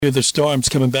The storm's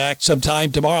coming back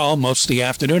sometime tomorrow, mostly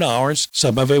afternoon hours,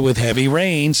 some of it with heavy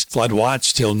rains. Flood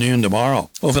watch till noon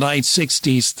tomorrow. Overnight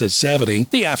 60s to 70.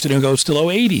 The afternoon goes to low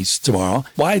 80s tomorrow.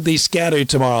 Widely scattered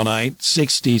tomorrow night,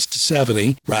 60s to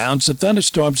 70. Rounds of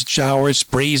thunderstorms and showers,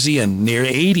 breezy and near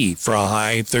 80 for a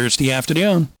high Thursday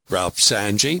afternoon. Ralph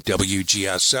Sanji,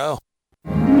 WGSO.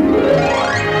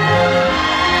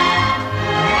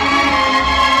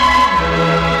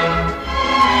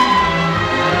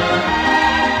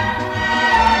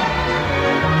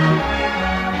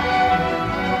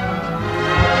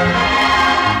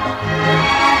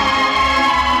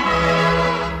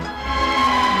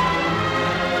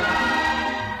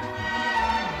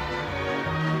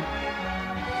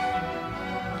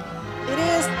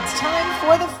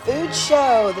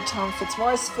 Show, the Tom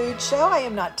Fitzmaurice Food Show. I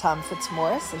am not Tom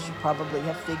Fitzmaurice, as you probably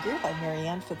have figured. I'm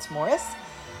Marianne Fitzmaurice.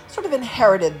 Sort of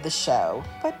inherited the show,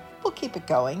 but we'll keep it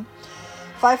going.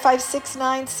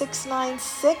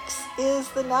 5569696 is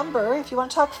the number if you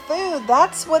want to talk food.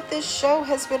 That's what this show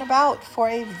has been about for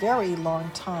a very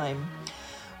long time,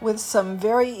 with some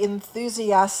very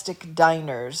enthusiastic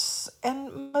diners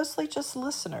and mostly just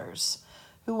listeners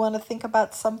who want to think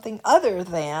about something other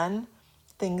than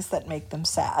things that make them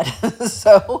sad.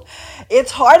 So it's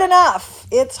hard enough.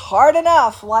 It's hard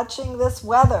enough watching this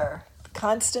weather, the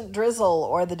constant drizzle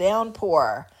or the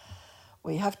downpour.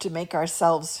 We have to make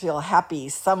ourselves feel happy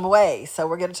some way. So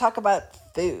we're going to talk about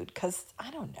food because, I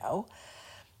don't know.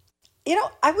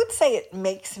 I would say it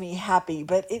makes me happy,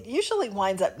 but it usually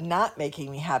winds up not making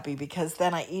me happy because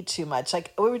then I eat too much.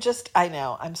 Like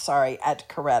I'm sorry, at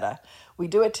Coretta. We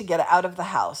do it to get out of the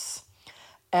house.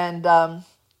 And,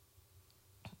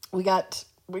 we got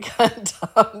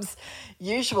Tom's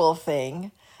usual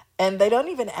thing, and they don't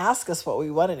even ask us what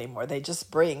we want anymore. They just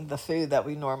bring the food that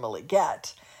we normally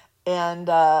get. And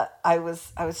I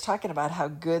was talking about how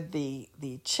good the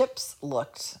chips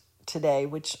looked today,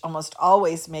 which almost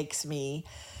always makes me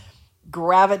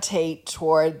gravitate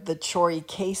toward the chori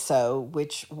queso,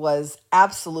 which was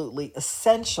absolutely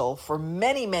essential for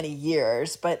many, many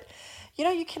years, but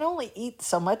you can only eat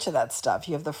so much of that stuff.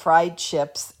 You have the fried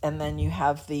chips, and then you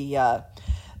have the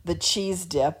cheese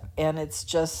dip, and it's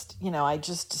just, I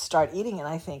just start eating it, and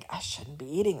I think, I shouldn't be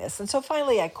eating this. And so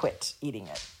finally I quit eating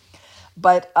it.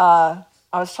 But I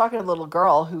was talking to a little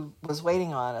girl who was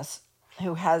waiting on us,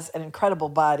 who has an incredible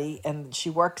body, and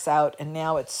she works out, and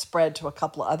now it's spread to a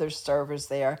couple of other servers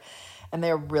there, and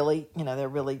they're really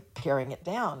paring it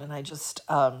down. And I just,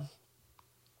 I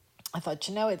thought,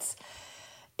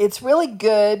 it's really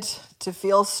good to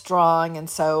feel strong, and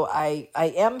so I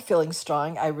am feeling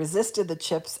strong. I resisted the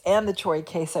chips and the chori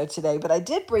queso today, but I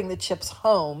did bring the chips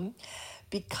home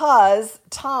because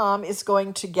Tom is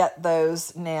going to get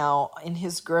those now in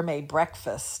his gourmet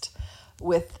breakfast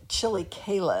with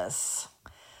chilaquiles.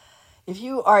 If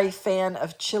you are a fan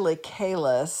of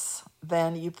chilaquiles,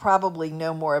 then you probably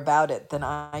know more about it than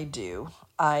I do.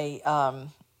 I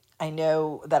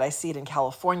know that I see it in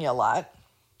California a lot.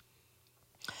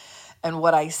 And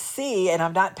what I see, and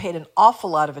I've not paid an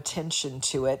awful lot of attention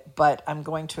to it, but I'm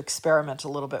going to experiment a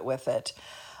little bit with it.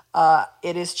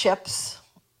 It is chips.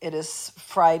 It is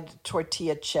fried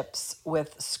tortilla chips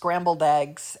with scrambled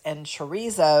eggs and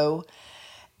chorizo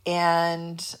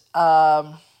and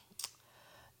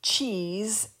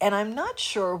cheese, and I'm not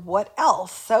sure what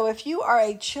else. So if you are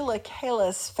a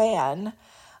chilaquiles fan,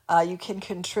 you can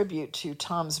contribute to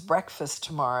Tom's breakfast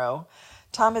tomorrow.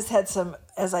 Tom has had some,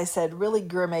 as I said, really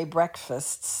gourmet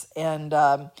breakfasts, and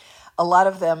a lot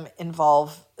of them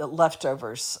involve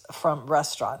leftovers from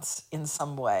restaurants in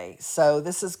some way. So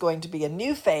this is going to be a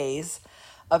new phase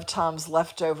of Tom's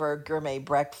leftover gourmet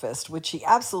breakfast, which he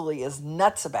absolutely is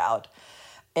nuts about.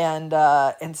 And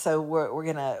so we're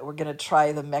gonna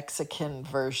try the Mexican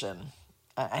version.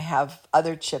 I have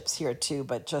other chips here too,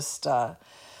 but just out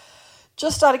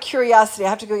of curiosity, I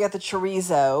have to go get the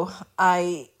chorizo.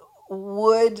 I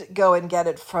would go and get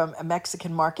it from a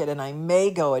Mexican market, and I may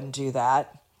go and do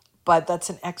that, but that's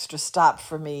an extra stop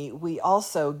for me. We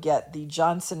also get the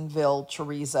Johnsonville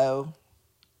chorizo.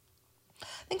 I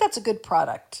think that's a good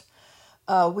product.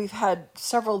 We've had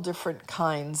several different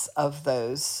kinds of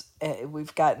those.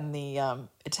 We've gotten the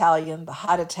Italian, the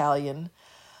hot Italian,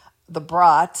 the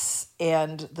brats,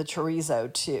 and the chorizo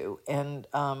too. And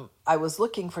I was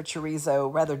looking for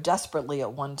chorizo rather desperately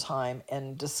at one time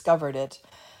and discovered it,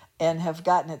 and have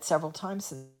gotten it several times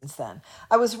since then.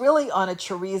 I was really on a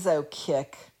chorizo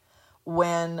kick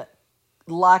when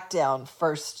lockdown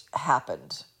first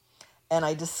happened. And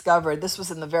I discovered, this was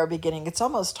in the very beginning, it's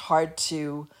almost hard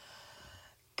to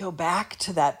go back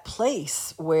to that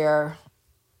place where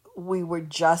we were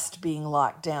just being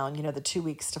locked down, the 2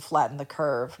 weeks to flatten the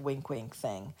curve, wink, wink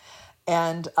thing.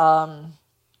 And I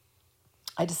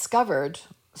discovered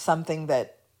something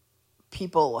that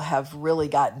people have really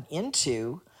gotten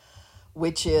into,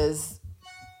 which is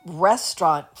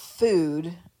restaurant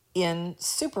food in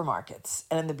supermarkets.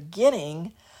 And in the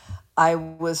beginning, I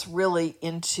was really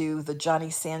into the Johnny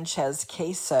Sanchez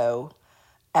queso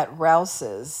at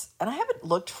Rouse's. And I haven't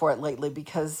looked for it lately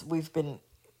because we've been,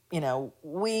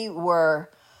 we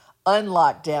were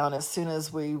unlocked down as soon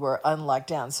as we were unlocked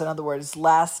down. So in other words,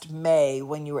 last May,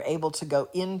 when you were able to go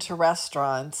into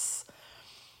restaurants,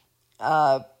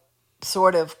 I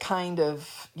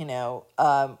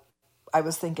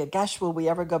was thinking, gosh, will we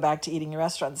ever go back to eating in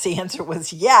restaurants? The answer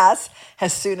was yes,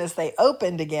 as soon as they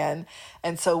opened again.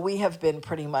 And so we have been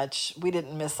we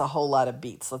didn't miss a whole lot of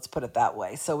beats, let's put it that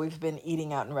way. So we've been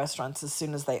eating out in restaurants as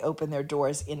soon as they open their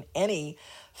doors in any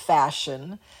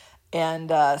fashion. And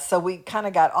so we kind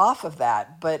of got off of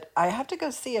that. But I have to go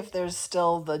see if there's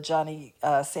still the Johnny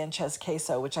Sanchez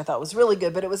queso, which I thought was really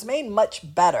good, but it was made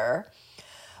much better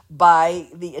by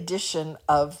the addition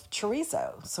of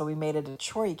chorizo. So we made it a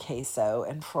chori queso,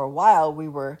 and for a while we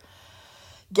were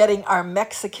getting our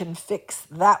Mexican fix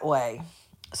that way.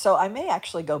 So I may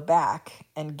actually go back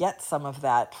and get some of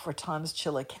that for Tom's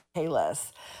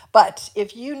Chilaquiles. But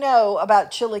if you know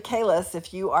about Chilaquiles,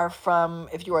 if you are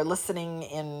listening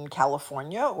in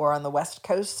California or on the West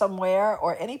Coast somewhere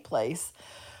or any place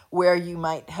where you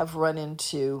might have run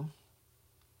into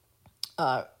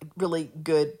really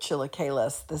good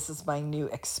chilaquiles, this is my new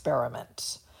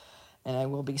experiment. And I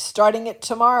will be starting it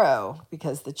tomorrow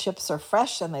because the chips are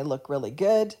fresh and they look really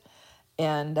good.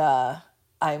 And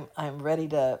I'm ready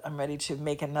to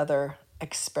make another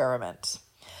experiment.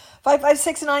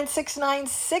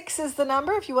 5569696 is the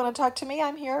number. If you want to talk to me,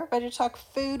 I'm here, ready to talk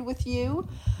food with you.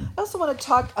 I also want to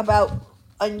talk about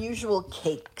unusual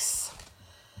cakes.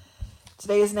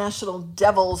 Today is National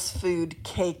Devil's Food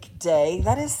Cake Day.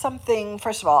 That is something,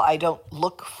 first of all, I don't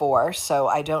look for, so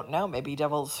I don't know. Maybe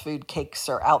devil's food cakes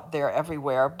are out there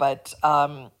everywhere, but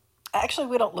actually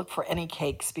we don't look for any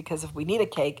cakes because if we need a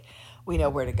cake, we know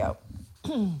where to go.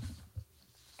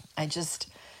 I just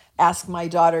ask my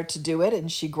daughter to do it,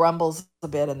 and she grumbles a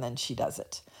bit, and then she does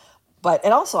it.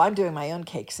 And also, I'm doing my own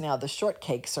cakes now. The short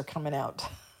cakes are coming out.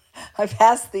 I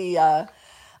passed the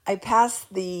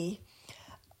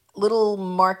little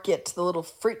market, the little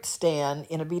fruit stand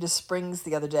in Abita Springs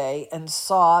the other day, and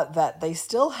saw that they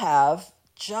still have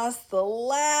just the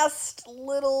last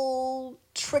little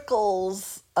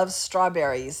trickles of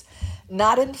strawberries,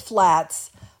 not in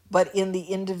flats, but in the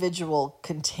individual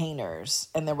containers.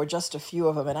 And there were just a few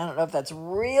of them. And I don't know if that's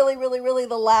really, really, really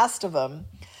the last of them,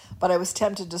 but I was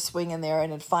tempted to swing in there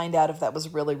and find out if that was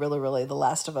really, really, really the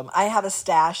last of them. I have a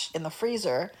stash in the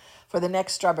freezer for the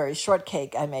next strawberry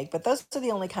shortcake I make, but those are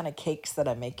the only kind of cakes that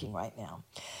I'm making right now.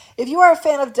 If you are a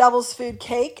fan of Devil's Food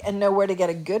Cake and know where to get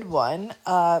a good one,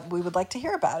 we would like to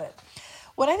hear about it.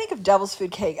 When I think of Devil's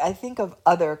Food Cake, I think of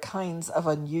other kinds of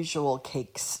unusual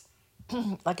cakes,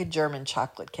 like a German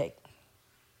chocolate cake,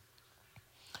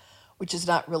 which is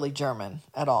not really German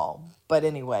at all. But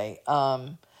anyway,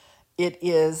 it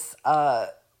is,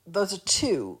 those are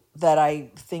two that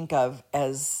I think of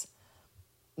as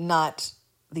not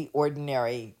the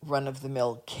ordinary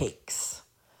run-of-the-mill cakes.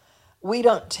 We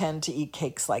don't tend to eat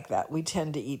cakes like that. We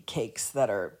tend to eat cakes that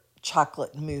are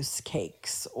chocolate mousse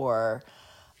cakes or,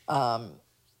 I'm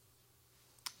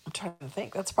trying to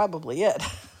think, that's probably it.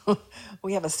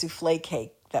 We have a souffle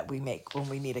cake that we make when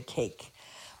we need a cake,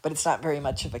 but it's not very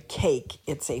much of a cake.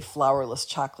 It's a flourless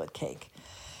chocolate cake.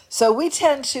 So we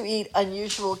tend to eat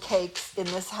unusual cakes in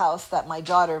this house that my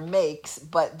daughter makes,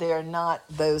 but they're not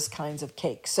those kinds of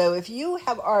cakes. So if you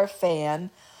are a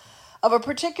fan of a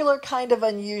particular kind of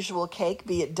unusual cake,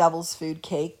 be it Devil's Food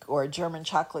Cake or German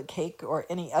chocolate cake or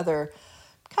any other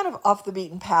kind of off the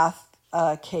beaten path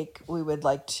cake, we would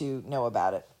like to know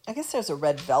about it. I guess there's a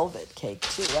red velvet cake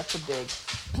too. That's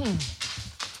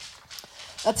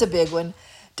a big one.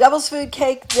 Devil's Food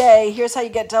Cake Day. Here's how you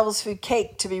get Devil's Food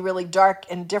Cake to be really dark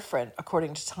and different,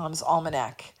 according to Tom's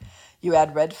Almanac. You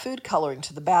add red food coloring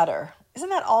to the batter. Isn't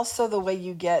that also the way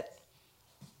you get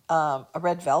a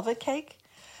red velvet cake?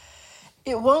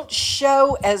 It won't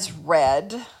show as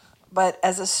red, but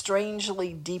as a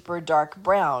strangely deeper dark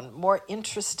brown. More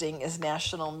interesting is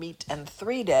National Meat and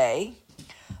Three Day.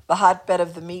 The hotbed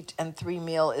of the meat and three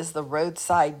meal is the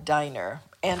Roadside Diner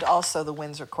and also the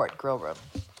Windsor Court Grill Room,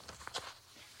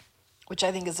 which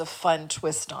I think is a fun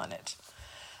twist on it.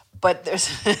 But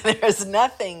there's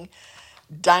nothing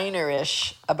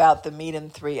dinerish about the meat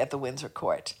and three at the Windsor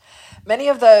Court. Many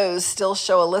of those still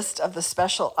show a list of the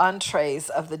special entrees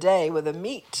of the day with a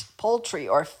meat, poultry,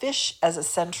 or fish as a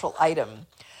central item.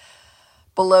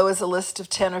 Below is a list of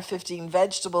 10 or 15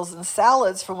 vegetables and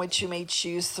salads from which you may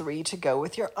choose 3 to go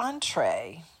with your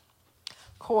entree.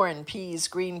 Corn, peas,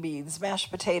 green beans, mashed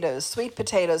potatoes, sweet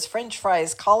potatoes, French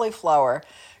fries, cauliflower,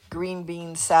 green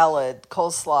bean salad,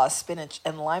 coleslaw, spinach,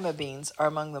 and lima beans are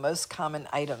among the most common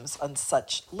items on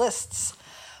such lists.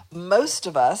 Most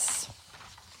of us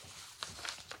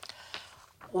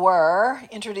were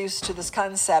introduced to this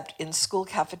concept in school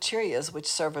cafeterias, which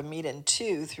serve a meat and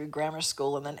 2 through grammar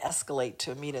school and then escalate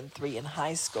to a meat and 3 in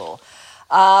high school.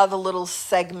 The little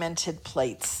segmented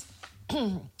plates.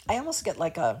 I almost get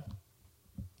like a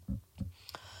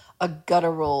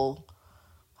guttural,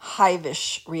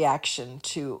 hivish reaction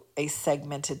to a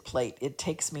segmented plate. It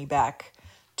takes me back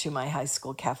to my high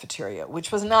school cafeteria,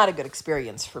 which was not a good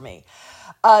experience for me.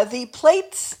 The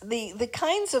plates, the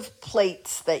kinds of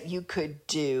plates that you could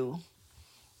do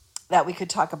that we could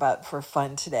talk about for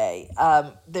fun today.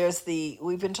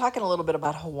 We've been talking a little bit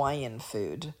about Hawaiian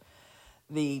food.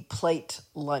 The plate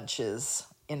lunches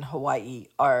in Hawaii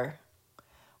are,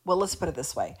 well, let's put it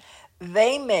this way.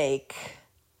 They make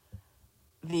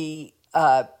the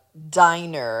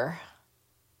diner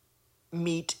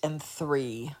meat and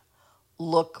 3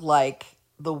 look like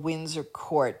the Windsor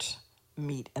Court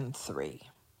meat and 3.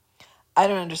 I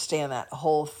don't understand that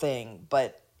whole thing,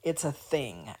 but it's a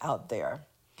thing out there.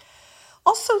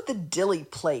 Also, the dilly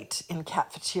plate in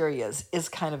cafeterias is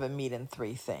kind of a meat and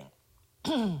 3 thing.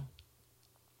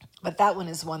 But that one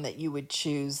is one that you would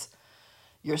choose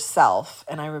yourself.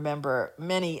 And I remember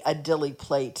many a dilly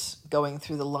plate going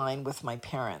through the line with my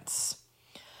parents.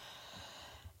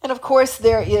 And of course,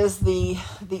 there is the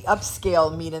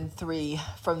upscale meat and 3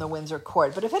 from the Windsor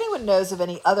Court. But if anyone knows of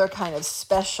any other kind of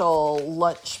special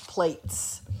lunch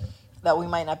plates that we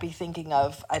might not be thinking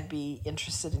of, I'd be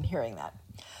interested in hearing that.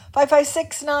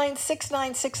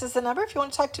 556-9696 is the number. If you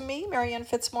want to talk to me, Marianne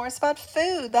Fitzmaurice, about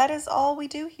food, that is all we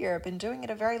do here. I've been doing it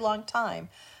a very long time.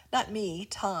 Not me,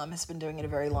 Tom has been doing it a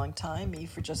very long time, me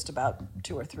for just about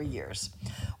 2 or 3 years.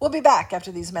 We'll be back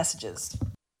after these messages.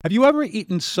 Have you ever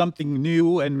eaten something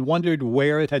new and wondered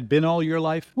where it had been all your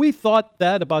life? We thought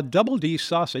that about Double D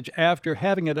sausage after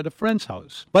having it at a friend's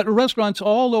house. But restaurants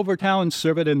all over town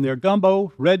serve it in their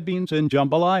gumbo, red beans, and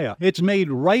jambalaya. It's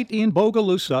made right in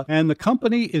Bogalusa, and the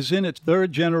company is in its 3rd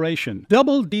generation.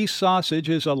 Double D sausage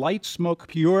is a light smoke,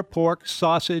 pure pork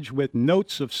sausage with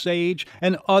notes of sage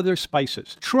and other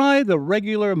spices. Try the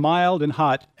regular, mild, and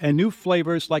hot, and new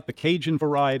flavors like the Cajun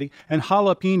variety and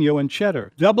jalapeno and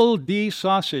cheddar. Double D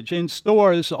sausage in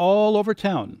stores all over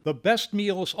town. The best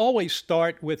meals always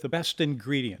start with the best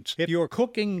ingredients. If you're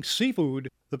cooking seafood,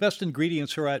 the best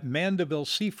ingredients are at Mandeville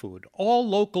Seafood. All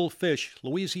local fish,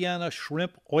 Louisiana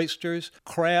shrimp, oysters,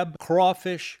 crab,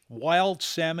 crawfish, wild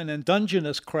salmon, and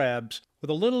Dungeness crabs. With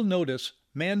a little notice,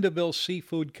 Mandeville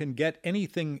Seafood can get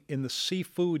anything in the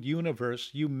seafood universe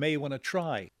you may want to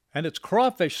try. And it's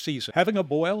crawfish season. Having a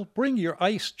boil? Bring your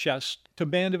ice chest to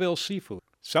Mandeville Seafood.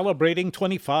 Celebrating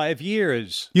 25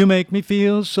 years. You make me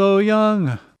feel so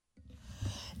young.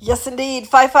 Yes, indeed.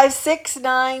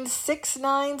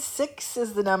 556-9696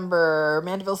 is the number.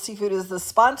 Mandeville Seafood is the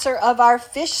sponsor of our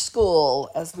fish school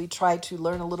as we try to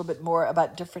learn a little bit more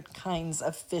about different kinds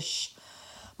of fish.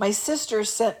 My sister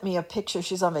sent me a picture.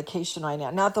 She's on vacation right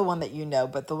now. Not the one that you know,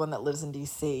 but the one that lives in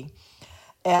D.C.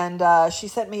 And she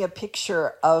sent me a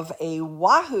picture of a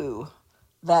wahoo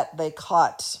that they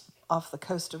caught off the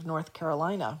coast of North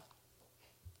Carolina.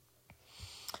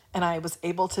 And I was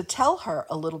able to tell her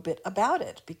a little bit about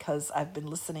it because I've been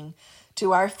listening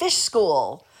to our fish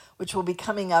school, which will be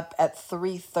coming up at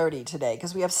 3:30 today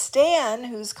because we have Stan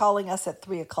who's calling us at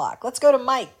 3 o'clock. Let's go to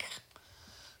Mike.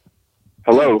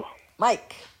 Hello.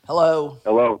 Mike, hello.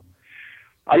 Hello.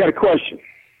 I got a question.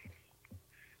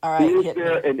 All right. Is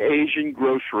there an Asian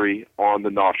grocery on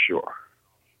the North Shore?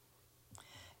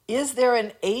 Is there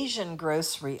an Asian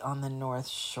grocery on the North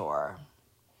Shore?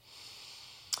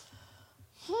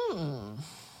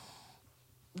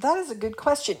 That is a good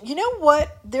question. You know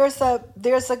what? There's a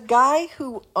guy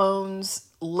who owns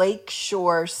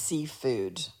Lakeshore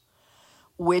Seafood,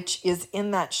 which is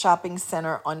in that shopping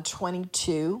center on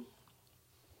 22,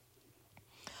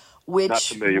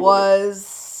 which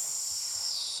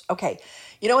was okay.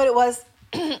 You know what it was?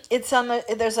 It's on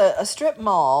there's a strip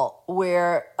mall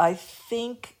where I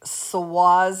think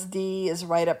Sawasdee is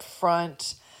right up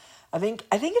front. I think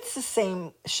it's the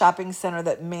same shopping center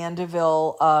that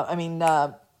Mandeville,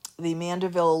 the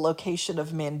Mandeville location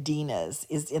of Mandina's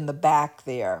is in the back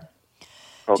there.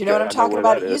 Do you know what I'm I know talking where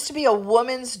about? that It is. used to be a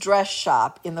woman's dress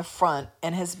shop in the front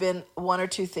and has been one or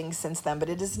two things since then, but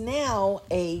it is now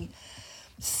a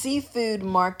seafood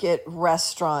market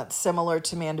restaurant similar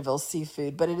to Mandeville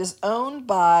Seafood, but it is owned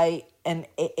by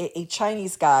a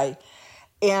Chinese guy,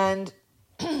 and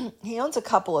he owns a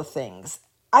couple of things.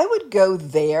 I would go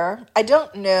there. I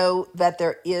don't know that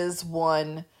there is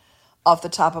one off the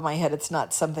top of my head. It's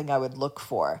not something I would look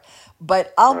for.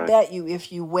 But I'll Right. bet you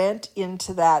if you went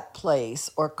into that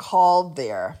place or called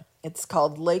there, it's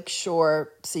called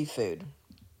Lakeshore Seafood,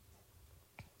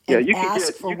 Yeah, and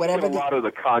ask for you can get whatever a lot of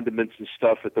the condiments and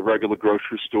stuff at the regular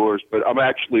grocery stores, but I'm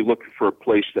actually looking for a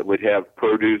place that would have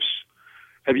produce.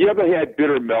 Have you ever had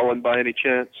bitter melon by any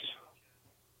chance?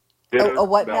 Bitter a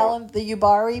what melon? The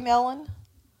Yubari melon?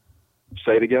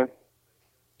 Say it again.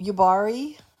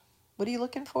 Yubari? What are you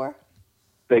looking for?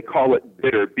 They call it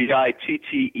bitter, bitter,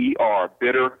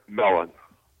 bitter melon.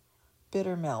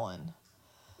 Bitter melon.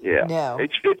 Yeah. No.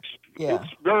 Yeah.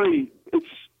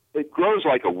 It grows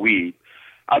like a weed.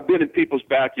 I've been in people's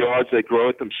backyards. They grow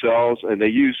it themselves, and they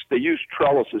use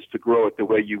trellises to grow it the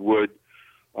way you would,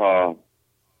 what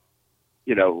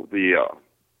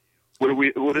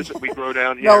is it we grow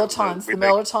down here? Melitons. The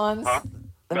melitons. Huh?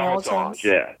 The Melitons,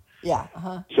 yeah. Yeah.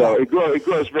 Uh-huh. So it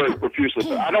grows very profusely.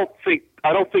 But I don't think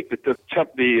that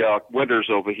the winters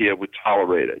over here would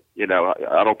tolerate it.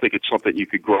 I don't think it's something you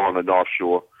could grow on the North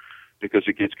Shore because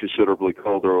it gets considerably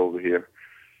colder over here.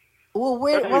 Well,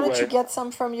 why don't you get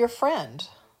some from your friend?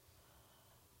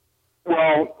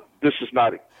 Well, this was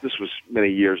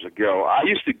many years ago. I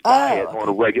used to buy it on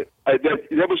a regular.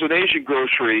 There was an Asian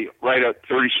grocery right at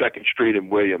 32nd Street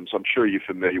in Williams. I'm sure you're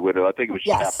familiar with it. I think it was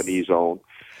Japanese owned.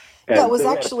 And yeah, it was they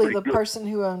had actually the person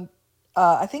who owned.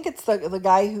 I think it's the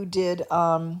guy who did.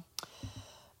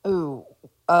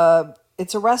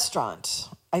 It's a restaurant.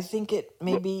 I think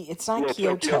it's not Little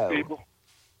Kyoto. Tokyo people?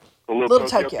 The Little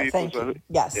Tokyo Tokyo, people, thank is you. it?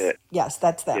 Yes, Yeah. yes,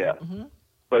 that's them. Yeah. Mm-hmm.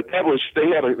 But they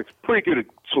had a pretty good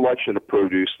selection of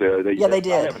produce there. Yeah, they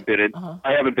did.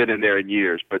 I haven't been in there in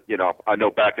years, but I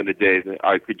know back in the day that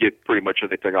I could get pretty much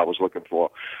anything I was looking for.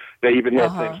 They even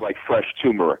had things like fresh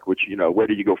turmeric, which where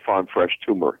do you go find fresh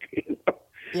turmeric?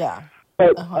 Yeah.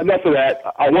 But enough of that.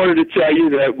 I wanted to tell you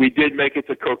that we did make it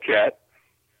to Coquette.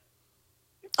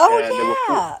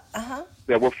 Oh and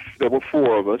There were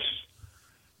four of us,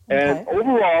 and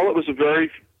overall it was a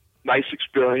very nice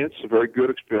experience, a very good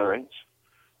experience.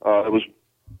 It was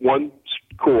one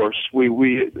course.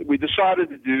 We decided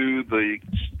to do the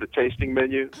tasting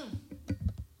menu,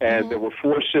 and there were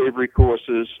four savory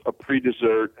courses, a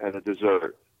pre-dessert, and a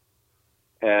dessert.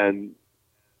 And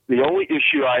the only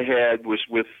issue I had was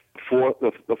with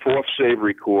the fourth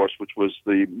savory course, which was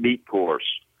the meat course,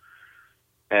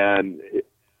 and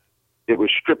it was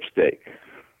strip steak.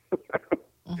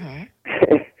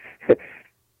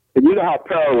 And you know how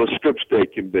perilous strip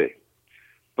steak can be.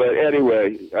 But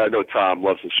anyway, I know Tom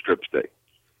loves a strip steak.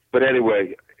 But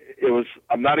anyway,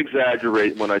 I'm not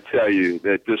exaggerating when I tell you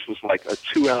that this was like a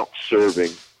 2-ounce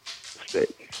serving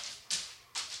steak.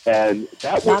 And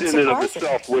that in and of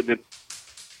itself wouldn't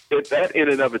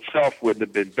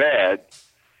have been bad,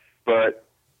 but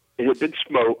it had been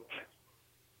smoked.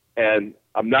 And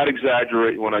I'm not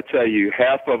exaggerating when I tell you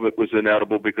half of it was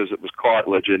inedible because it was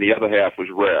cartilage and the other half was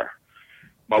rare.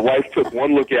 My wife took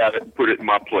one look at it and put it in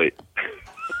my plate.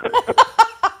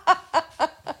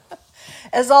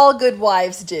 As all good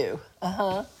wives do.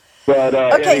 Uh-huh. But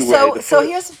okay, anyway, so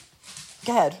here's.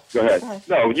 Go ahead. Go ahead.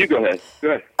 No, you go ahead. Go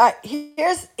ahead. All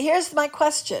right. Here's my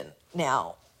question.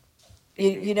 Now,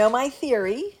 you know my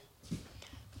theory.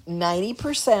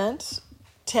 90%,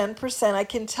 10%. I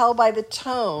can tell by the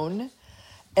tone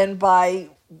and by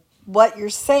what you're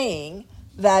saying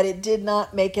that it did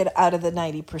not make it out of the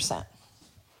 90%.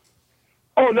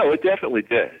 Oh no, it definitely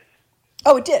did.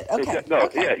 Oh, it did.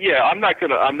 Okay. Yeah. I'm not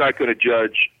gonna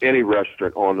judge any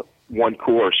restaurant on one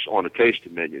course on a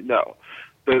tasting menu. No,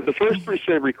 the first three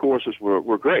savory courses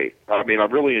were great. I mean, I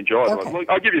really enjoyed them.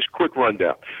 I'll give you a quick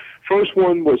rundown. First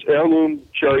one was heirloom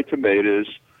cherry tomatoes.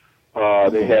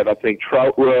 They had, I think,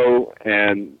 trout roe,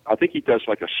 and I think he does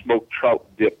like a smoked trout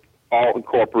dip, all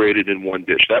incorporated in one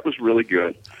dish. That was really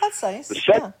good. That's nice.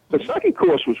 The second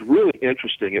course was really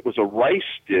interesting. It was a rice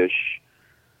dish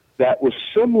that was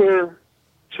similar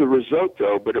to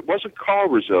risotto, but it wasn't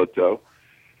called risotto,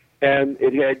 and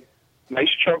it had nice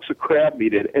chunks of crab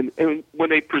meat in it. And when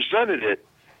they presented it,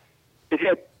 it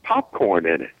had popcorn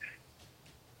in it.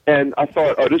 And I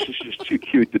thought, oh, this is just too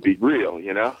cute to be real,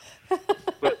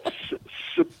 But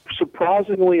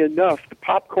surprisingly enough, the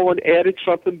popcorn added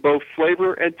something both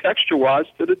flavor and texture-wise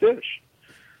to the dish.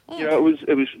 You know,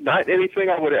 it was not anything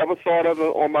I would have ever thought of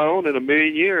on my own in a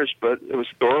million years, but it was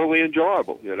thoroughly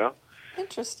enjoyable. You know.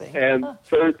 Interesting. And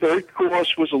third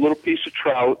course was a little piece of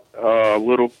trout, a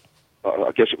little,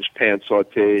 I guess it was pan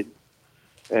sautéed,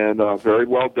 and very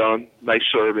well done. Nice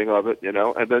serving of it, you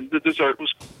know. And then the dessert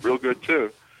was real good too.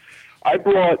 I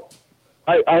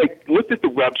looked at the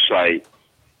website,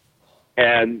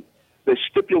 and they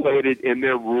stipulated in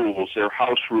their rules, their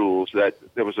house rules, that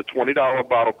there was a $20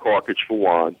 bottle cartridge for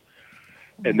one,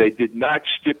 and they did not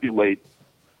stipulate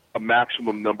a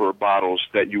maximum number of bottles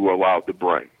that you were allowed to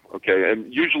bring. Okay,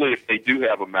 and usually if they do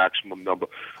have a maximum number,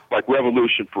 like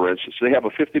Revolution, for instance, they have a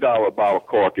 $50 bottle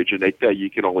cartridge, and they tell you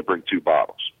can only bring 2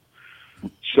 bottles.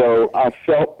 So I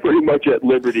felt pretty much at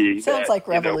liberty. Sounds like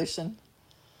Revolution.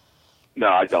 No,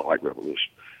 I don't like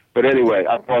Revolution. But anyway,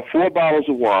 I bought 4 bottles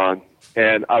of wine,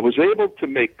 and I was able to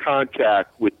make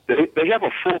contact with, they have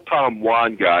a full-time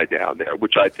wine guy down there,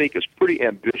 which I think is pretty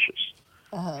ambitious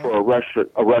for a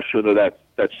restaurant of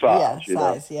that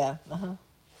size. Yeah.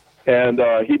 And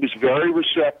he was very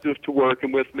receptive to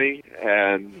working with me,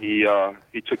 and he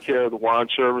took care of the wine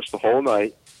service the whole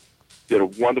night. Did a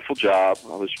wonderful job.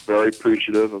 I was very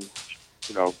appreciative, and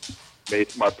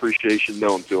made my appreciation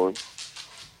known to him.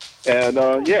 And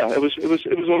it was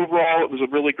overall, it was a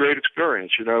really great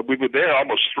experience. You know, we were there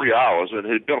almost 3 hours, and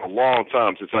it had been a long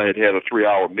time since I had had a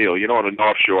 3-hour meal. You know, on the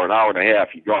North Shore, an hour and a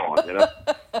half, you're gone. You know.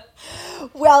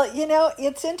 Well, you know,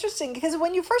 it's interesting because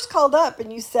when you first called up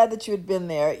and you said that you had been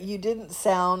there, you didn't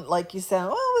sound like you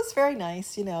sound, oh, it was very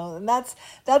nice, you know, and that's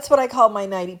what I call my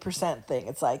 90% thing.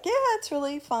 It's like, yeah, it's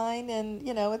really fine, and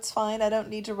you know, it's fine. I don't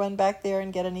need to run back there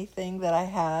and get anything that I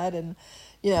had, and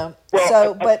you know,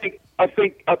 well, I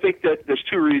think that there's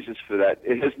 2 reasons for that.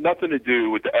 It has nothing to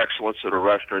do with the excellence of the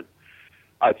restaurant.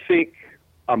 I think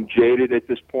I'm jaded at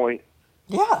this point.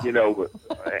 Yeah. You know,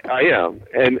 I am,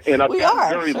 and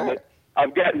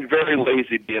I've gotten very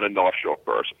lazy being a North Shore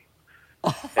person,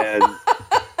 and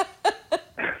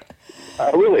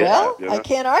I really have. You know? I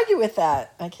can't argue with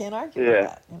that. With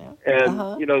that. You know,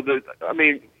 and you know,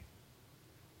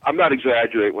 I'm not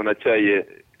exaggerating when I tell you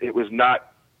it was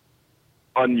not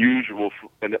unusual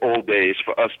in the old days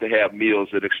for us to have meals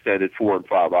that extended 4 and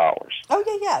 5 hours. Oh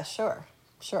yeah, sure.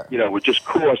 You know, with just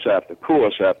course after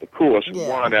course after course, and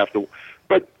wine after.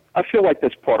 But I feel like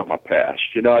that's part of my past.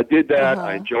 You know, I did that.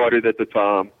 I enjoyed it at the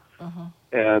time,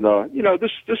 and you know,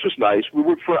 this was nice.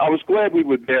 I was glad we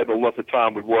were there the length of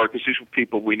time we were, because these were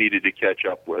people we needed to catch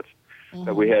up with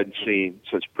that we hadn't seen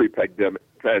since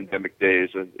pre-pandemic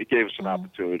days, and it gave us an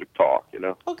opportunity to talk. You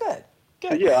know. Oh, good.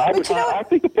 So, yeah, I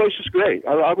think the place is great.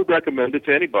 I would recommend it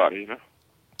to anybody. You know.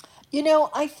 You know,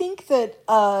 I think that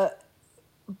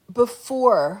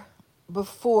before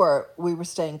we were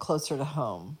staying closer to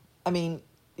home, I mean,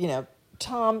 you know,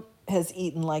 Tom has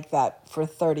eaten like that for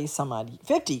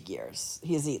 50 years.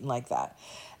 He has eaten like that.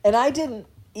 And I didn't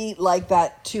eat like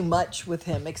that too much with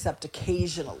him, except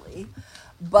occasionally.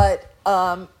 But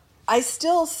I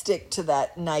still stick to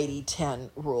that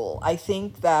 90-10 rule. I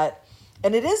think that,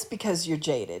 and it is because you're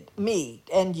jaded, me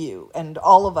and you and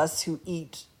all of us who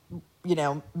eat, you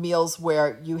know, meals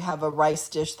where you have a rice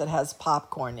dish that has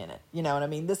popcorn in it. You know what I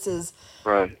mean? This is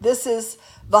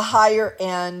the higher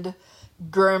end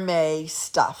gourmet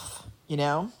stuff, you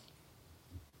know?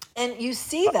 And you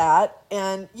see that,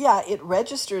 and yeah, it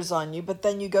registers on you, but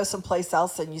then you go someplace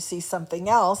else and you see something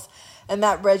else, and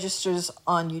that registers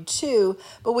on you too.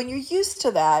 But when you're used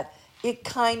to that, it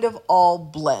kind of all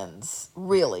blends,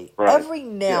 really. Right. Every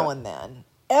now and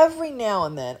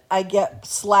then, I get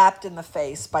slapped in the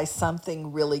face by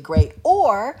something really great.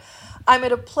 Or I'm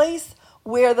at a place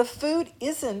where the food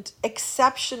isn't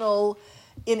exceptional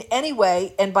in any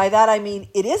way, and by that I mean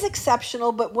it is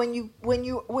exceptional, but when you're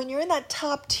in that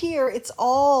top tier, it's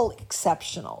all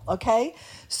exceptional, okay?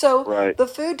 So the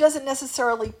food doesn't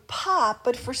necessarily pop,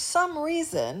 but for some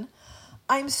reason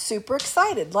I'm super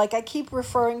excited. Like I keep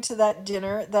referring to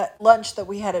that lunch that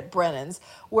we had at Brennan's,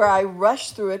 where I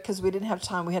rushed through it because we didn't have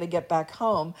time. We had to get back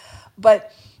home.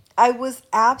 But I was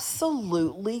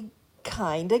absolutely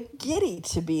kind of giddy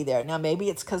to be there. Now, maybe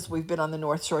it's because we've been on the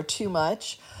North Shore too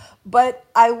much, but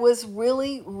I was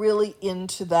really, really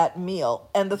into that meal.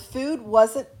 And the food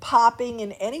wasn't popping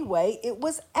in any way. It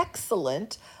was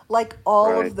excellent, like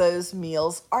all of those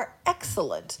meals are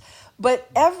excellent. But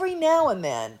every now and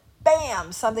then,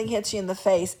 bam, something hits you in the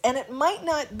face, and it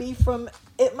might be from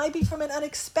an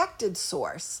unexpected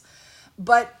source,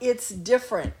 but it's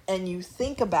different, and you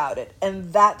think about it,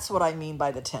 and that's what I mean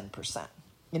by the 10%.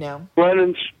 you know.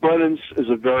 Brennan's is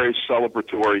a very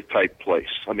celebratory type place.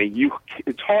 I mean,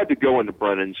 it's hard to go into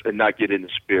Brennan's and not get in the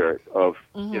spirit of,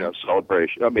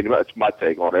 celebration. I mean, that's my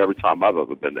take on it every time I've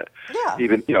ever been there. Yeah.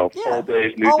 Even, old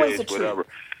days, new Always days, whatever.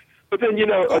 But then,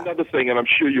 another thing, and I'm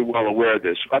sure you're well aware of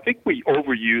this, I think we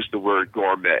overuse the word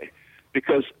gourmet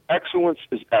because excellence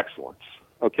is excellence,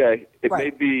 okay? It may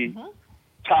be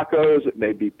tacos, it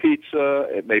may be pizza,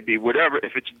 it may be whatever.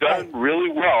 If it's done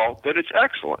really well, then it's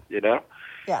excellent,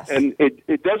 Yes. And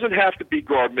it doesn't have to be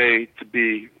gourmet to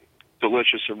be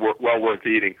delicious and well worth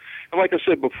eating. And like I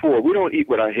said before, we don't eat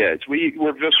with our heads.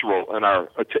 We're visceral in our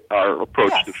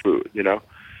approach to food,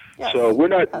 Yes. So we're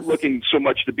not looking so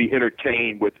much to be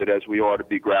entertained with it as we are to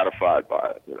be gratified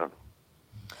by it,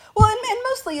 Well, and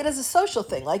mostly it is a social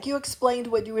thing. Like you explained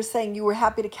what you were saying, you were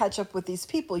happy to catch up with these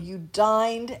people. You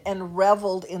dined and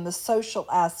reveled in the social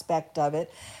aspect of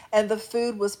it, and the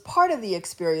food was part of the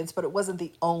experience, but it wasn't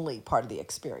the only part of the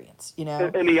experience, And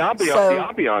the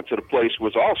ambiance of the place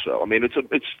was also. I mean, it's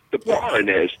the bar in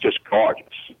there is just gorgeous.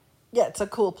 Yeah, it's a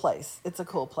cool place.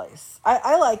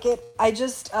 I like it. I'm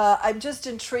just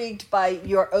intrigued by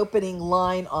your opening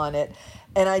line on it.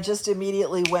 And I just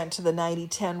immediately went to the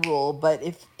 90-10 rule. But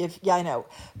I know.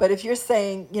 But if you're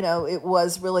saying, it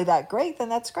was really that great, then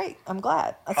that's great. I'm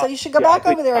glad. So you should go back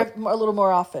over there a little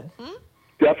more often.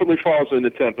 Definitely falls in the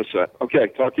 10%. Okay,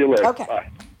 talk to you later. Okay. Bye.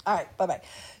 All right, bye-bye.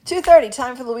 2:30,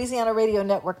 time for the Louisiana Radio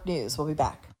Network News. We'll be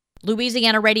back.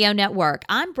 Louisiana Radio Network.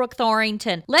 I'm Brooke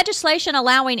Thorington. Legislation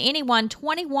allowing anyone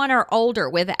 21 or older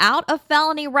without a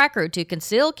felony record to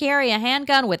conceal carry a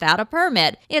handgun without a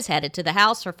permit is headed to the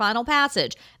House for final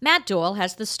passage. Matt Doyle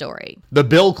has the story. The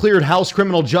bill cleared House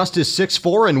Criminal Justice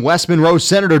 6-4, and West Monroe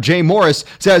Senator Jay Morris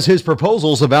says his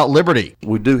proposal's about liberty.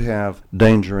 We do have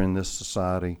danger in this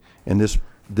society, and this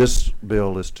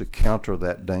bill is to counter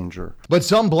that danger. But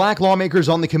some black lawmakers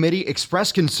on the committee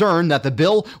expressed concern that the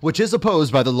bill, which is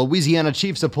opposed by the Louisiana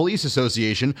Chiefs of Police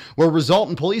Association, will result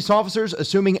in police officers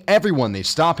assuming everyone they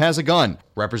stop has a gun.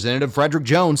 Representative Frederick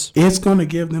Jones. It's going to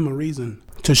give them a reason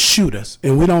to shoot us,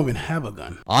 and we don't even have a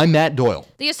gun. I'm Matt Doyle.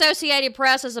 The Associated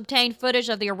Press has obtained footage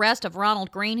of the arrest of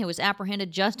Ronald Green, who was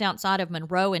apprehended just outside of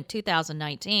Monroe in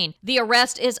 2019. The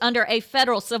arrest is under a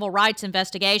federal civil rights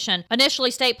investigation. Initially,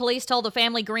 state police told the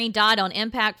family Green died on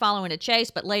impact following a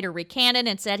chase, but later recanted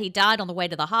and said he died on the way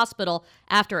to the hospital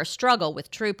after a struggle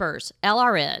with troopers.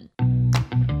 LRN.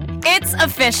 It's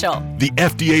official. The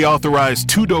FDA-authorized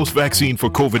 2-dose vaccine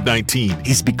for COVID-19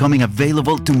 is becoming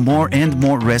available to more and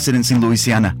more residents in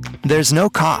Louisiana. There's no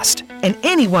cost, and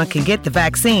anyone can get the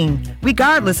vaccine,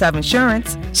 regardless of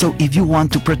insurance. So if you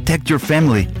want to protect your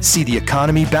family, see the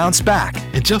economy bounce back,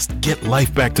 and just get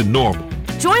life back to normal,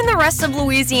 join the rest of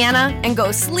Louisiana and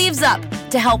go sleeves up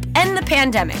to help end the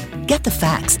pandemic. Get the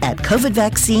facts at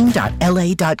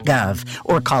covidvaccine.la.gov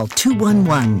or call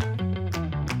 211.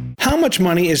 How much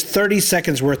money is 30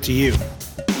 seconds worth to you?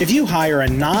 If you hire a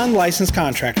non-licensed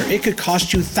contractor, it could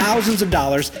cost you thousands of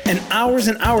dollars and hours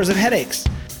of headaches.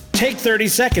 Take 30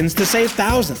 seconds to save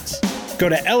thousands. Go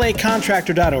to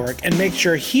lacontractor.org and make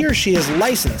sure he or she is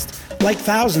licensed, like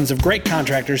thousands of great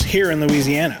contractors here in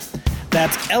Louisiana.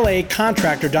 That's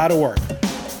lacontractor.org.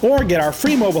 Or get our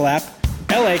free mobile app,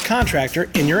 LA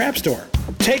Contractor, in your app store.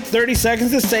 Take 30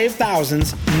 seconds to save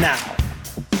thousands now.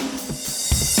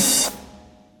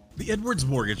 The Edwards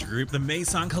Mortgage Group, the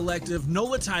Mason Collective,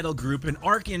 NOLA Title Group, and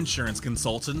ARC Insurance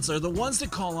Consultants are the ones to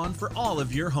call on for all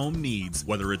of your home needs.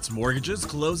 Whether it's mortgages,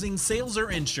 closing, sales,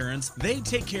 or insurance, they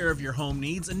take care of your home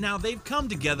needs, and now they've come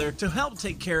together to help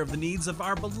take care of the needs of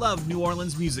our beloved New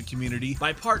Orleans music community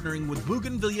by partnering with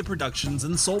Bougainvillea Productions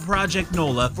and Soul Project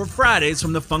NOLA for Fridays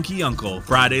from the Funky Uncle.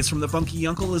 Fridays from the Funky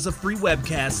Uncle is a free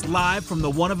webcast live from the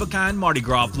one-of-a-kind Mardi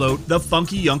Gras float, the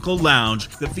Funky Uncle Lounge,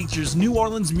 that features New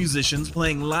Orleans musicians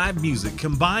playing live music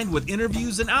combined with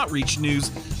interviews and outreach news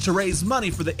to raise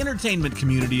money for the entertainment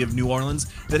community of New Orleans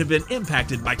that have been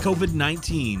impacted by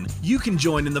COVID-19. You can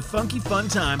join in the funky fun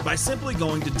time by simply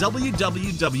going to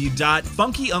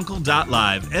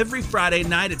www.funkyuncle.live every Friday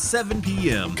night at 7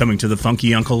 p.m. Coming to the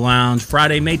Funky Uncle Lounge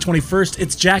Friday, May 21st,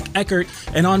 it's Jack Eckert,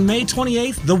 and on May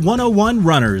 28th, the 101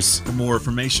 Runners. For more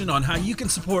information on how you can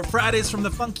support Fridays from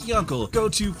the Funky Uncle, go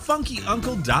to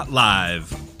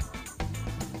funkyuncle.live.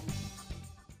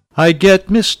 I get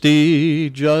misty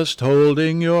just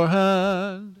holding your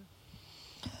hand.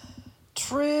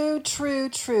 True, true,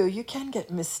 true. You can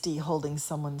get misty holding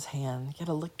someone's hand. You get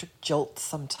electric jolts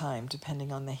sometime,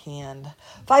 depending on the hand.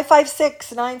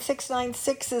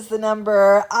 556-9696 is the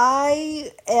number.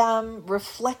 I am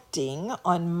reflecting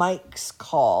on Mike's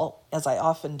call, as I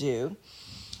often do,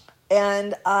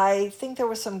 and I think there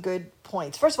were some good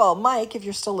points. First of all, Mike, if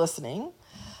you're still listening,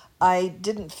 I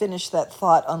didn't finish that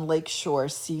thought on Lakeshore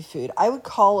Seafood. I would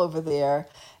call over there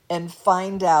and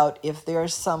find out if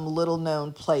there's some little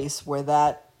known place where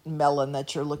that melon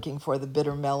that you're looking for, the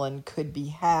bitter melon, could be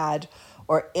had,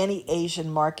 or any Asian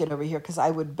market over here, because I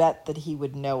would bet that he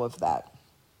would know of that.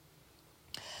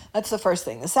 That's the first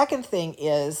thing. The second thing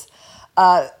is,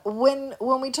 when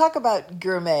we talk about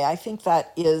gourmet, I think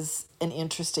that is an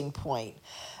interesting point.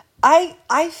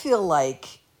 I feel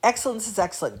like excellence is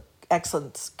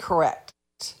excellence correct.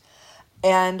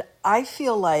 And I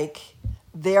feel like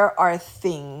there are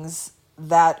things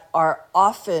that are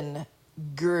often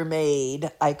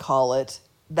gourmeted, I call it,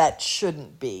 that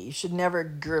shouldn't be. You should never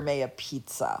gourmet a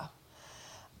pizza.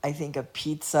 I think a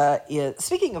pizza is...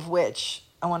 Speaking of which,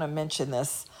 I want to mention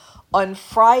this. On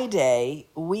Friday,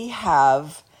 we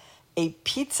have a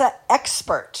pizza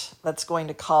expert that's going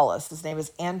to call us. His name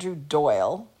is Andrew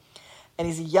Doyle, and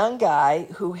he's a young guy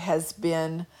who has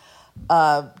been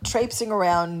traipsing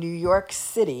around New York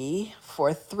City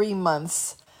for 3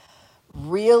 months,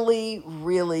 really,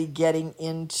 really getting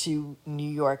into New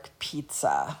York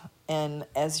pizza. And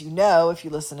as you know, if you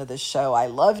listen to this show, I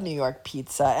love New York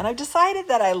pizza, and I've decided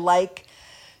that I like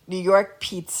New York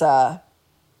pizza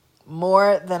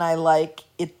more than I like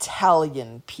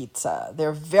Italian pizza.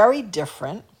 They're very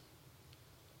different.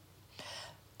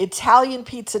 Italian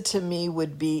pizza to me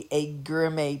would be a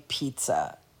gourmet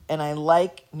pizza, and I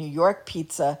like New York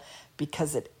pizza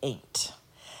because it ain't.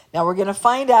 Now we're going to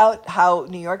find out how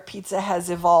New York pizza has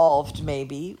evolved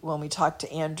maybe when we talk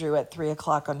to Andrew at 3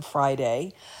 o'clock on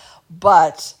Friday,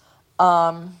 but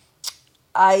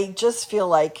I just feel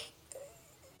like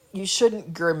you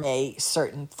shouldn't gourmet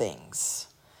certain things.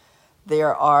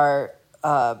 There are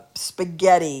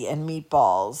spaghetti and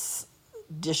meatballs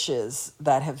dishes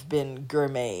that have been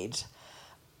gourmeted.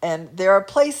 And there are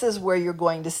places where you're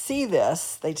going to see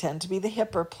this. They tend to be the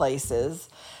hipper places.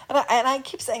 And I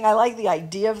keep saying I like the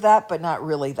idea of that, but not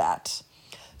really that.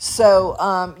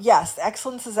 So, yes,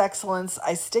 excellence is excellence.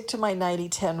 I stick to my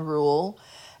 90-10 rule.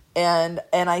 And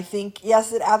I think,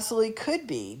 yes, it absolutely could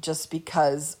be just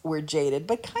because we're jaded.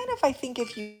 But kind of, I think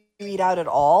if you eat out at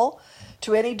all,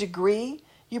 to any degree,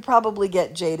 you probably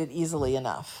get jaded easily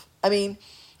enough. I mean,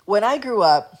 when I grew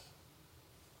up,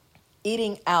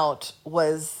 eating out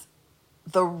was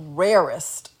the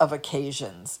rarest of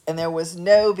occasions, and there was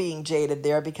no being jaded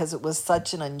there because it was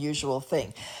such an unusual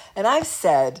thing. And I've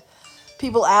said,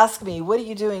 people ask me, what are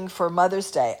you doing for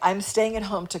Mother's Day? I'm staying at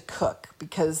home to cook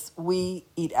because we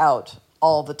eat out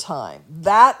all the time.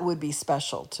 That would be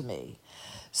special to me.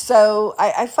 So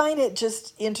I find it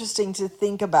just interesting to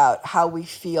think about how we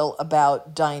feel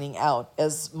about dining out,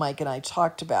 as Mike and I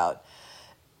talked about.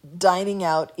 Dining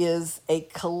out is a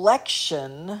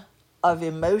collection of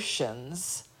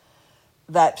emotions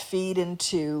that feed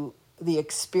into the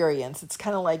experience. It's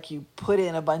kind of like you put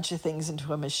in a bunch of things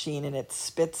into a machine and it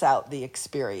spits out the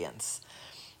experience.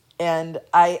 And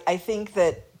I think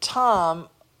that Tom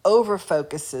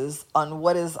overfocuses on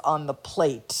what is on the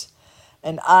plate,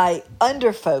 and I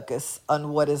underfocus on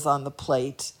what is on the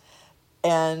plate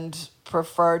and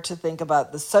prefer to think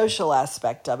about the social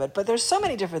aspect of it. But there's so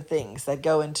many different things that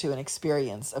go into an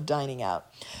experience of dining out.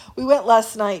 We went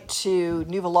last night to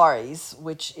Nuvolari's,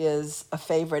 which is a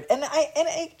favorite. And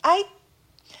it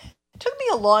took me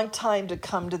a long time to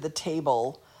come to the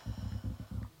table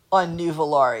on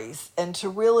Nuvolari's and to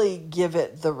really give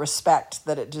it the respect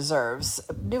that it deserves.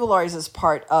 Nuvolari's is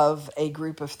part of a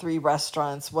group of 3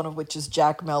 restaurants, one of which is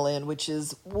Jack Mellon, which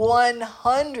is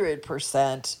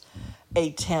 100%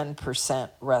 a 10%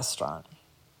 restaurant.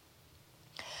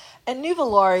 And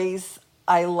Nuvolari's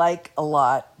I like a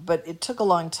lot, but it took a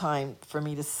long time for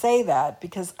me to say that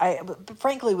because I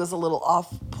frankly was a little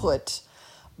off-put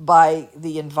by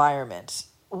the environment,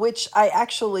 which I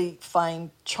actually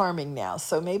find charming now.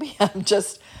 So maybe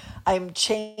I'm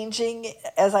changing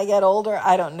as I get older.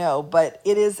 I don't know, but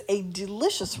it is a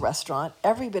delicious restaurant.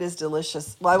 Every bit is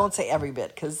delicious. Well, I won't say every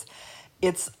bit because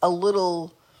it's a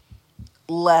little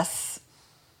less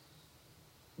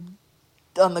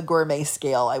on the gourmet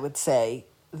scale, I would say,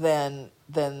 than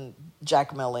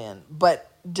Jack Mellon,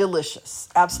 but delicious,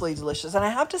 absolutely delicious. And I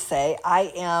have to say,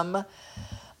 I am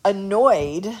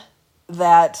annoyed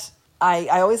that I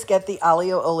always get the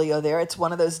aglio olio there. It's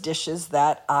one of those dishes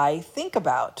that I think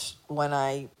about when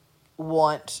I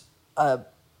want,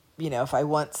 if I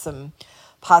want some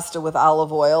pasta with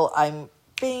olive oil, I'm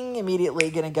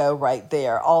immediately going to go right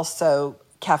there. Also,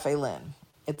 Cafe Lynn.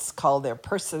 It's called their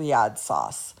Persillade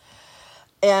sauce.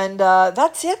 And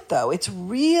that's it, though. It's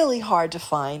really hard to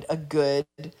find a good,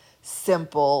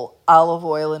 simple olive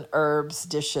oil and herbs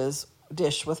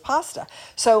dish with pasta.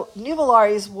 So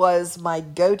Nuvolari's was my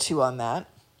go-to on that.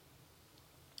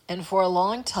 And for a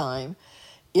long time,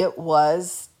 it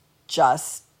was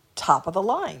just top of the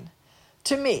line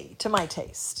to me, to my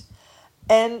taste.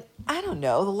 And I don't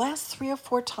know, the last 3 or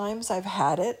 4 times I've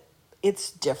had it,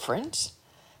 it's different.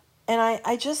 And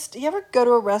I just, you ever go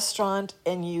to a restaurant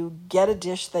and you get a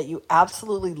dish that you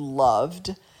absolutely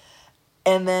loved,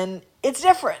 and then it's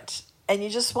different, and you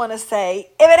just want to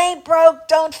say, if it ain't broke,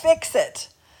 don't fix it.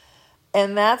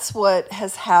 And that's what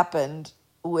has happened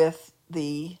with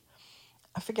the,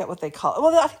 I forget what they call it.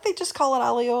 Well, I think they just call it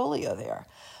aglio olio there.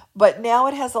 But now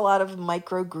it has a lot of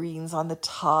microgreens on the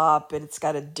top, and it's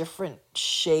got a different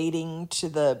shading to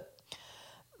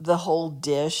the whole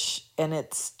dish, and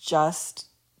it's just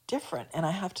different. And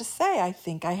I have to say, I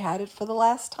think I had it for the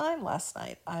last time last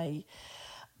night. I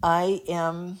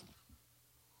am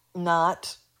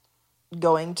not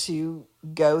going to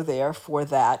go there for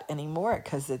that anymore,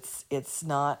 because it's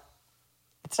not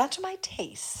to my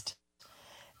taste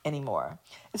anymore.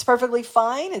 It's perfectly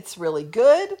fine. It's really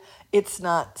good. It's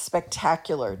not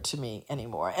spectacular to me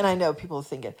anymore. And I know people are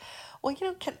thinking, well,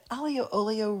 can aglio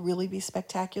olio really be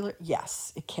spectacular?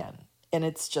 Yes, it can. And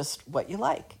it's just what you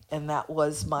like. And that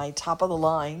was my top of the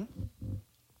line.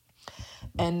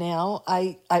 And now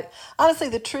I honestly,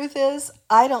 the truth is,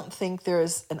 I don't think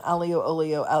there's an aglio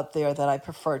olio out there that I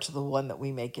prefer to the one that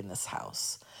we make in this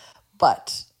house.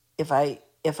 But if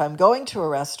I'm going to a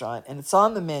restaurant and it's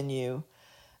on the menu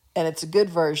and it's a good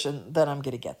version, then I'm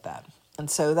going to get that. And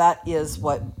so that is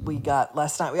what we got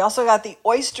last night. We also got the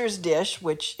oysters dish,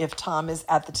 which if Tom is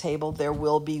at the table, there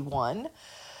will be one.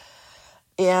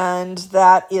 And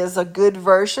that is a good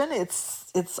version.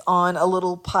 It's on a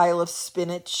little pile of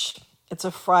spinach. It's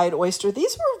a fried oyster.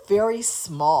 These were very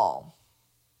small.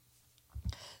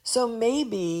 So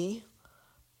maybe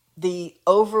the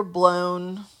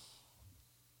overblown,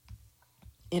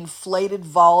 inflated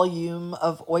volume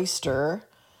of oyster,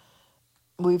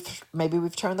 we've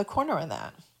turned the corner on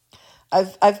that.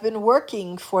 I've been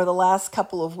working for the last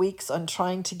couple of weeks on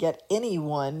trying to get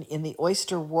anyone in the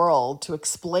oyster world to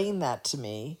explain that to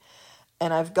me.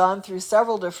 And I've gone through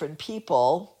several different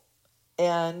people,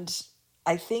 and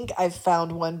I think I've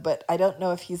found one, but I don't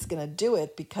know if he's going to do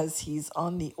it because he's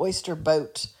on the oyster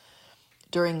boat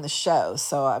during the show.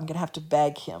 So I'm going to have to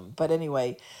beg him. But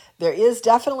anyway, there is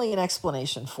definitely an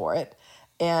explanation for it.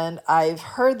 And I've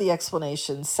heard the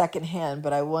explanation secondhand,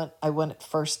 but I want it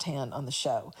firsthand on the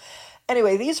show.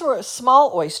 Anyway, these were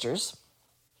small oysters.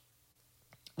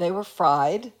 They were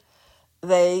fried.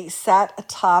 They sat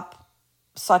atop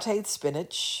sauteed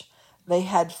spinach. They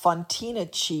had fontina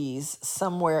cheese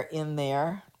somewhere in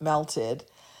there, melted.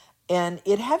 And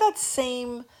it had that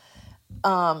same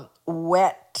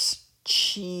wet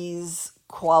cheese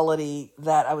quality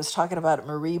that I was talking about at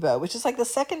Maribo, which is like the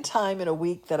second time in a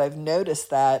week that I've noticed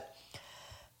that.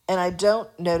 And I don't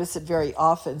notice it very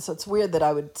often, so it's weird that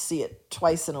I would see it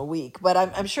twice in a week. But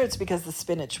I'm sure it's because the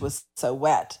spinach was so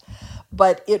wet.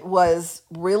 But it was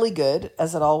really good,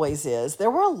 as it always is. There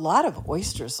were a lot of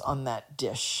oysters on that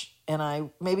dish,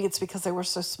 and maybe it's because they were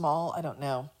so small. I don't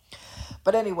know.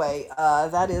 But anyway,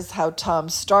 that is how Tom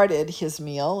started his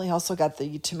meal. He also got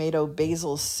the tomato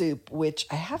basil soup, which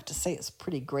I have to say is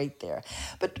pretty great there.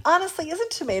 But honestly,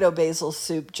 isn't tomato basil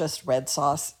soup just red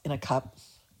sauce in a cup?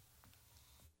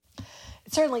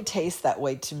 It certainly tastes that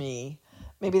way to me.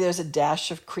 Maybe there's a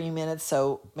dash of cream in it,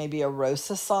 so maybe a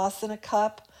rosa sauce in a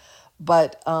cup.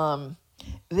 But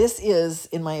this is,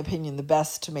 in my opinion, the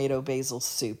best tomato basil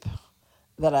soup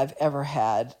that I've ever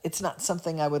had. It's not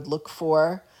something I would look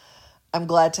for. I'm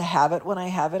glad to have it when I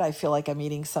have it. I feel like I'm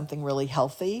eating something really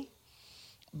healthy.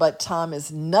 But Tom is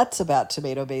nuts about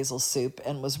tomato basil soup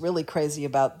and was really crazy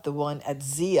about the one at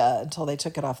Zia until they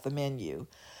took it off the menu.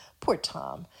 Poor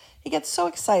Tom. He gets so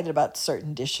excited about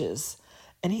certain dishes,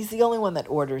 and he's the only one that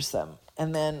orders them.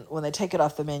 And then when they take it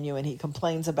off the menu and he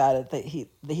complains about it, that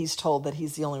he's told that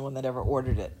he's the only one that ever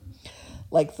ordered it.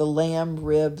 Like the lamb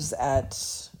ribs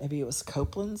at, maybe it was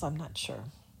Copeland's, I'm not sure.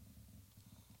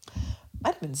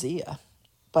 Might have been Zia.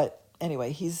 But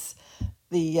anyway, he's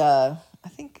the, I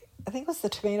think it was the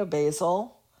tomato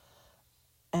basil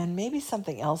and maybe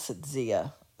something else at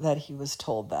Zia that he was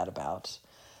told that about.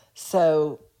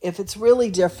 So if it's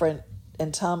really different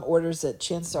and Tom orders it,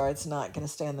 chances are it's not going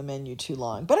to stay on the menu too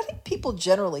long. But I think people,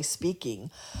 generally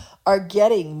speaking, are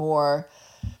getting more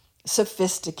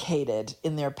sophisticated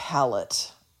in their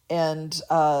palate. And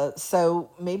so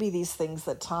maybe these things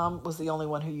that Tom was the only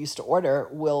one who used to order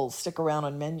will stick around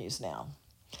on menus now.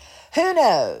 Who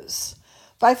knows?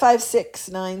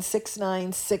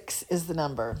 556-9696 is the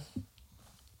number.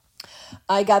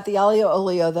 I got the aglio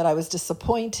olio that I was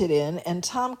disappointed in, and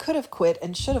Tom could have quit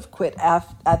and should have quit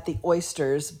at the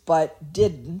oysters, but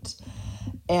didn't.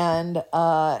 And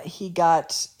he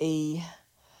got a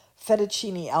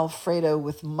fettuccine Alfredo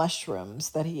with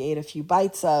mushrooms that he ate a few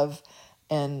bites of,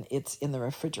 and it's in the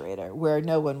refrigerator where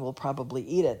no one will probably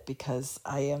eat it because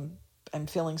I'm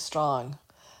feeling strong.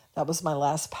 That was my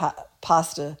last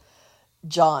pasta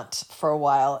jaunt for a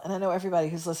while. And I know everybody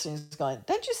who's listening is going,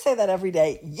 don't you say that every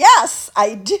day? Yes,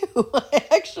 I do. I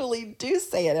actually do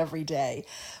say it every day.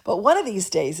 But one of these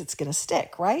days it's going to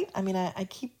stick, right? I mean,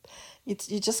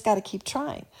 you just got to keep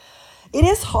trying. It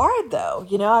is hard though.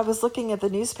 You know, I was looking at the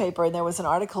newspaper and there was an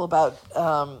article about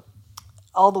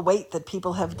all the weight that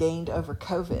people have gained over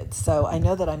COVID. So I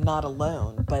know that I'm not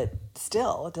alone, but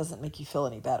still, it doesn't make you feel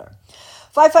any better.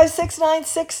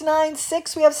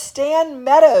 5569696. We have Stan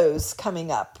Meadows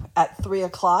coming up at 3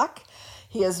 o'clock.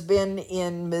 He has been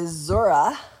in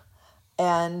Missouri,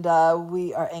 and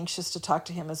we are anxious to talk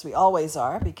to him, as we always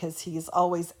are, because he is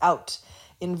always out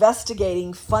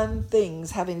investigating fun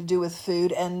things having to do with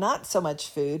food, and not so much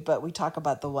food, but we talk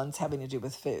about the ones having to do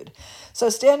with food. So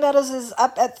Stan Meadows is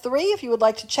up at 3. If you would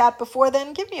like to chat before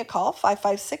then, give me a call,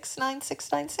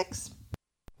 5569696.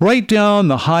 Right down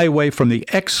the highway from the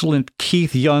excellent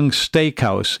Keith Young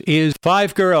Steakhouse is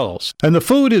Five Girls, and the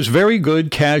food is very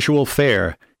good casual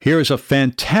fare. Here's a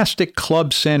fantastic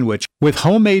club sandwich with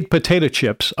homemade potato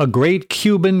chips, a great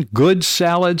Cuban, good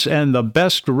salads, and the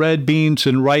best red beans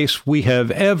and rice we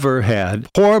have ever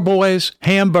had. Poor boys,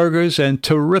 hamburgers, and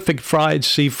terrific fried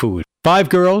seafood. Five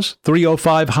Girls,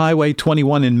 305 Highway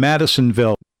 21 in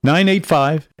Madisonville.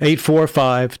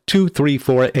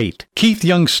 985-845-2348. Keith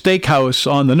Young Steakhouse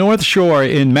on the North Shore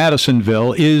in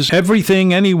Madisonville is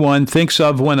everything anyone thinks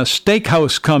of when a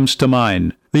steakhouse comes to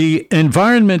mind. The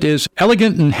environment is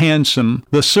elegant and handsome.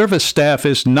 The service staff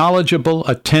is knowledgeable,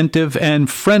 attentive, and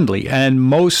friendly. And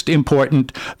most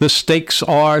important, the steaks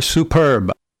are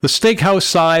superb. The steakhouse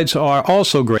sides are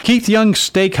also great. Keith Young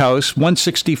Steakhouse,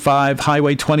 165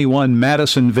 Highway 21,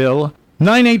 Madisonville.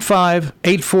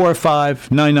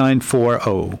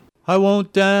 985-845-9940. I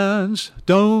won't dance,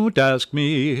 don't ask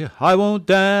me. I won't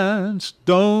dance,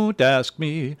 don't ask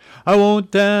me. I won't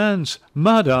dance,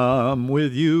 madame,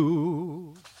 with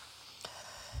you.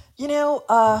 You know,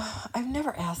 I've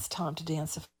never asked Tom to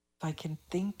dance if I can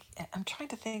think. I'm trying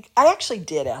to think. I actually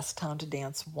did ask Tom to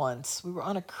dance once. We were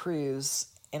on a cruise,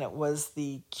 and it was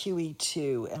the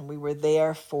QE2, and we were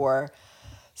there for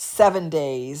 7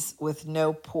 days with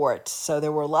no port. So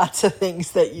there were lots of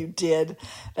things that you did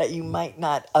that you might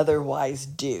not otherwise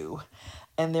do.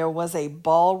 And there was a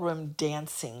ballroom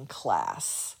dancing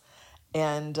class,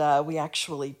 and we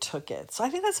actually took it. So I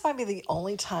think that's might be the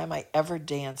only time I ever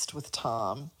danced with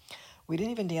Tom. We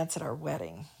didn't even dance at our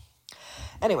wedding.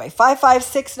 Anyway,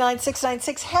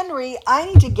 5569696. Henry, I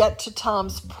need to get to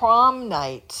Tom's prom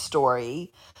night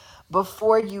story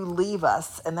before you leave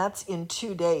us, and that's in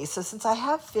 2 days. So since I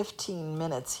have 15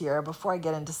 minutes here, before I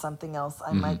get into something else,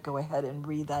 I might go ahead and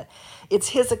read that. It's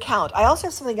his account. I also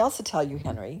have something else to tell you,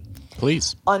 Henry.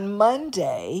 Please. On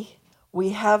Monday,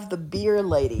 we have the beer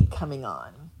lady coming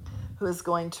on, who is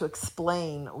going to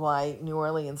explain why New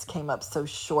Orleans came up so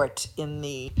short in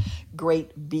the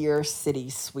Great Beer City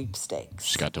Sweepstakes.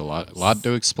 She's got a lot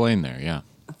to explain there, yeah.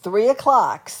 3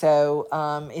 o'clock. So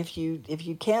if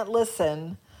you can't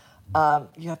listen,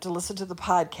 you have to listen to the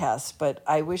podcast, but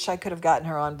I wish I could have gotten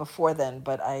her on before then,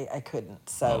 but I couldn't.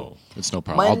 So it's no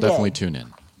problem. Monday, I'll definitely tune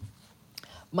in.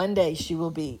 Monday she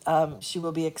will be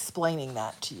explaining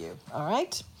that to you. All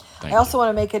right. Thank I also want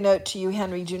to make a note to you,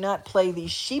 Henry. Do not play the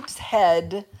Sheep's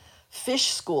Head Fish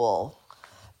School,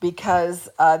 because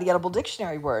the Edible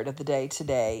Dictionary word of the day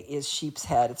today is sheep's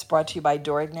head. It's brought to you by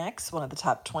Dorignax, one of the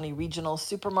top 20 regional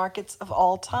supermarkets of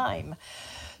all time.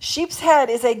 Sheep's head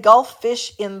is a Gulf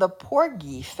fish in the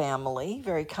porgy family,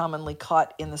 very commonly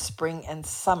caught in the spring and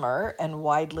summer and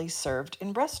widely served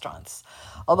in restaurants.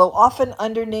 Although often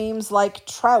under names like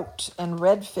trout and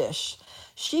redfish,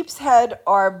 sheep's head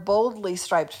are boldly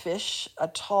striped fish, a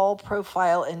tall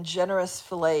profile and generous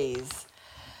fillets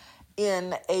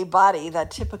in a body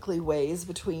that typically weighs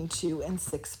between 2 and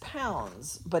 6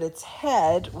 pounds. But its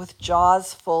head, with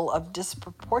jaws full of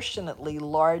disproportionately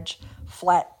large,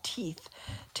 flat teeth,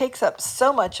 takes up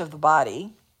so much of the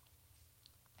body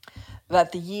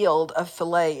that the yield of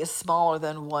fillet is smaller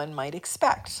than one might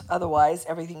expect. Otherwise,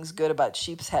 everything's good about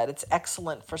sheep's head. It's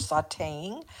excellent for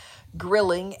sautéing,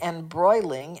 grilling, and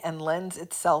broiling, and lends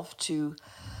itself to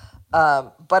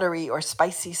buttery or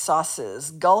spicy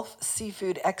sauces. Gulf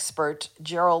seafood expert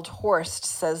Gerald Horst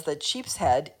says that sheep's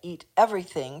head eat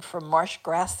everything from marsh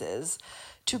grasses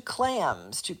to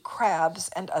clams to crabs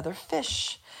and other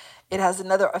fish. It has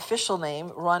another official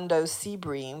name, Rondo sea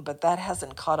bream, but that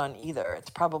hasn't caught on either. It's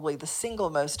probably the single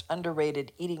most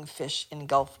underrated eating fish in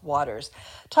Gulf waters.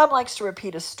 Tom likes to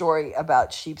repeat a story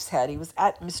about sheep's head. He was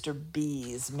at Mr.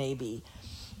 B's, maybe,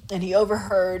 and he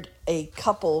overheard a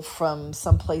couple from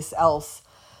someplace else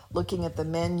looking at the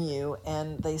menu,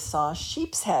 and they saw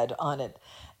sheep's head on it.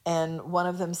 And one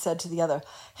of them said to the other,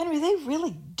 Henry, they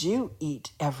really do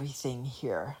eat everything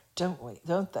here,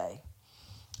 don't they?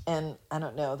 And I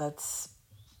don't know, that's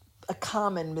a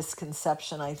common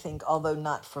misconception, I think, although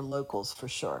not for locals for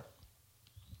sure.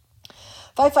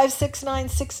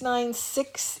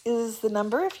 5569696 is the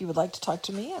number if you would like to talk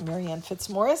to me. I'm Marianne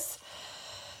Fitzmaurice.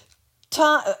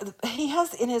 Tom, he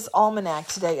has in his almanac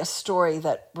today a story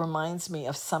that reminds me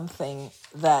of something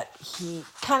that he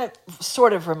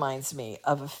sort of reminds me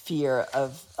of a fear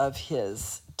of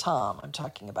his, Tom, I'm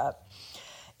talking about.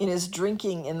 In his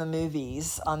drinking in the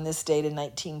movies on this date in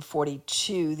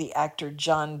 1942, the actor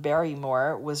John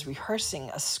Barrymore was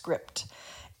rehearsing a script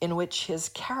in which his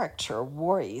character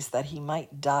worries that he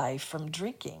might die from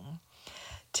drinking.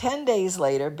 10 days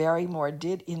later, Barrymore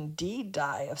did indeed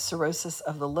die of cirrhosis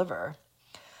of the liver.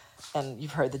 And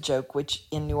you've heard the joke, which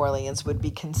in New Orleans would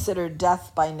be considered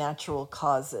death by natural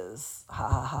causes. Ha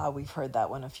ha ha, we've heard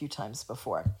that one a few times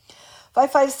before.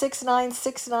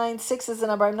 5569696 is the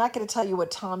number. I'm not going to tell you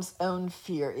what Tom's own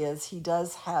fear is. He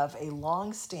does have a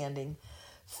long-standing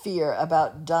fear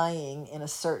about dying in a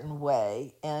certain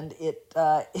way, and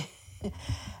I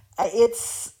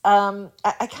kind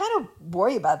of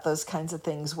worry about those kinds of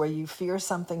things where you fear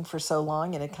something for so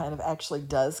long and it kind of actually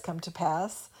does come to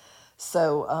pass.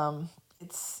 So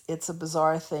it's a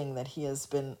bizarre thing that he has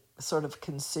been sort of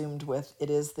consumed with. It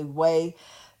is the way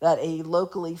that a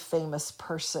locally famous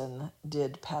person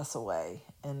did pass away.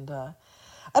 And I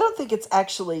don't think it's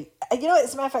actually,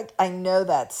 as a matter of fact, I know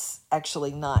that's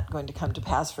actually not going to come to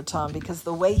pass for Tom, because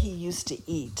the way he used to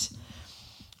eat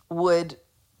would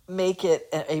make it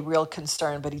a real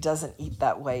concern, but he doesn't eat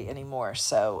that way anymore.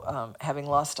 So having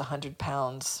lost 100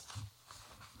 pounds,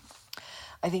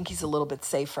 I think he's a little bit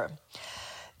safer.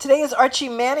 Today is Archie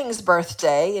Manning's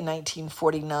birthday in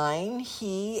 1949.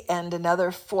 He and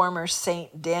another former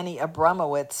saint, Danny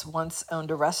Abramowitz, once owned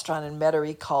a restaurant in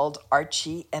Metairie called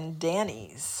Archie and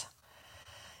Danny's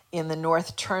in the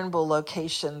North Turnbull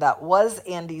location that was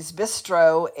Andy's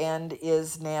Bistro and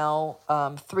is now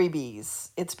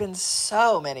 3B's. It's been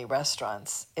so many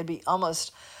restaurants. It'd be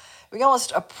almost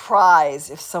a prize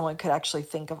if someone could actually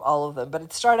think of all of them. But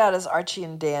it started out as Archie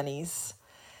and Danny's.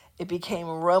 It became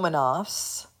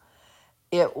Romanoff's.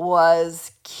 It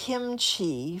was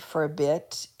Kimchi for a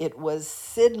bit. It was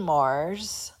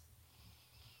Sidmar's.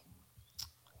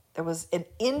 There was an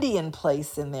Indian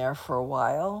place in there for a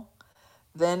while.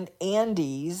 Then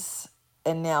Andy's,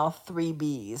 and now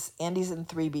 3B's. Andy's and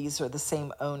 3B's are the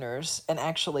same owners. And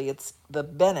actually, it's the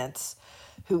Bennetts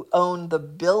who own the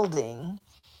building.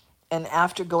 And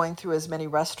after going through as many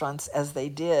restaurants as they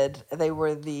did, they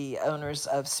were the owners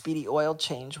of Speedy Oil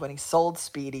Change when he sold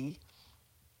Speedy.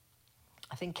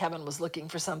 I think Kevin was looking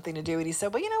for something to do, and he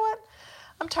said, well, you know what?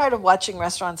 I'm tired of watching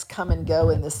restaurants come and go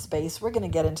in this space. We're going to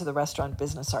get into the restaurant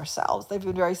business ourselves. They've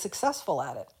been very successful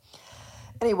at it.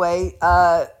 Anyway,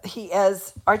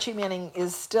 Archie Manning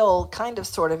is still kind of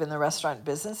sort of in the restaurant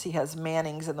business. He has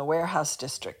Manning's in the Warehouse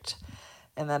District,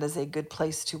 and that is a good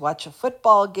place to watch a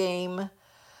football game,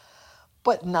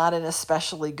 but not an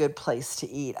especially good place to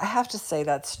eat. I have to say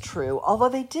that's true. Although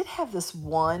they did have this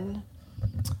one,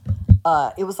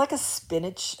 it was like a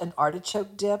spinach and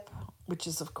artichoke dip, which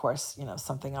is, of course,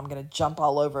 something I'm going to jump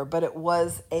all over. But it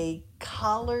was a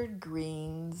collard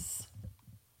greens.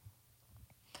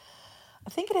 I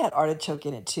think it had artichoke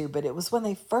in it too, but it was when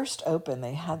they first opened,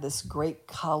 they had this great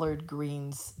collard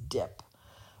greens dip,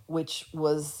 which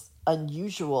was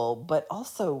unusual, but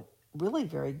also really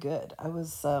very good. I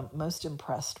was most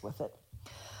impressed with it.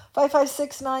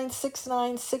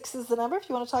 5569696 is the number. If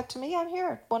you want to talk to me, I'm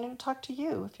here wanting to talk to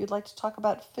you. If you'd like to talk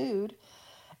about food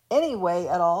anyway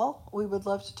at all, we would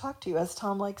love to talk to you. As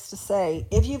Tom likes to say,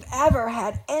 if you've ever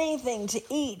had anything to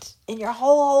eat in your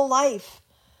whole life,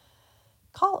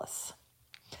 call us.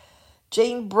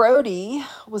 Jane Brody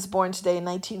was born today in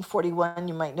 1941.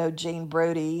 You might know Jane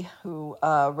Brody, who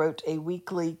wrote a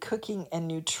weekly cooking and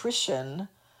nutrition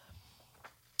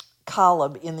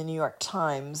column in the New York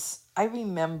Times. I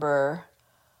remember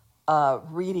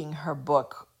reading her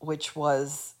book, which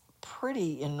was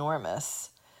pretty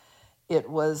enormous. It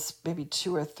was maybe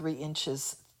 2 or 3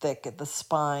 inches thick at the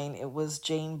spine. It was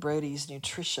Jane Brody's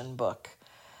nutrition book.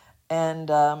 And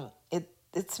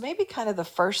it's maybe kind of the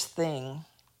first thing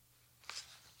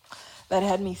that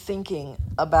had me thinking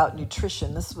about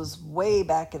nutrition. This was way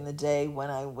back in the day when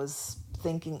I was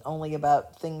thinking only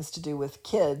about things to do with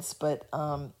kids, but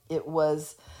it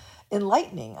was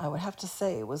enlightening, I would have to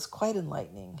say. It was quite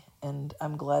enlightening, and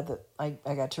I'm glad that I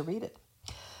got to read it.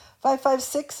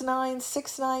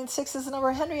 5569696 is the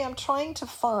number. Henry, I'm trying to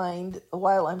find,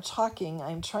 while I'm talking,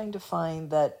 I'm trying to find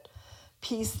that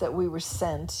piece that we were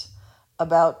sent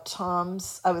about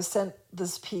Tom's, I was sent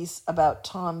this piece about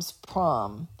Tom's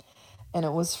prom, and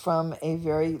it was from a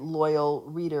very loyal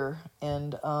reader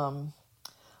and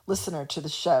listener to the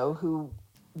show who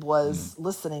was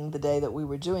listening the day that we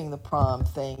were doing the prom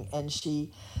thing, and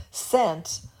she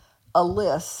sent a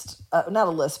list, not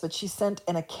a list, but she sent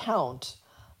an account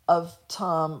of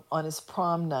Tom on his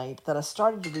prom night that I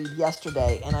started to read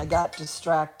yesterday, and I got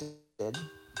distracted.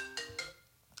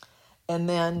 And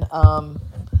then I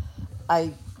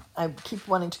keep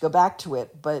wanting to go back to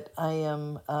it, but I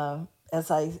am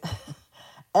as I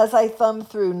thumb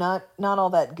through, not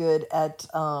all that good at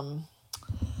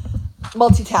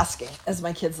multitasking, as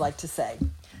my kids like to say.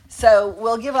 So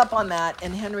we'll give up on that.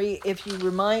 And Henry, if you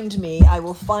remind me, I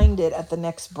will find it at the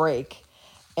next break.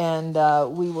 And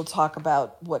we will talk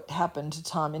about what happened to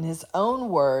Tom in his own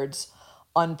words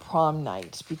on prom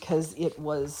night, because it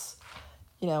was,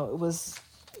 it was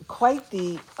quite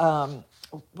the,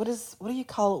 what do you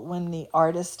call it when the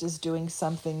artist is doing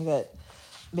something that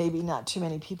maybe not too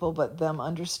many people but them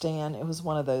understand? It was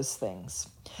one of those things.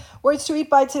 Words to eat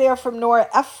by today are from Nora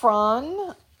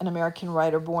Ephron, an American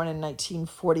writer born in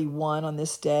 1941 on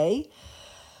this day.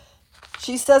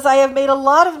 She says, I have made a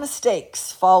lot of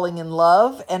mistakes falling in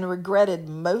love and regretted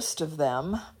most of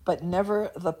them, but never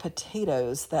the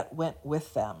potatoes that went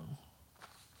with them.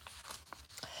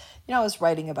 I was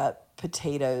writing about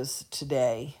potatoes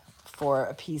today for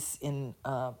a piece in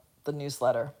the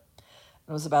newsletter.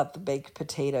 It was about the baked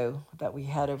potato that we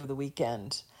had over the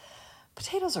weekend.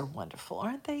 Potatoes are wonderful,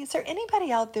 aren't they? Is there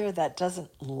anybody out there that doesn't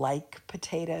like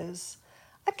potatoes?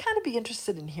 I'd kind of be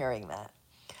interested in hearing that.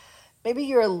 Maybe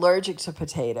you're allergic to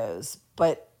potatoes,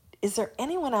 but is there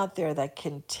anyone out there that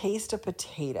can taste a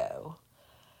potato?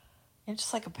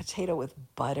 Just like a potato with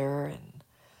butter and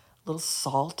a little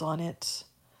salt on it,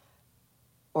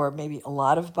 or maybe a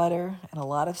lot of butter and a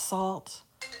lot of salt,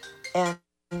 and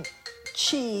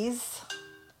cheese.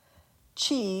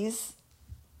 Cheese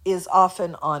is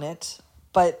often on it,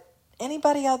 but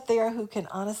anybody out there who can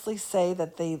honestly say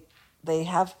that they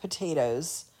have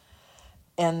potatoes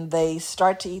and they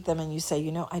start to eat them and you say,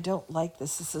 I don't like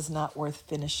this. This is not worth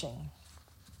finishing.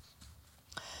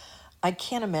 I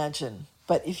can't imagine.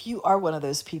 But if you are one of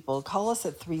those people, call us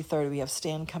at 3:30. We have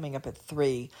Stan coming up at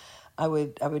 3. I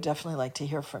would definitely like to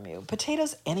hear from you.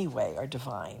 Potatoes anyway are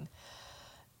divine.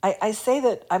 I say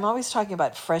that I'm always talking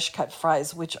about fresh cut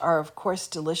fries, which are of course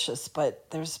delicious, but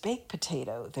there's baked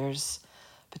potato. There's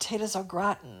potatoes au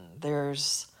gratin.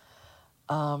 There's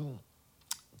dauphinoise.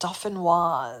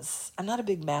 I'm not a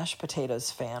big mashed potatoes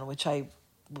fan, which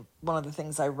one of the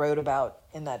things I wrote about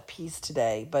in that piece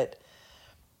today, but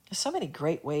there's so many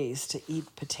great ways to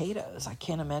eat potatoes. I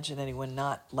can't imagine anyone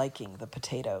not liking the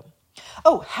potato.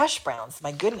 Oh, hash browns.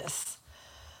 My goodness.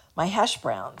 My hash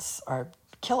browns are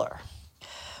killer.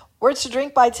 Words to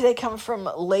drink by today come from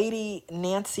Lady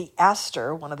Nancy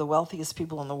Astor, one of the wealthiest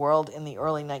people in the world in the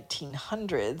early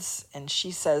 1900s. And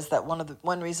she says that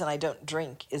one reason I don't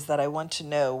drink is that I want to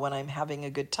know when I'm having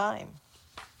a good time.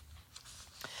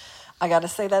 I got to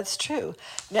say that's true.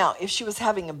 Now, if she was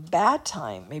having a bad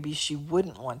time, maybe she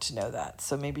wouldn't want to know that.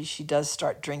 So maybe she does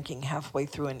start drinking halfway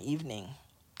through an evening.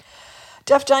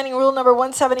 Deaf Dining Rule number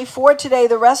 174 today.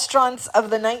 The restaurants of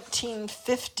the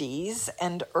 1950s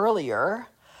and earlier,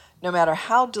 no matter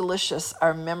how delicious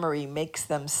our memory makes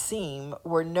them seem,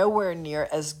 were nowhere near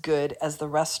as good as the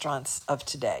restaurants of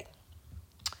today.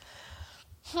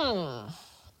 I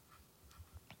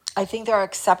think there are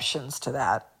exceptions to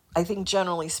that. I think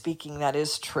generally speaking that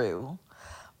is true,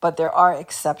 but there are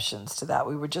exceptions to that.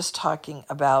 We were just talking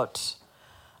about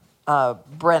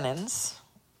Brennan's,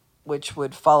 which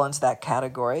would fall into that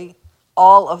category.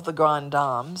 All of the Grand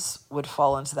Dames would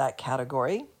fall into that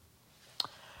category.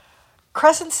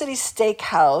 Crescent City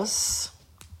Steakhouse,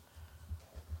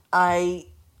 I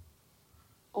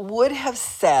would have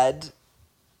said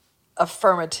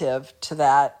affirmative to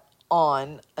that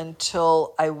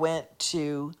until I went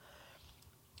to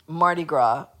Mardi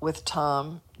Gras with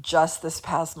Tom just this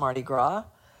past Mardi Gras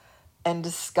and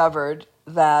discovered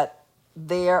that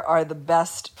there are the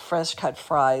best fresh cut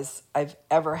fries I've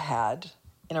ever had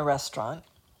in a restaurant.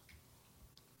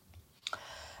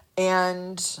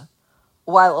 And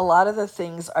while a lot of the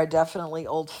things are definitely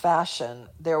old-fashioned,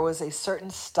 there was a certain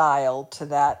style to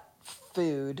that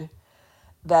food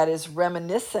that is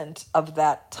reminiscent of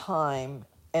that time,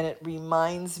 and it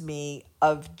reminds me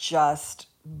of just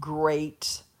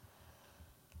great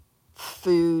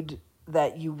food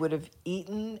that you would have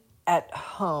eaten at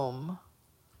home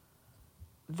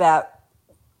that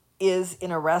is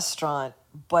in a restaurant,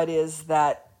 but is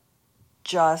that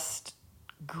just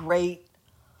great,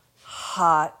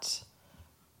 hot,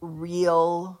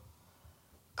 real,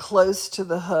 close to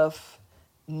the hoof,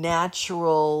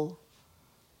 natural,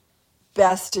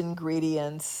 best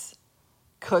ingredients,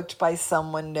 cooked by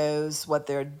someone knows what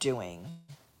they're doing.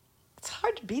 It's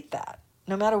hard to beat that,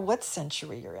 no matter what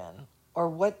century you're in or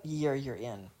what year you're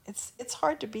in. It's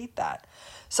hard to beat that.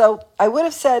 So I would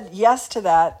have said yes to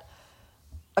that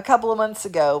a couple of months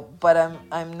ago, but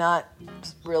I'm not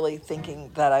really thinking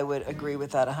that I would agree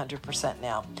with that 100%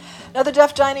 now. Another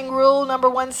Deaf Dining Rule number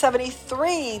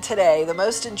 173 today. The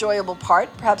most enjoyable part,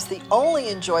 perhaps the only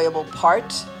enjoyable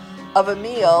part of a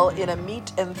meal in a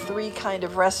meat and three kind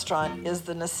of restaurant is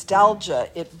the nostalgia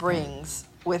it brings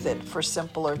with it for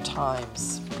simpler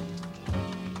times.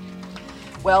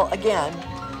 Well, again,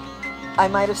 I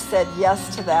might have said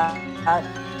yes to that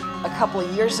a couple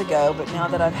of years ago, but now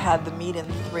that I've had the meat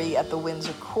and three at the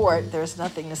Windsor Court, there's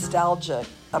nothing nostalgic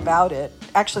about it.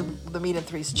 Actually, the meat and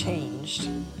three's changed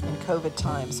in COVID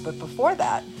times, but before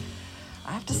that,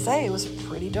 I have to say it was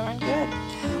pretty darn good.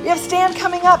 We have Stan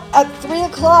coming up at 3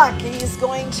 o'clock. He's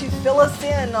going to fill us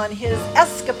in on his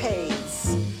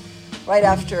escapades right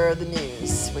after the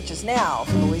news, which is now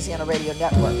from the Louisiana Radio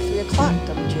Network. 3 o'clock,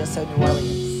 WGSO New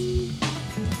Orleans.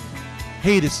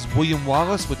 Hey, this is William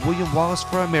Wallace with William Wallace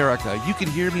for America. You can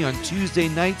hear me on Tuesday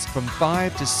nights from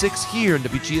 5 to 6 here in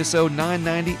WGSO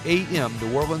 990 AM,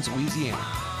 New Orleans, Louisiana.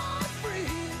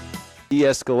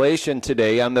 De-escalation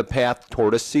today on the path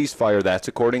toward a ceasefire. That's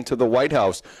according to the White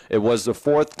House. It was the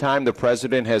fourth time the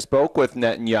president has spoke with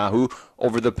Netanyahu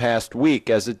over the past week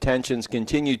as the tensions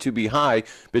continue to be high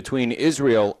between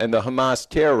Israel and the Hamas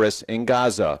terrorists in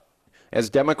Gaza. As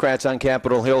Democrats on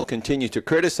Capitol Hill continue to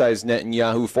criticize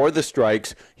Netanyahu for the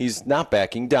strikes, he's not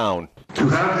backing down. To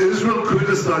have Israel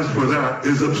criticized for that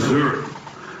is absurd.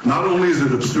 Not only is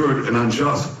it absurd and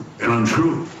unjust and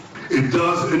untrue, it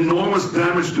does enormous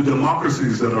damage to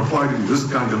democracies that are fighting this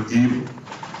kind of evil.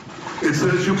 It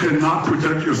says you cannot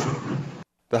protect yourself.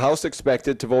 The House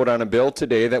expected to vote on a bill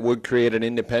today that would create an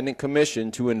independent commission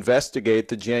to investigate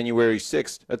the January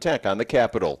 6th attack on the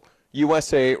Capitol.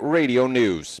 USA Radio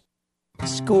News.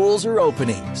 Schools are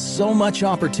opening. So much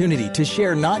opportunity to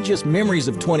share not just memories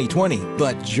of 2020,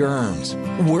 but germs.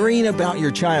 Worrying about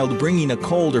your child bringing a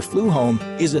cold or flu home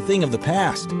is a thing of the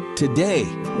past. Today,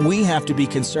 we have to be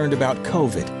concerned about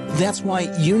COVID. That's why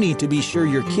you need to be sure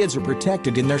your kids are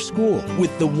protected in their school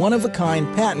with the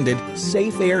one-of-a-kind patented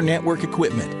Safe Air Network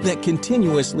equipment that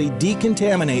continuously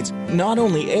decontaminates not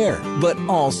only air, but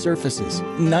all surfaces.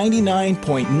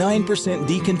 99.9%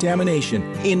 decontamination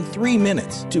in 3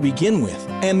 minutes to begin with,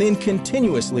 and then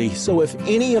continuously, so if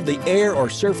any of the air or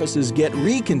surfaces get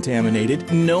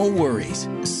recontaminated, no worries.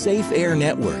 Safe Air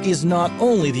Network is not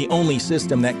only the only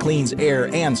system that cleans air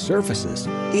and surfaces,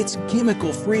 it's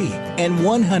chemical-free and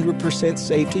 100%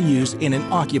 safe to use in an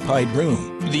occupied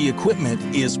room. The equipment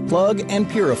is plug and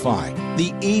purify,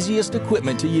 the easiest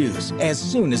equipment to use as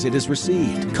soon as it is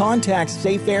received. Contact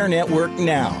Safe Air Network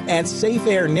now at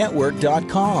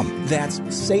safeairnetwork.com. That's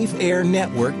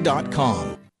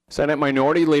safeairnetwork.com. Senate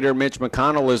Minority Leader Mitch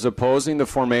McConnell is opposing the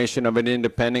formation of an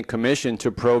independent commission to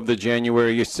probe the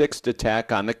January 6th attack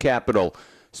on the Capitol.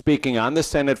 Speaking on the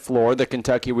Senate floor, the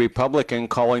Kentucky Republican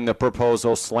calling the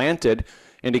proposal slanted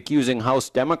and accusing House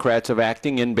Democrats of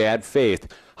acting in bad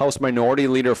faith. House Minority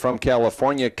Leader from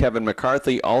California, Kevin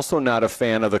McCarthy, also not a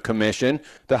fan of the commission.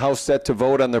 The House set to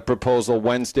vote on the proposal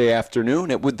Wednesday afternoon.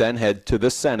 It would then head to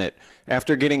the Senate.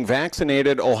 After getting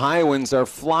vaccinated, Ohioans are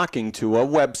flocking to a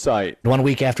website. 1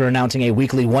 week after announcing a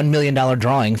weekly $1 million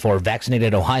drawing for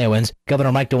vaccinated Ohioans,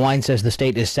 Governor Mike DeWine says the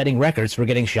state is setting records for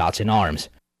getting shots in arms.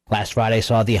 Last Friday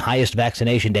saw the highest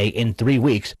vaccination day in 3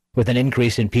 weeks, with an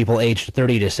increase in people aged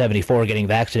 30 to 74 getting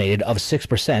vaccinated of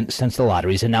 6% since the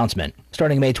lottery's announcement.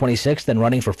 Starting May 26th and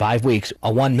running for 5 weeks,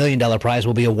 a $1 million prize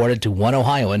will be awarded to one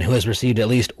Ohioan who has received at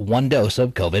least one dose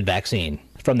of COVID vaccine.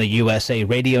 From the USA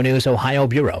Radio News Ohio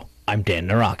Bureau, I'm Dan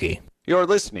Naraki. You're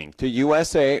listening to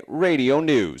USA Radio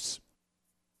News.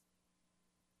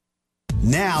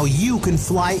 Now you can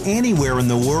fly anywhere in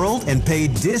the world and pay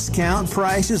discount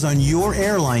prices on your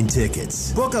airline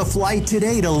tickets. Book a flight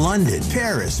today to London,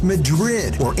 Paris,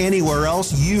 Madrid, or anywhere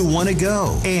else you want to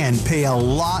go. And pay a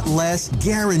lot less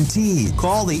guaranteed.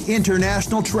 Call the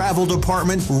International Travel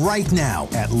Department right now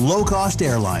at Low Cost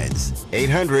Airlines.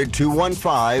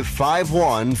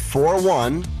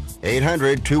 800-215-5141.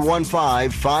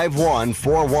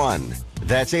 800-215-5141.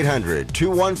 That's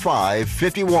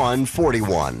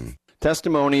 800-215-5141.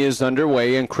 Testimony is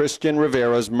underway in Christian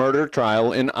Rivera's murder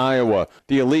trial in Iowa.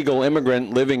 The illegal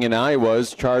immigrant living in Iowa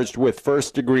is charged with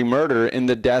first-degree murder in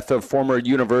the death of former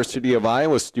University of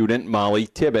Iowa student Molly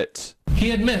Tibbetts.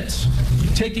 He admits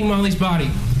taking Molly's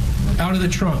body out of the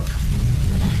trunk.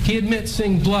 He admits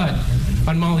seeing blood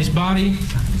on Molly's body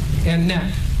and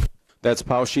neck. That's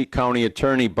Poweshiek County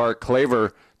Attorney Bart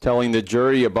Claver telling the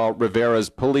jury about Rivera's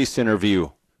police interview.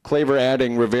 Claver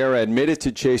adding Rivera admitted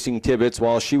to chasing Tibbetts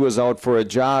while she was out for a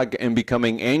jog and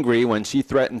becoming angry when she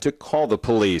threatened to call the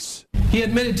police. He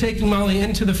admitted taking Molly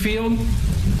into the field,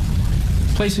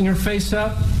 placing her face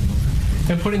up,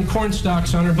 and putting corn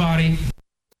stalks on her body.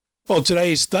 Well,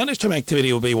 today's thunderstorm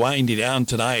activity will be winding down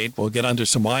tonight. We'll get under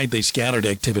some widely scattered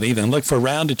activity. Then look for a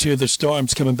round or two of the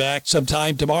storms coming back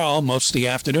sometime tomorrow, most of the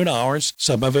afternoon hours.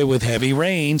 Some of it with heavy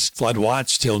rains. Flood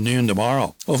watch till noon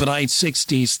tomorrow. Overnight,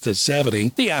 60s to 70.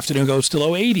 The afternoon goes to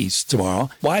low 80s tomorrow.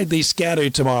 Widely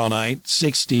scattered tomorrow night,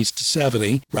 60s to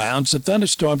 70. Rounds of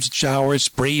thunderstorms and showers,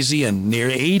 breezy and near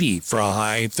 80 for a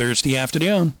high Thursday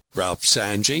afternoon. Ralph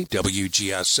Sanji,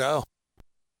 WGSO.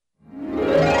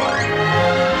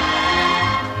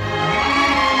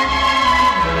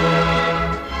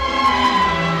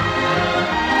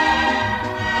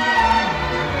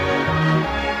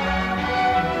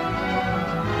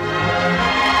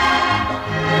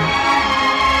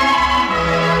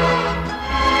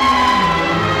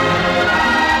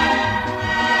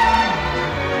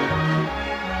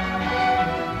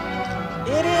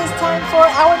 For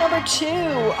hour number 2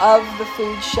 of the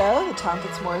food show, the Tom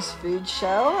Fitzmaurice Food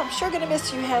Show. I'm sure going to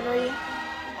miss you, Henry.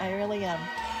 I really am.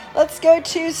 Let's go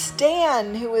to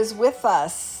Stan, who is with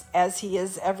us, as he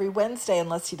is every Wednesday,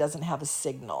 unless he doesn't have a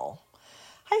signal.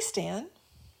 Hi, Stan.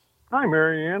 Hi,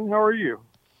 Marianne. How are you?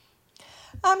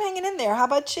 I'm hanging in there. How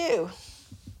about you?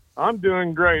 I'm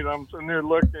doing great. I'm sitting there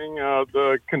looking at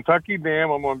the Kentucky Dam.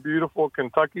 I'm on beautiful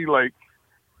Kentucky Lake.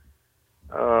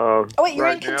 Oh, wait, you're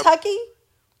in Kentucky?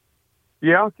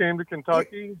 Yeah, I came to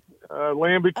Kentucky.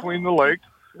 Land Between the Lakes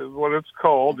is what it's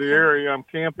called. The area I'm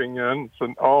camping in. It's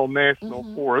an all-national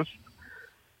forest.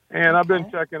 And I've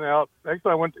been checking out.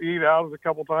 Actually, I went to eat out a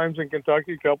couple times in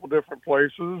Kentucky, a couple different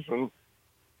places. And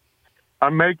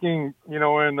I'm making, in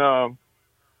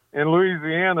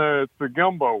Louisiana, it's the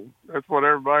gumbo. That's what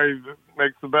everybody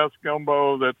makes the best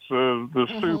gumbo. That's the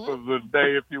soup of the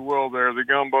day, if you will, there, the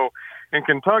gumbo. In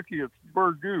Kentucky, it's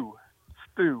burgoo.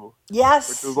 Stew.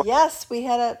 Yes, yes, we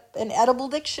had an edible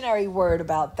dictionary word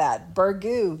about that.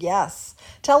 Burgoo, yes.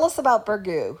 Tell us about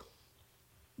burgoo.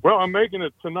 Well, I'm making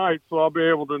it tonight, so I'll be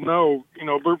able to know.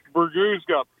 Burgoo's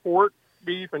got pork,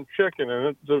 beef, and chicken in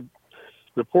it.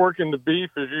 The pork and the beef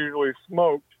is usually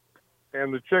smoked,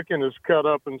 and the chicken is cut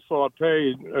up and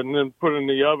sautéed and then put in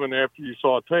the oven after you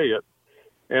sauté it.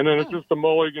 And then it's just a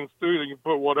mulligan stew that you can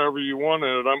put whatever you want in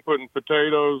it. I'm putting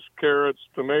potatoes, carrots,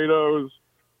 tomatoes,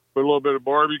 put a little bit of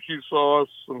barbecue sauce,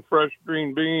 some fresh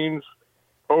green beans,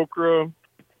 okra.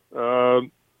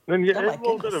 Then you add a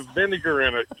little bit of vinegar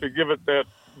in it to give it that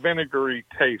vinegary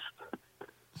taste.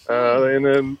 And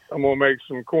then I'm going to make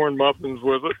some corn muffins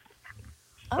with it.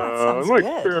 I'm going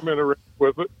to experiment around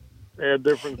with it, add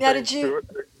different things to it.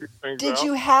 Did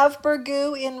you have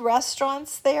burgoo in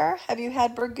restaurants there? Have you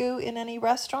had burgoo in any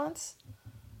restaurants?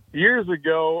 Years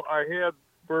ago, I had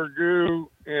burgoo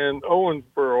in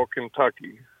Owensboro,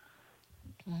 Kentucky.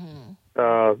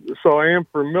 So I am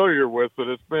familiar with it.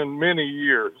 It's been many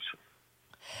years.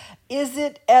 Is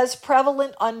it as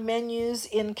prevalent on menus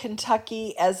in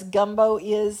Kentucky as gumbo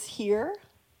is here?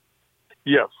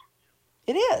 Yes.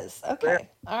 It is? Okay.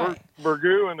 All right.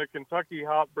 Burgoo and the Kentucky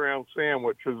hot brown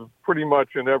sandwich is pretty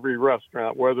much in every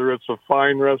restaurant, whether it's a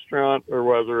fine restaurant or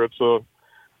whether it's a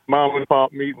mom and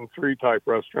pop meat and three type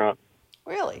restaurant.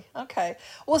 Really? Okay.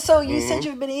 Well, so you said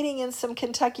you've been eating in some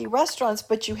Kentucky restaurants,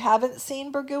 but you haven't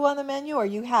seen burgoo on the menu, or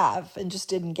you have and just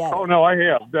didn't get it? Oh, no, I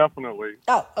have, definitely.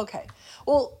 Oh, okay.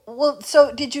 Well,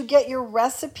 so did you get your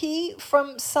recipe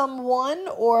from someone,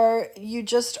 or you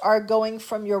just are going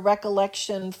from your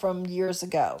recollection from years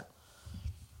ago?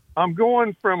 I'm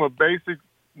going from a basic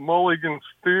mulligan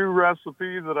stew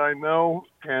recipe that I know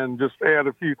and just add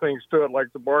a few things to it,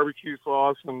 like the barbecue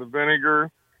sauce and the vinegar.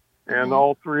 And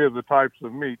all three of the types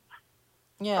of meats.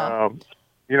 Yeah.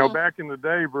 Back in the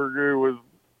day, burgoo was,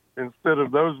 instead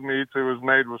of those meats, it was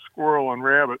made with squirrel and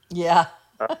rabbit. Yeah.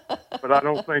 But I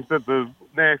don't think that the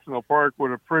national park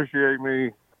would appreciate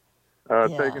me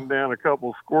taking down a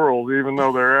couple squirrels, even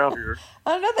though they're out here.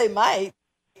 I don't know. They might.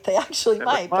 They actually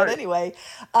might. But anyway,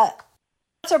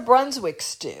 That's a Brunswick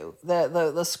stew.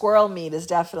 The squirrel meat is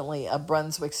definitely a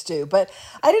Brunswick stew. But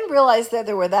I didn't realize that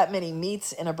there were that many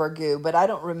meats in a burgoo, but I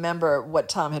don't remember what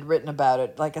Tom had written about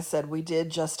it. Like I said, we did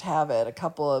just have it a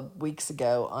couple of weeks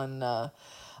ago on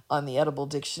the Edible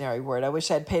Dictionary word. I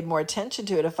wish I had paid more attention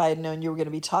to it if I had known you were going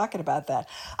to be talking about that.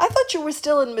 I thought you were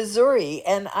still in Missouri,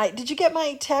 and did you get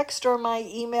my text or my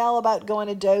email about going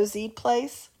to Doe's Eat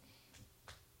Place?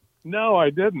 No, I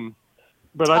didn't.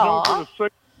 But I don't get a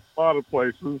sick a lot of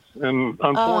places, and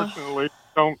unfortunately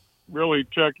don't really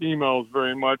check emails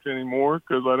very much anymore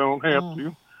because I don't have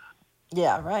to.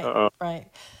 Yeah, right, right.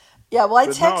 Yeah, well, I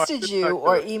texted you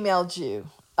or emailed you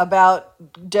about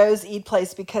Doe's Eat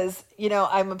Place because,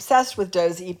 I'm obsessed with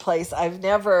Doe's Eat Place. I've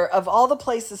never, of all the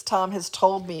places Tom has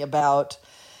told me about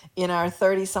in our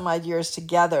 30-some-odd years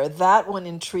together, that one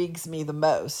intrigues me the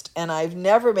most, and I've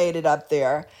never made it up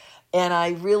there. And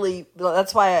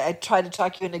that's why I tried to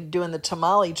talk you into doing the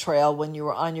tamale trail when you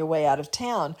were on your way out of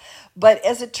town. But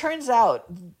as it turns out,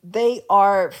 they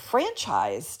are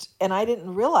franchised. And I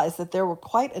didn't realize that there were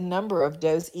quite a number of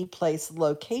Doe's Eat Place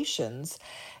locations,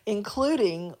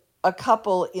 including a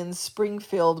couple in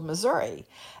Springfield, Missouri.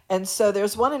 And so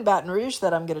there's one in Baton Rouge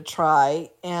that I'm going to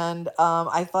try. And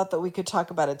I thought that we could talk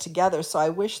about it together. So I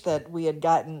wish that we had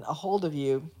gotten a hold of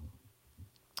you.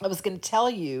 I was going to tell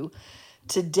you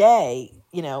today,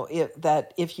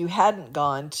 that if you hadn't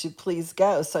gone, to please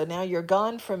go. So now you're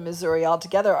gone from Missouri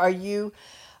altogether. Are you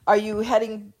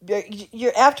heading?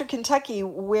 You're after Kentucky.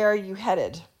 Where are you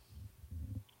headed?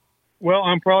 Well,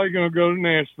 I'm probably going to go to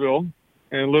Nashville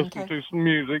and listen to some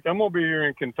music. I'm going to be here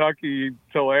in Kentucky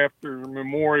till after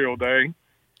Memorial Day.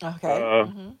 Okay.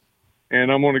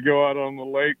 And I'm going to go out on the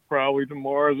lake probably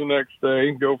tomorrow, the next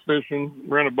day, go fishing,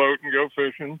 rent a boat and go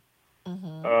fishing.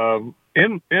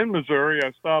 In Missouri,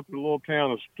 I stopped at a little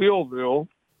town of Steelville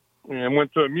and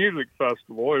went to a music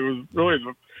festival. It was really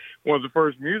one of the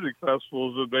first music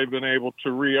festivals that they've been able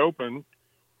to reopen.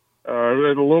 At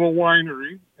a little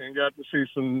winery, and got to see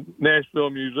some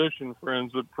Nashville musician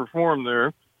friends that performed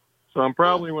there. So I'm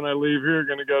probably, when I leave here,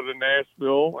 going to go to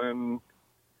Nashville and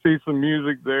see some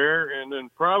music there, and then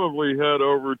probably head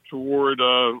over toward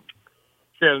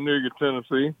Chattanooga,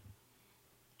 Tennessee.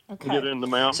 Okay. Get in the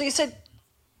mountains. So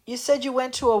you said you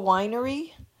went to a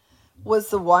winery. Was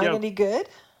the wine any good?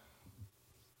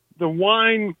 The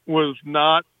wine was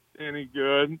not any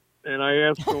good, and I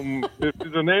asked them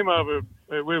the name of it.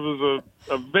 It was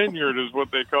a vineyard, is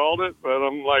what they called it. But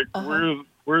I'm like,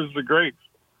 where's the grapes?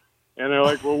 And they're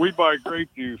like, well, we buy grape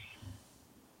juice,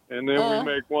 and then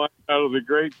we make wine out of the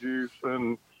grape juice.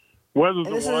 And whether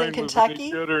the wine was any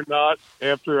good or not,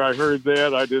 after I heard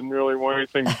that, I didn't really want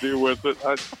anything to do with it.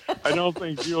 I don't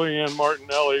think Julianne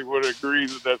Martinelli would agree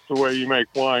that that's the way you make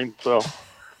wine. So,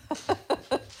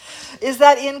 is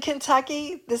that in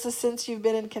Kentucky? This is since you've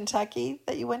been in Kentucky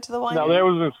that you went to the winery? No, that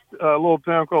was a little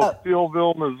town called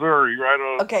Steelville, Missouri,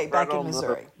 back in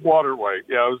Missouri. The waterway.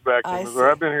 Yeah, I was back in Missouri.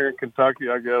 See. I've been here in Kentucky,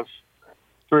 I guess,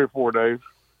 3 or 4 days.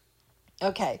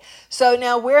 Okay. So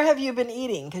now where have you been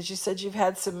eating? Because you said you've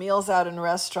had some meals out in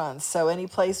restaurants. So any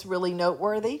place really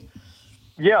noteworthy?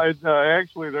 Yeah,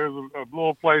 actually there's a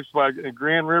little place like in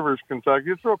Grand Rivers,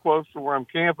 Kentucky. It's real close to where I'm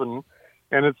camping,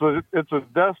 and it's a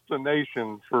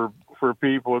destination for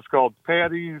people. It's called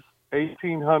Patty's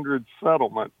 1800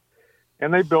 Settlement,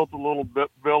 and they built a little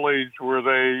village where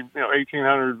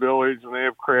 1800 village, and they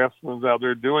have craftsmen out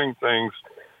there doing things.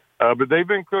 But they've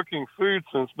been cooking food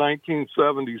since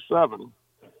 1977.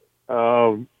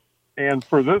 And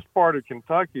for this part of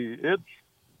Kentucky, it's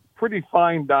pretty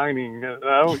fine dining.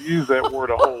 I don't use that word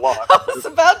a whole lot. I was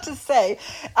about to say,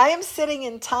 I am sitting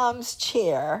in Tom's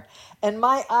chair, and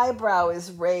my eyebrow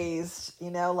is raised,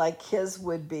 like his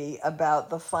would be,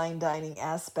 about the fine dining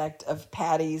aspect of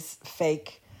Patty's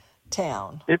fake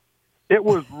town. It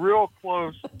was real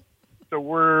close to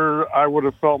where I would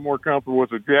have felt more comfortable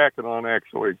with a jacket on,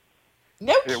 actually.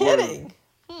 No kidding.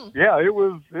 Yeah, it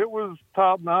was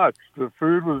top notch. The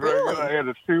food was very good. I had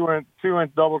a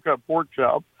 2-inch double cut pork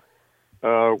chop,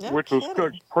 which was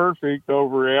cooked perfect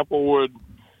over applewood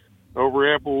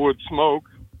smoke,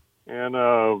 and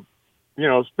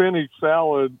spinach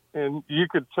salad. And you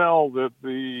could tell that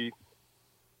the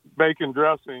bacon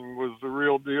dressing was the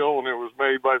real deal, and it was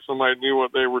made by somebody who knew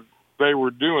what they were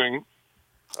doing.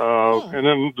 And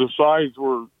then the sides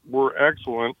were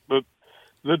excellent, but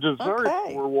the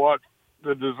desserts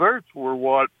were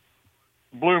what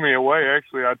blew me away.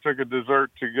 Actually, I took a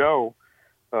dessert to go.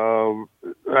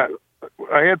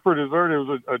 I had for dessert, it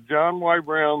was a John Y.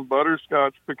 Brown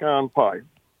butterscotch pecan pie.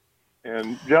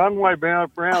 And John Y. Brown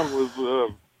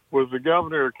was the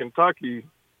governor of Kentucky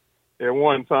at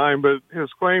one time, but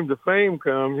his claim to fame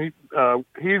he's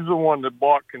the one that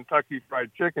bought Kentucky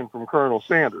Fried Chicken from Colonel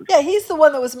Sanders. Yeah, he's the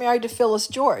one that was married to Phyllis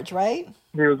George, right?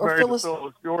 He was married to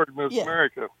Phyllis George, Miss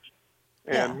America.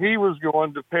 And he was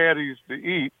going to Patty's to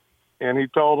eat, and he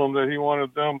told them that he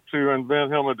wanted them to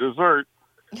invent him a dessert.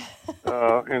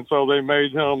 And so they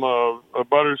made him a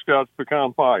butterscotch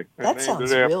pecan pie. That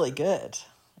sounds really good.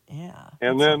 Yeah.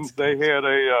 And then they had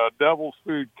a devil's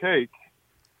food cake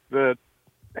that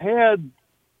had,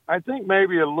 I think,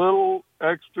 maybe a little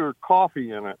extra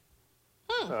coffee in it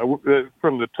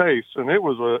from the taste. And it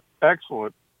was an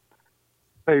excellent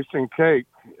tasting cake.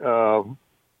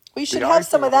 We should have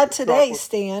some of that today,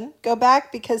 Stan. Go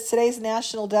back because today's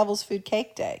National Devil's Food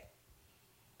Cake Day.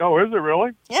 Oh, is it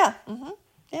really? Yeah. Mm-hmm.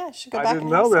 Yeah, I should go back. I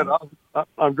didn't know that.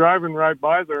 I'm driving right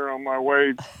by there on my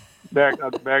way back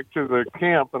to the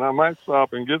camp, and I might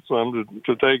stop and get some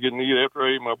to take it and eat after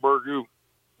I eat my burgoo.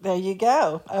 There you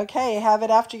go. Okay, have it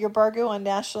after your burgoo on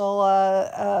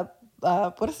National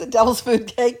what is it? Devil's Food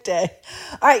Cake Day.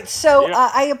 All right, so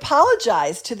I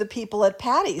apologize to the people at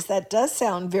Patty's. That does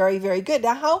sound very, very good.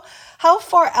 Now, how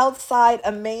far outside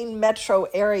a main metro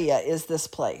area is this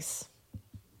place?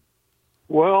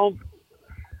 Well,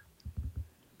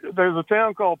 there's a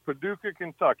town called Paducah,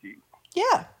 Kentucky.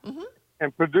 Yeah. Mm-hmm.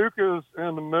 And Paducah's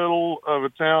in the middle of a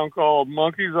town called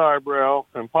Monkey's Eyebrow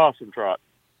and Possum Trot.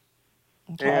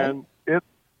 Okay. And it's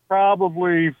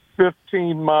probably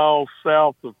 15 miles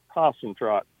south of Possum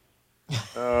Trot,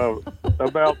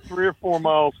 about 3 or 4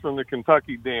 miles from the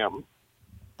Kentucky Dam.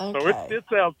 Okay. So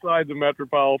it's outside the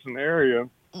metropolitan area.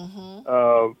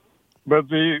 Mm-hmm. But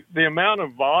the amount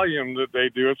of volume that they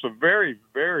do, it's a very,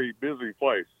 very busy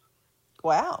place.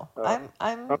 Wow. And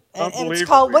it's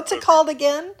called, what's it called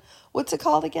again?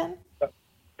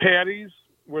 Patty's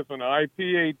with an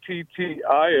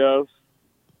IPATTIS,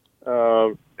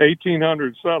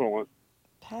 1800 settlement.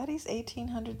 Patty's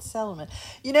 1800 settlement.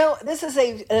 You know, this is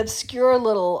an obscure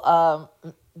little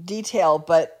detail,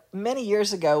 but many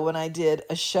years ago when I did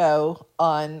a show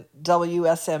on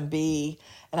WSMB,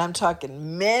 and I'm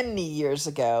talking many years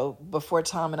ago, before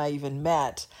Tom and I even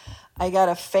met, I got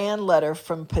a fan letter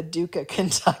from Paducah,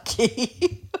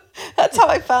 Kentucky. That's how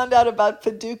I found out about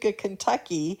Paducah,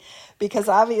 Kentucky, because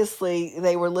obviously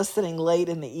they were listening late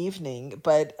in the evening.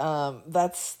 But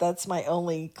that's my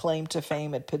only claim to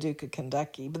fame at Paducah,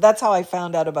 Kentucky. But that's how I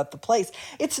found out about the place.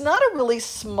 It's not a really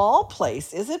small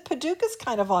place, is it? Paducah's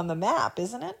kind of on the map,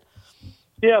 isn't it?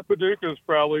 Yeah, Paducah's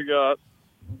probably got,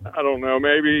 I don't know,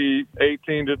 maybe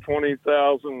 18 to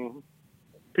 20,000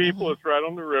 people. Mm-hmm. It's right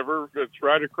on the river. It's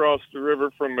right across the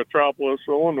river from Metropolis,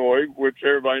 Illinois, which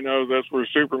everybody knows that's where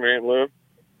Superman lived.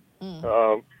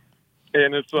 Mm.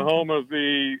 And it's the home of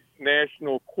the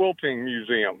National Quilting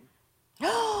Museum.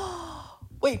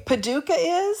 Wait, Paducah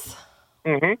is?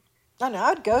 Mm-hmm. I know,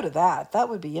 I'd go to that. That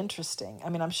would be interesting. I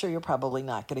mean, I'm sure you're probably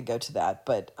not going to go to that,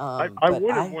 but I would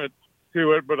have went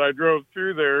to it, but I drove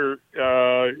through there.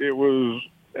 It was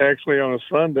actually on a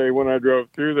Sunday when I drove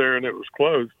through there, and it was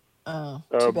closed. Oh,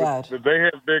 too bad. But they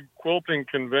have big quilting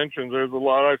conventions. There's a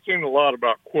lot. I've seen a lot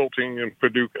about quilting in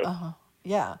Paducah. Uh-huh.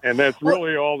 Yeah. And that's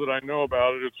really all that I know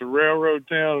about it. It's a railroad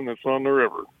town, and it's on the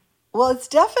river. Well, it's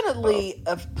definitely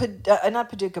not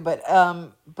Paducah,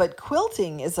 but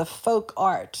quilting is a folk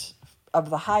art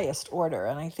of the highest order,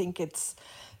 and I think it's,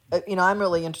 I'm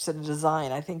really interested in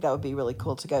design. I think that would be really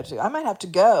cool to go to. I might have to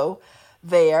go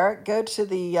there, go to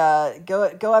the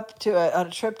go up to on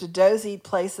a trip to Doe's Eat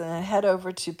Place, and then head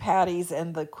over to Patty's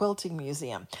and the Quilting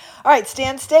Museum. All right,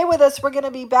 Stan, stay with us. We're going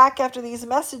to be back after these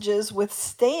messages with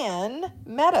Stan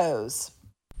Meadows.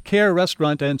 Care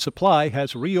Restaurant and Supply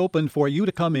has reopened for you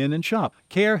to come in and shop.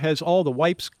 Care has all the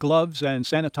wipes, gloves, and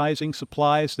sanitizing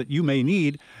supplies that you may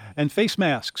need, and face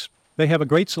masks. They have a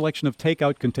great selection of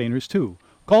takeout containers, too.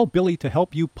 Call Billy to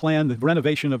help you plan the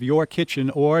renovation of your kitchen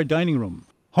or dining room.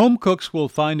 Home cooks will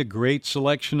find a great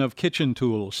selection of kitchen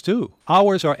tools, too.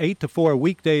 Hours are 8 to 4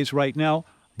 weekdays right now.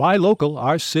 Buy local.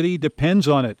 Our city depends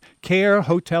on it. Care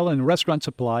Hotel and Restaurant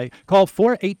Supply. Call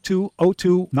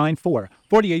 482-0294,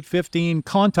 4815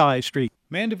 Conti Street.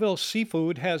 Mandeville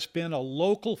Seafood has been a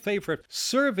local favorite,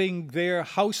 serving their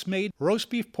house-made roast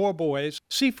beef poor boys,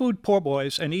 seafood poor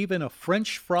boys, and even a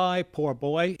French fry poor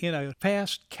boy in a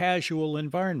fast, casual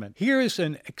environment. Here is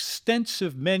an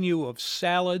extensive menu of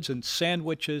salads and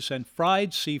sandwiches and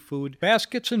fried seafood,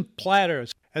 baskets and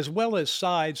platters, as well as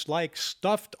sides like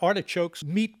stuffed artichokes,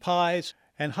 meat pies,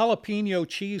 and jalapeno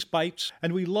cheese bites,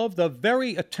 and we love the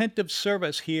very attentive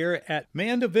service here at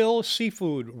Mandeville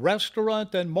Seafood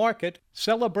Restaurant and Market,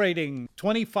 celebrating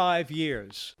 25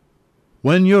 years.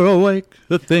 When you're awake,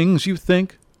 the things you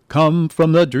think come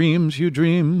from the dreams you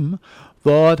dream.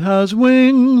 Thought has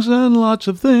wings and lots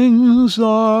of things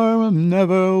are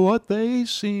never what they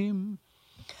seem.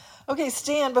 Okay,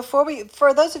 Stan,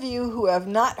 for those of you who have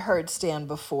not heard Stan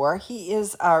before, he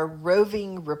is our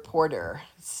roving reporter.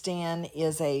 Stan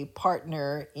is a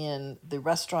partner in the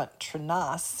restaurant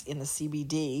Trenas in the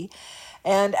CBD.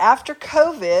 And after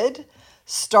COVID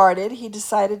started, he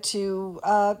decided to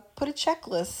put a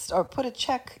checklist or put a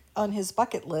check on his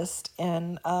bucket list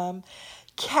and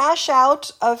cash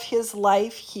out of his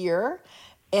life here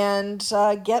and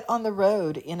get on the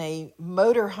road in a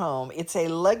motorhome. It's a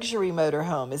luxury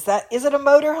motorhome. Is it a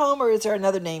motorhome or is there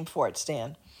another name for it,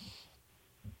 Stan?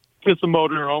 It's a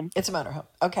motorhome. It's a motorhome.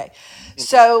 Okay.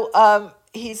 So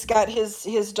he's got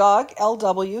his dog,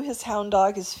 LW, his hound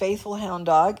dog, his faithful hound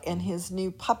dog, and his new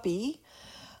puppy,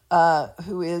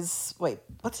 who is,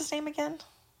 what's his name again?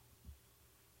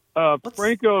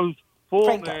 Franco's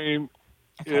full name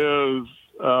is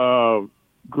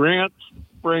Grant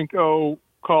Franco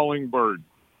Callingbird.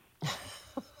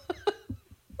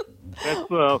 That's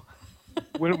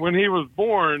when he was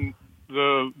born,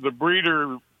 the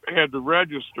breeder had to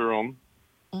register him,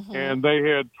 and they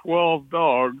had 12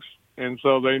 dogs, and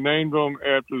so they named them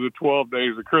after the 12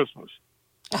 days of Christmas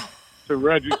to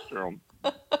register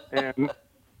them,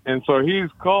 and so he's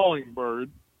Callingbird,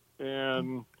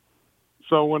 and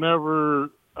so whenever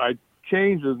I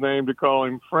changed his name to call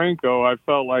him Franco, I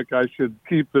felt like I should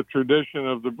keep the tradition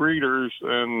of the breeders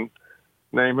and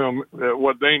name him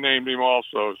what they named him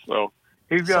also. So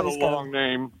he's got a long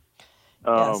name.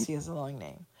 Yes, he has a long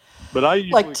name. But I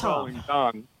usually call him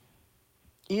Don.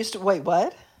 You used to, wait,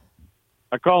 what?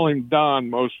 I call him Don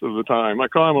most of the time. I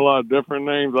call him a lot of different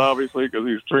names, obviously, because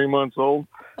he's 3 months old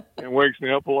and wakes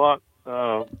me up a lot.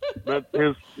 But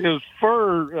his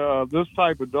fur, this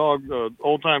type of dog,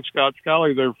 old-time Scotch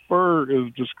Collie, their fur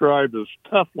is described as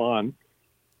Teflon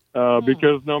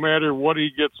because no matter what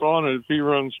he gets on it, if he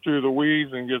runs through the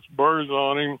weeds and gets burrs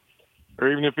on him, or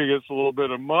even if he gets a little bit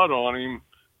of mud on him,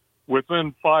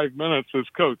 within 5 minutes his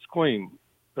coat's clean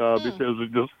because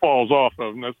it just falls off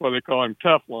of him. That's why they call him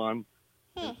Teflon.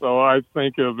 So I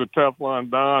think of the Teflon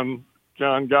Don,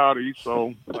 John Gotti,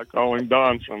 so I call him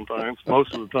Don sometimes,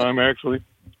 most of the time, actually.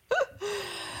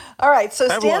 All right, so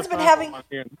Stan's been having...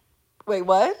 Wait,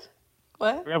 what?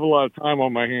 What? We have a lot of time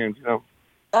on my hands, you know.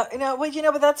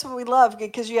 But that's what we love,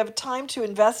 because you have time to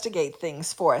investigate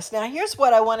things for us. Now, here's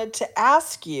what I wanted to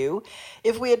ask you.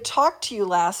 If we had talked to you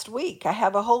last week, I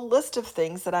have a whole list of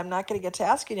things that I'm not going to get to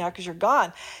ask you now because you're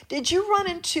gone. Did you run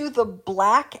into the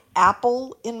black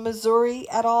apple in Missouri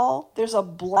at all? There's a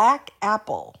black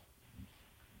apple.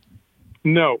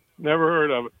 No, never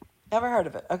heard of it. Never heard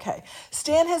of it. Okay.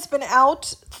 Stan has been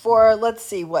out for,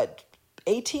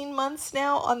 18 months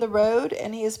now on the road,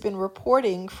 and he has been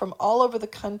reporting from all over the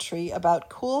country about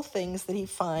cool things that he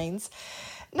finds,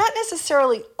 not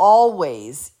necessarily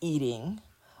always eating,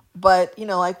 but,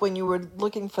 like when you were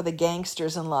looking for the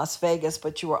gangsters in Las Vegas,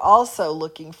 but you were also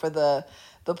looking for the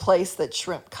place that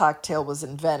shrimp cocktail was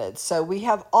invented. So we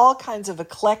have all kinds of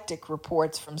eclectic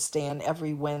reports from Stan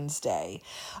every Wednesday.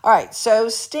 All right, so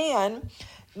Stan,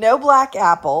 no black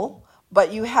apple,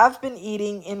 but you have been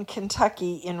eating in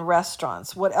Kentucky in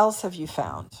restaurants. What else have you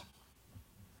found?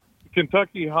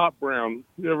 Kentucky hot brown.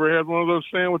 You ever had one of those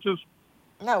sandwiches?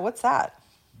 No, what's that?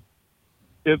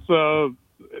 It's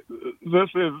this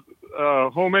is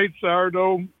homemade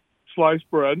sourdough sliced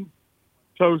bread,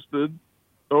 toasted,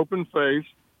 open faced,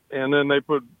 and then they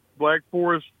put Black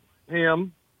Forest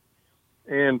ham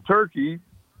and turkey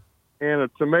and a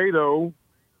tomato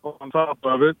on top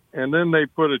of it, and then they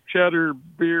put a cheddar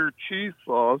beer cheese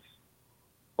sauce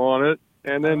on it,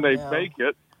 and then they bake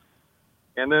it,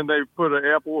 and then they put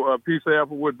a piece of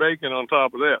applewood bacon on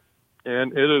top of that,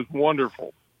 and it is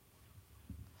wonderful.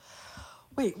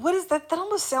 Wait, what is that? That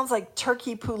almost sounds like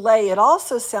turkey poulet. It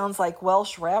also sounds like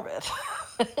Welsh rabbit.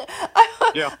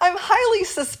 Yeah. I'm highly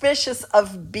suspicious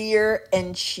of beer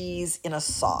and cheese in a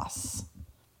sauce.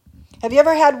 Have you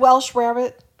ever had Welsh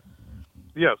rabbit?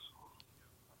 Yes.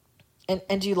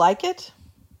 And do you like it?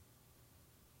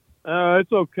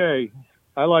 It's okay.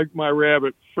 I like my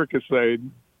rabbit fricasseed.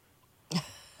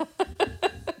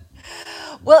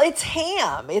 Well, it's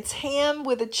ham. It's ham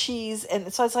with a cheese,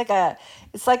 and so it's like an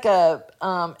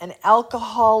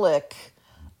alcoholic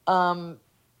ham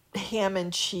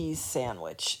and cheese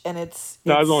sandwich, and it's.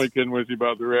 No, I was only kidding with you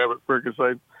about the rabbit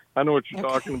fricasseed. I know what you're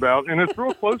talking about, and it's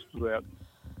real close to that.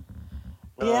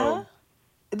 Yeah.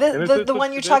 The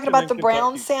one you're talking about, the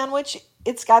brown sandwich,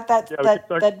 it's got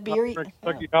that beery.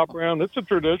 Kentucky hot brown. It's a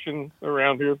tradition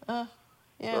around here.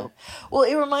 Yeah. So. Well,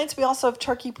 it reminds me also of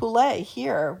turkey poulet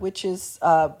here, which is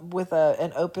with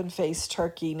an open-faced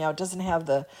turkey. Now, it doesn't have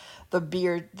the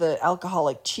the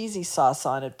alcoholic cheesy sauce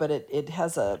on it, but it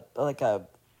has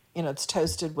it's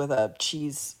toasted with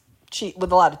cheese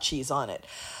with a lot of cheese on it.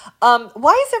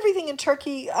 Why is everything in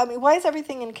Turkey? I mean, why is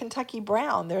everything in Kentucky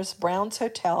brown? There's Brown's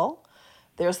Hotel,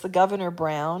 there's the Governor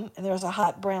Brown, and there's a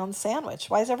hot brown sandwich.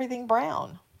 Why is everything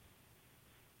brown?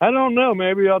 I don't know.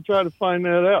 Maybe I'll try to find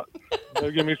that out.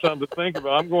 That'll give me something to think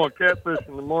about. I'm going catfishing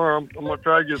tomorrow. I'm going to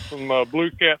try to get some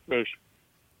blue catfish.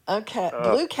 Okay,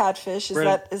 blue catfish, is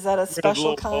that a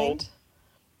special kind?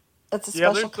 That's a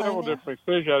special kind. Yeah, there's several different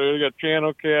fish out there. They got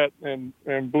channel cat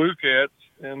and blue cats,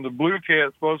 and the blue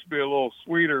cat's supposed to be a little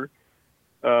sweeter.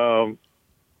 And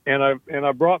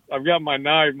I've got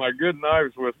my good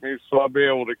knives with me, so I'll be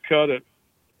able to cut it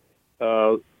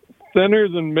thinner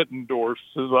than Mittendorf's,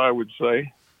 as I would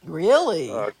say.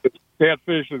 Really?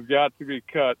 Catfish has got to be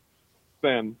cut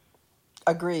thin.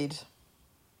 Agreed.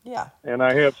 Yeah. And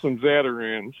I have some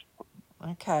Zatarain's.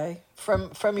 Okay.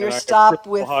 From your stop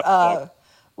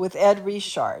with Ed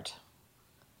Richard.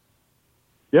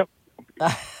 Yep.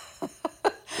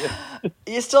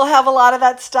 You still have a lot of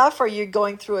that stuff, or are you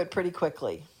going through it pretty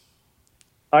quickly?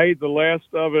 I ate the last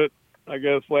of it, I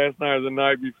guess, last night or the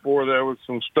night before. There was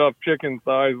some stuffed chicken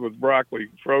thighs with broccoli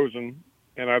frozen,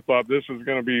 and I thought this was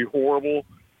going to be horrible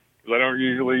because I don't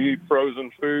usually eat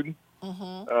frozen food.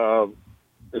 Mm-hmm.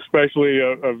 Especially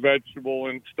a vegetable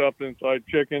and stuffed inside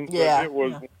chicken. Yeah, it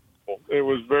was it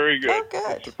was very good. Oh,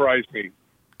 good. It surprised me.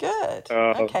 Good.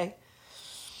 Okay.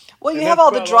 Well, you have all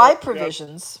the dry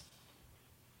provisions.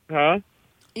 Huh?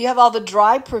 You have all the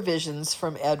dry provisions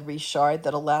from Ed Richard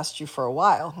that'll last you for a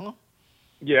while, huh?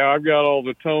 Yeah, I've got all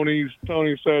the Tony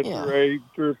Saturé,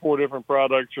 3 or 4 different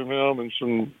products from him, and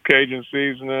some Cajun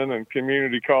seasoning and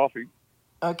community coffee.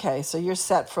 Okay, so you're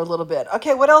set for a little bit.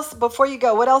 Okay, what else, before you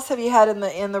go, what else have you had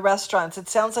in the restaurants? It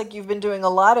sounds like you've been doing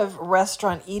a lot of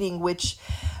restaurant eating, which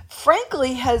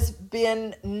frankly has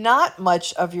been not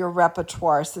much of your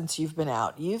repertoire since you've been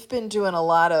out. You've been doing a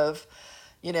lot of,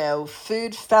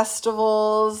 food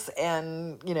festivals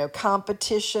and,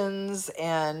 competitions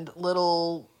and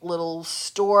little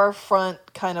storefront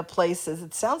kind of places.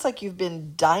 It sounds like you've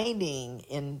been dining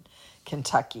in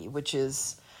Kentucky, which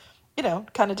is,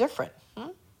 kind of different.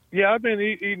 Yeah, I've been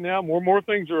eating out. More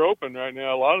things are open right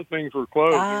now. A lot of things were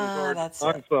closed. That's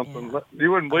find something. Yeah.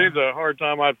 You wouldn't believe the hard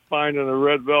time I'd find in a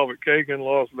red velvet cake in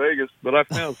Las Vegas, but I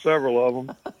found several of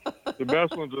them. The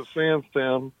best one's at Sam's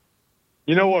Town.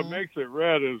 You know what makes it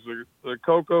red is the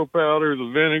cocoa powder, the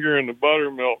vinegar, and the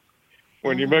buttermilk.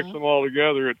 When you mix them all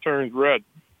together, it turns red.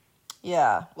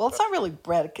 Yeah. Well, it's not really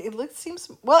red. It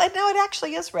seems... Well, no, it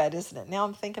actually is red, isn't it? Now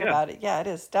I'm thinking about it. Yeah, it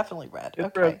is definitely red. It's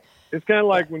okay. Red. It's kind of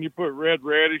like when you put red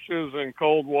radishes in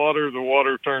cold water, the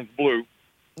water turns blue.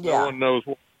 Yeah. No one knows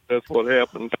that's what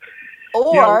happens.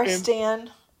 Or,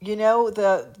 Stan,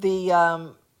 the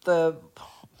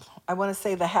I want to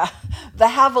say the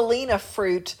javelina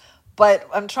fruit, but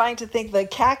I'm trying to think the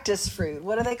cactus fruit.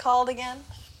 What are they called again?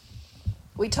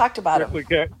 We talked about prickly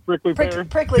pear.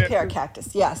 Prickly pear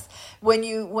cactus. Yes. When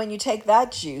you take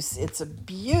that juice, it's a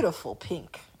beautiful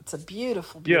pink. It's a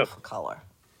beautiful color.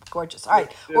 Gorgeous. All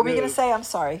right. What were you going to say? I'm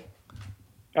sorry.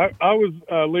 I was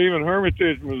leaving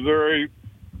Hermitage, Missouri,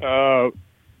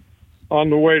 on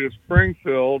the way to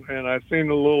Springfield, and I seen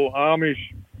a little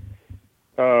Amish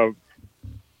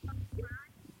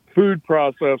food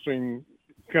processing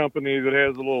company that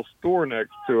has a little store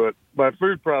next to it. By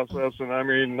food processing, I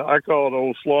mean, I call it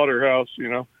old slaughterhouse,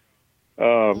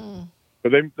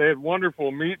 But they had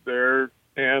wonderful meat there,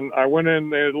 and I went in,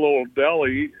 they had a little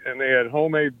deli, and they had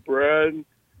homemade bread,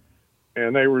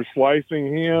 and they were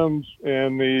slicing hams,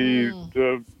 and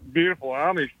the beautiful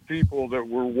Amish people that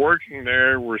were working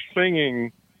there were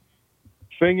singing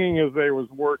as they was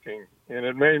working, and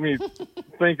it made me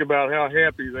think about how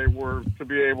happy they were to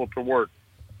be able to work.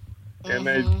 And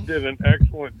they did an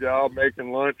excellent job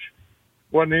making lunch.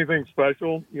 Wasn't anything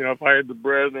special. If I had the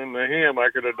bread and the ham, I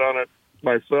could have done it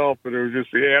myself, but it was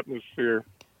just the atmosphere.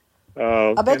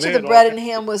 I bet you the bread and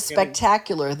ham was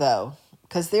spectacular, though,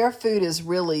 because their food is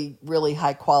really, really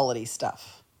high quality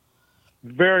stuff.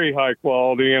 Very high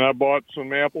quality, and I bought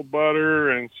some apple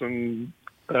butter and some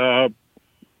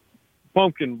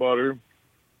pumpkin butter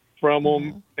from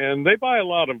them, and they buy a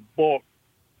lot of bulk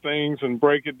things and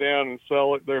break it down and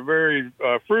sell it. They're very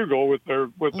frugal with their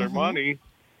money,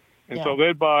 and so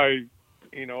they'd buy,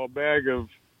 a bag of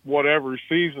whatever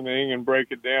seasoning and break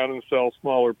it down and sell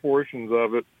smaller portions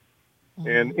of it.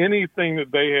 And anything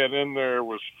that they had in there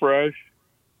was fresh.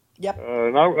 Yep.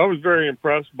 And I was very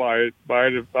impressed by it.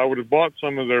 I would have bought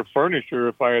some of their furniture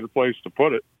if I had a place to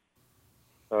put it.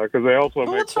 Because they also make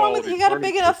what's wrong with you?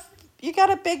 You got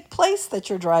a big place that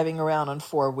you're driving around on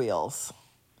 4 wheels.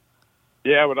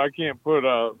 Yeah, but I can't put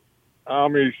a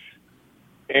Amish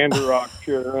Anderock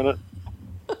chair in it.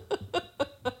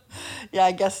 Yeah,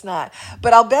 I guess not.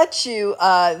 But I'll bet you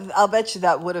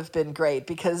that would have been great,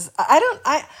 because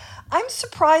I'm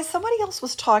surprised somebody else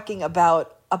was talking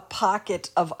about a pocket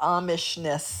of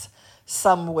Amishness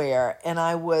somewhere, and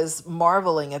I was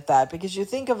marveling at that, because you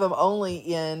think of them only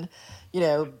in,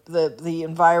 the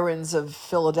environs of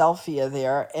Philadelphia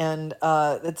there, and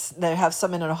they have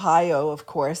some in Ohio, of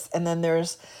course, and then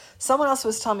there's someone else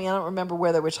was telling me, I don't remember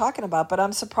where they were talking about, but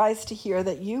I'm surprised to hear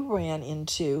that you ran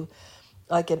into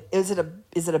is it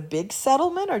a big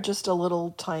settlement or just a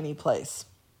little tiny place?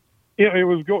 Yeah, it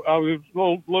was a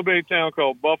little bitty town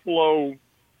called Buffalo,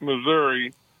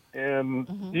 Missouri,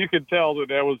 and you could tell that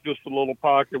was just a little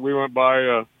pocket. We went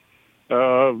by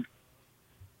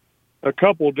a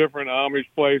couple different Amish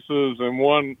places, and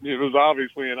one, it was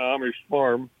obviously an Amish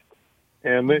farm,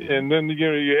 and then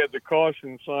you had the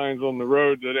caution signs on the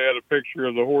road that had a picture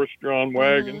of the horse-drawn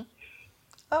wagon.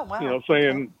 Oh wow!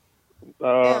 Saying.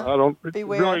 I don't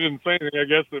Beware. really didn't say anything. I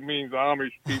guess it means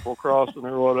Amish people crossing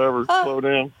or whatever. Slow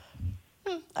down.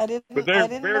 I didn't very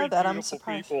know that. I'm beautiful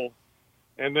surprised. People.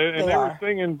 And they were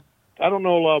singing. I don't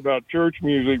know a lot about church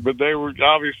music, but they were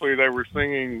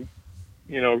singing,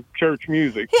 church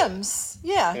music. Hymns,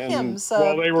 yeah, and hymns.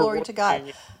 Glory to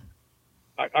God.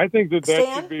 I think that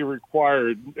should be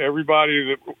required.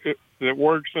 Everybody that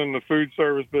works in the food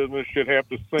service business should have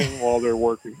to sing while they're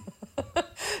working.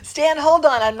 Stan, hold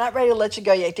on. I'm not ready to let you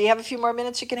go yet. Do you have a few more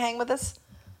minutes you can hang with us?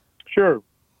 Sure. All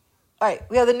right.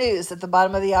 We have the news at the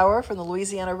bottom of the hour from the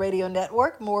Louisiana Radio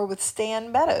Network. More with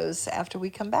Stan Meadows after we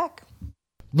come back.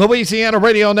 Louisiana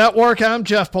Radio Network, I'm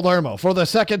Jeff Palermo. For the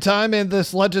second time in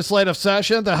this legislative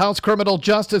session, the House Criminal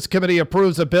Justice Committee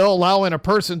approves a bill allowing a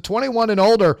person 21 and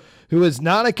older who is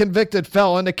not a convicted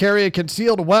felon to carry a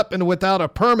concealed weapon without a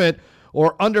permit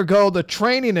or undergo the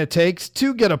training it takes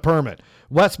to get a permit.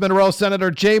 West Monroe Senator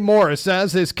Jay Morris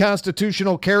says his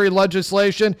constitutional carry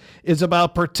legislation is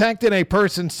about protecting a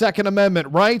person's Second Amendment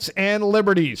rights and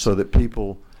liberties. So that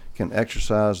people can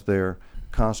exercise their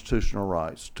constitutional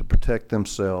rights to protect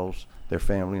themselves, their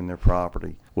family, and their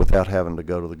property without having to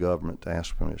go to the government to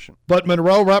ask permission. But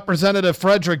Monroe Representative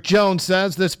Frederick Jones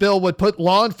says this bill would put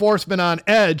law enforcement on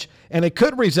edge, and it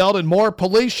could result in more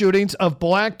police shootings of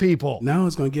black people. Now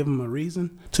it's going to give them a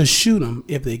reason to shoot them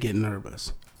if they get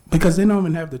nervous, because they don't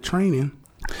even have the training,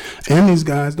 and these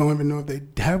guys don't even know if they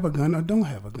have a gun or don't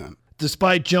have a gun.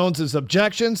 Despite Jones's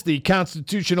objections, the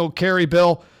constitutional carry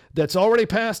bill that's already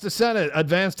passed the Senate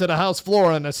advanced to the House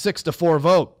floor on a 6-4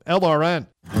 vote. LRN.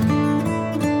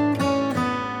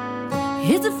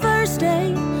 It's the first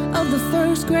day of the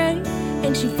first grade,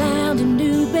 and she found a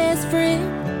new best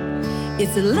friend.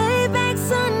 It's a laid-back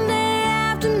Sunday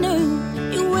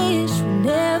afternoon you wish would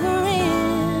never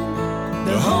end.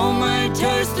 The homemade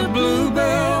taste of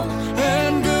Bluebell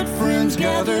and good friends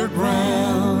gathered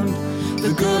round.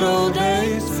 The good old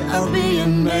days are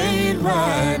being made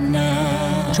right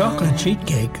now. Chocolate sheet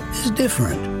cake is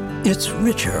different. It's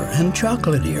richer and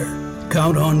chocolatier.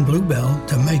 Count on Bluebell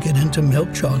to make it into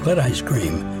milk chocolate ice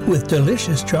cream with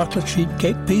delicious chocolate sheet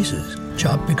cake pieces,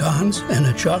 chopped pecans, and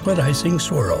a chocolate icing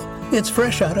swirl. It's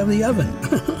fresh out of the oven.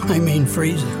 I mean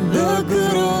freezer. The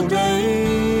good old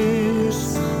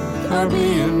days are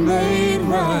being made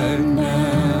right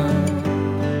now.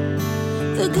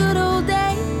 The good old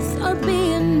days are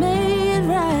being made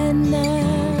right now.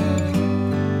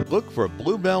 Look for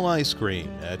Bluebell ice cream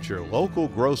at your local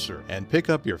grocer and pick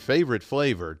up your favorite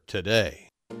flavor today.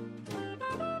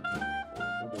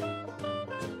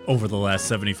 Over the last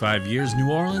 75 years, New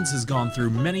Orleans has gone through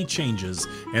many changes,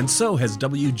 and so has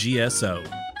WGSO.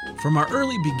 From our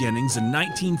early beginnings in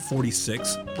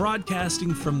 1946,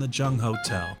 broadcasting from the Jung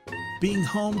Hotel, being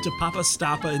home to Papa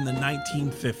Stappa in the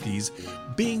 1950s,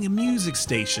 being a music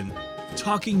station,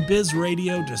 talking biz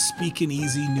radio to speaking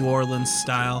easy New Orleans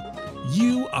style,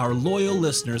 you, our loyal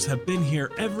listeners, have been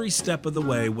here every step of the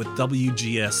way with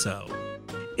WGSO.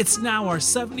 It's now our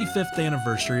 75th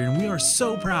anniversary, and we are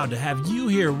so proud to have you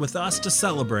here with us to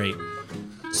celebrate.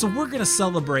 So we're going to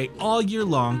celebrate all year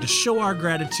long to show our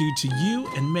gratitude to you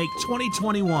and make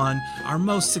 2021 our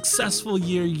most successful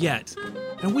year yet.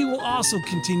 And we will also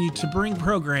continue to bring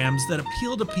programs that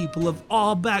appeal to people of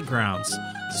all backgrounds.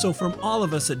 So from all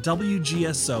of us at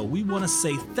WGSO, we want to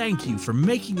say thank you for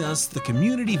making us the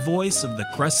community voice of the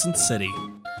Crescent City.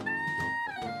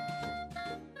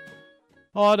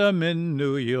 Autumn in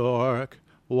New York,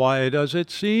 why does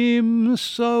it seem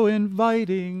so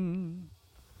inviting?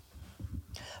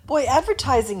 Boy,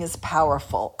 advertising is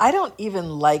powerful. I don't even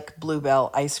like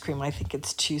Bluebell ice cream. I think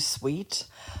it's too sweet.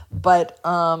 But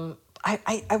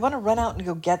I want to run out and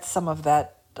go get some of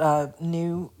that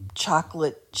new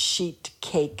chocolate sheet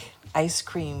cake ice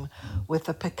cream with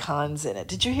the pecans in it.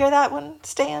 Did you hear that one,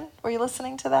 Stan? Were you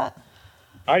listening to that?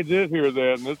 I did hear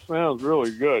that, and it sounds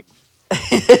really good.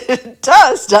 It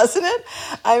does, doesn't it?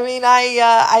 I mean,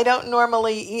 I don't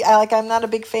normally eat, I'm not a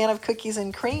big fan of cookies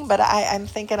and cream, but I'm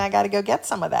thinking I got to go get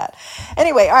some of that.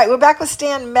 Anyway, all right, we're back with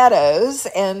Stan Meadows,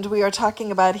 and we are talking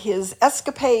about his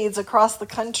escapades across the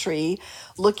country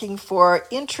looking for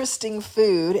interesting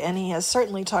food, and he has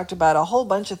certainly talked about a whole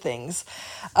bunch of things.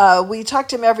 We talk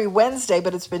to him every Wednesday,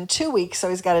 but it's been 2 weeks, so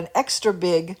he's got an extra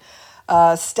big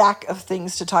stack of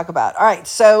things to talk about. All right,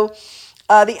 so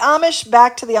the Amish,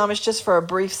 back to the Amish just for a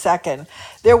brief second.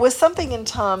 There was something in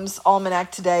Tom's Almanac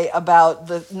today about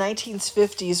the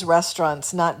 1950s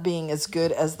restaurants not being as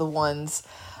good as the ones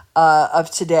of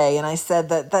today. And I said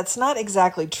that that's not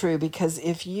exactly true, because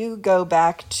if you go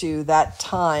back to that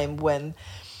time when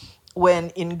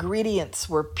ingredients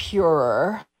were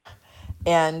purer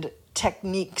and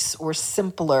techniques were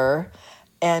simpler,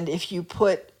 and if you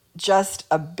put just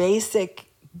a basic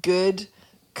good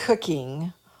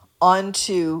cooking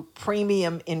onto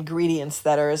premium ingredients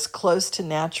that are as close to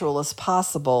natural as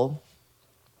possible,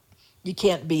 you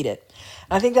can't beat it.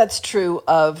 And I think that's true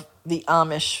of the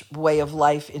Amish way of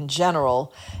life in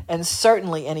general, and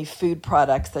certainly any food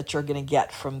products that you're going to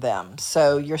get from them.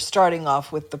 So you're starting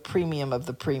off with the premium of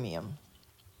the premium.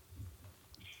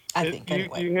 I think,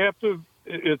 anyway. You have to,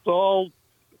 it's all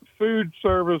food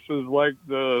services like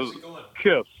the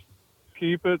KISS.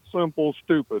 Keep it simple,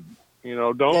 stupid. You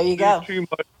know, don't do too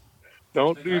much.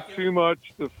 Don't do too much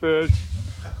to fish.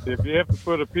 If you have to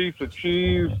put a piece of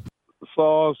cheese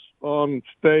sauce on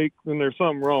steak, then there's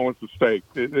something wrong with the steak.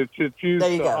 It's used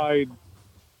to hide.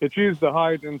 It's used to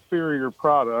hide inferior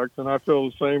products, and I feel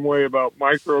the same way about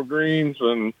microgreens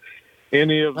and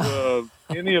any of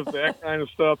that kind of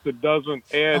stuff that doesn't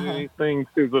add anything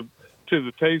to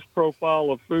the taste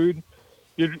profile of food.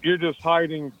 You're just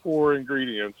hiding poor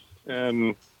ingredients.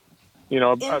 And you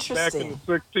know, back in the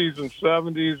 60s and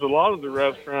 70s, a lot of the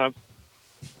restaurants,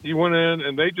 you went in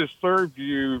and they just served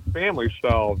you family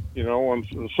style, you know, on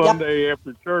Sunday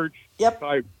after church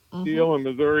type deal. In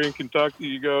Missouri and Kentucky,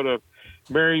 you go to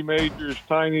Mary Major's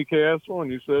Tiny Castle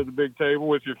and you sit at the big table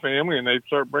with your family and they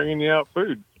start bringing you out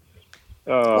food.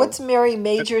 What's Mary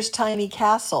Major's Tiny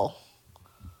Castle?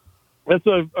 It's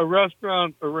a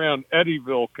restaurant around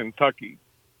Eddyville, Kentucky.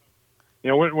 You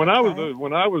know, when I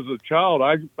was a child,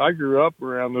 I grew up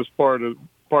around this part of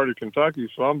Kentucky,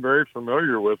 so I'm very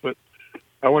familiar with it.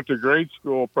 I went to grade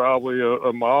school probably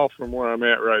a mile from where I'm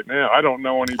at right now. I don't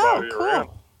know anybody around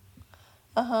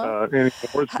anymore.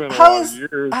 It's been a lot of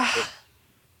years.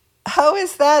 How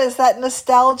is that? Is that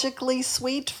nostalgically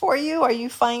sweet for you? Are you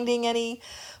finding any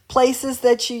places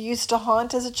that you used to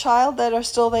haunt as a child that are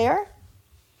still there?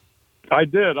 I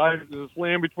did. This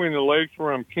land between the lakes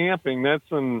where I'm camping,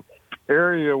 that's an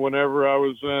area whenever I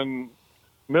was in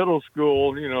middle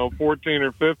school, you know, 14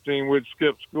 or 15, we'd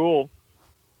skip school.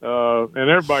 And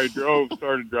everybody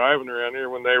started driving around here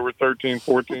when they were 13,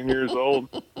 14 years old.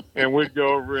 And we'd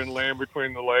go over and land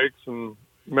between the lakes and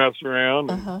mess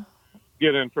around and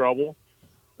get in trouble.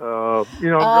 You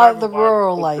know, the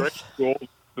rural life. School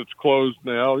that's closed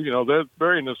now, you know, that's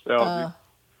very nostalgic.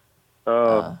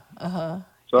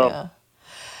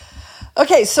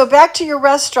 Okay, so back to your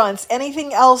restaurants.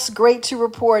 Anything else great to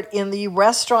report in the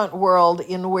restaurant world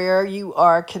in where you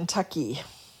are, Kentucky?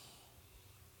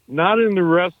 Not in the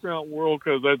restaurant world,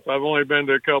 because I've only been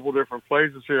to a couple different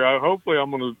places here. Hopefully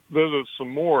I'm going to visit some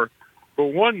more. But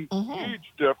one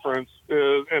huge difference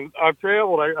is, and I've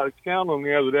traveled, I counted them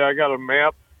the other day, I got a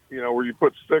map, you know, where you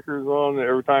put stickers on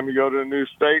every time you go to a new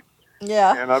state.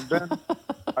 Yeah. And I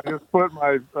just put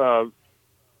my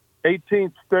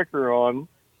 18th sticker on.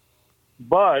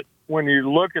 But when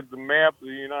you look at the map of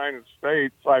the United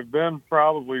States, I've been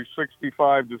probably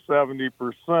 65 to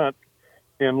 70%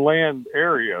 in land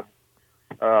area.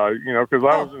 You know, because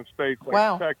I was in states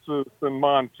like Texas and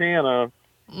Montana,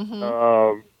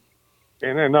 and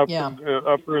then up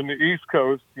in the East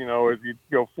Coast, you know, you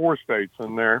go 4 states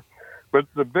in there. But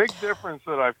the big difference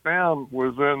that I found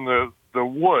was in the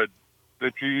wood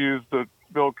that you use to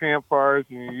build campfires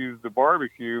and you use to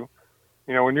barbecue.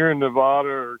 You know, when you're in Nevada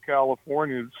or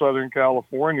California, Southern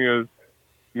California,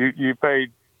 you pay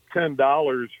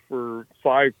 $10 for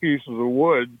 5 pieces of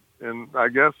wood, and I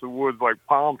guess the wood's like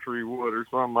palm tree wood or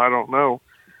something. I don't know.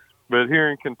 But here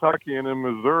in Kentucky and in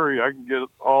Missouri, I can get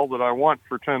all that I want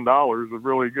for $10 of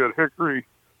really good hickory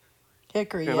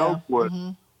and oak wood,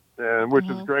 and which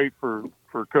is great for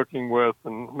cooking with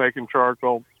and making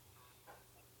charcoal.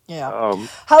 Yeah.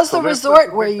 How's the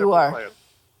resort where you are?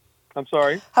 I'm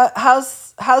sorry.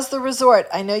 How's the resort?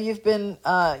 I know you've been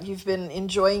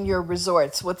enjoying your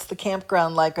resorts. What's the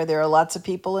campground like? Are there lots of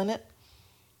people in it?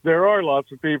 There are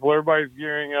lots of people. Everybody's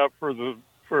gearing up for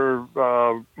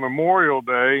Memorial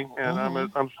Day, and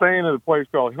I'm staying at a place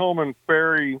called Hillman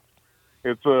Ferry.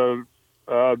 It's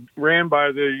ran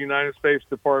by the United States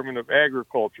Department of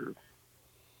Agriculture,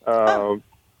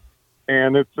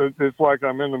 and it's like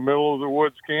I'm in the middle of the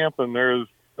woods camping. There's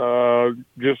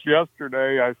just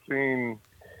yesterday I seen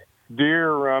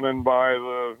deer running by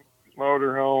the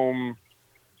motorhome,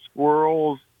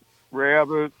 squirrels,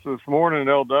 rabbits. This morning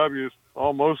LW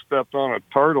almost stepped on a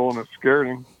turtle and it scared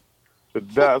him to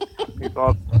death. He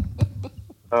thought.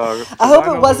 I hope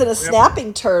it wasn't a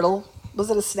snapping turtle.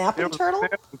 Was it a snapping turtle?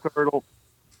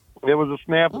 It was a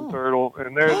snapping turtle,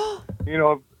 and there's,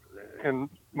 and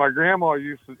my grandma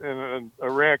used to, and a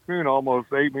raccoon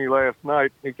almost ate me last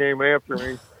night. He came after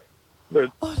me.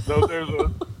 But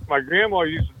my grandma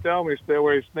used to tell me stay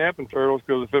away from snapping turtles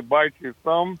because if it bites your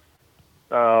thumb,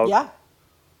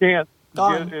 can't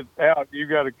get it out. You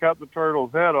got to cut the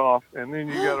turtle's head off, and then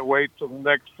you got to wait till the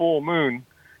next full moon,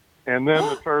 and then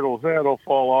the turtle's head will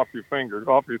fall off your finger,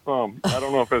 off your thumb. I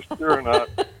don't know if that's true or not.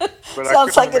 But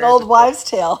sounds like an old wives'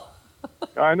 tale.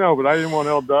 I know, but I didn't want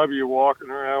LW walking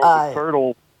around with a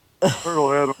turtle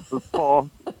head on his paw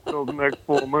till the next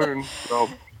full moon. So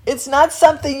it's not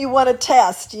something you want to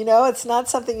test, It's not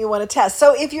something you want to test.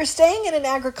 So if you're staying in an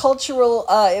agricultural,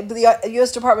 the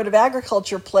U.S. Department of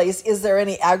Agriculture place, is there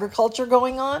any agriculture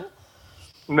going on?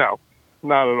 No,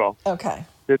 not at all. Okay.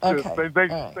 It's just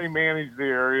they manage the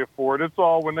area for it. It's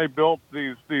all when they built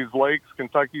these lakes,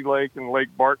 Kentucky Lake and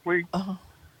Lake Barkley,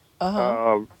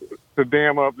 to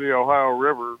dam up the Ohio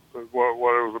River. What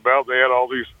it was about, they had all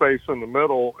these space in the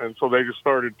middle, and so they just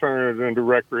started turning it into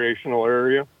recreational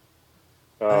area.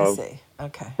 I see.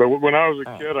 Okay. But when I was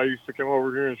a kid, I used to come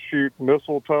over here and shoot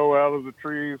mistletoe out of the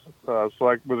trees,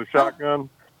 with a shotgun,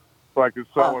 so I could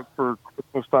sell it for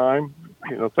Christmas time.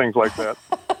 Things like that.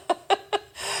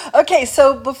 Okay,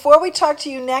 so before we talk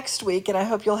to you next week, and I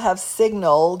hope you'll have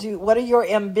signal, what are your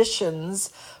ambitions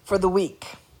for the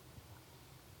week?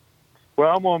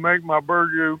 Well, I'm going to make my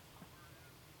burgoo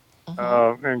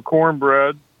and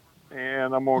cornbread,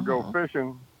 and I'm going to go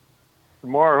fishing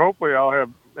tomorrow. Hopefully I'll have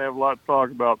a lot to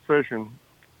talk about fishing.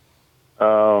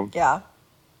 Yeah.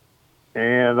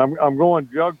 And I'm going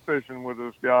jug fishing with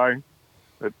this guy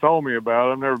that told me about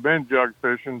it. I've never been jug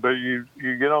fishing, but you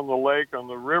get on the lake, on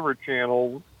the river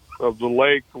channel of the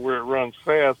lake where it runs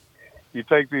fast. You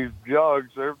take these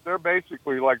jugs. They're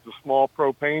basically like the small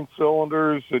propane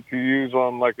cylinders that you use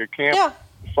on like a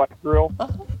campsite grill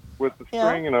with the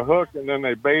string and a hook, and then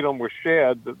they bait them with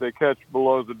shad that they catch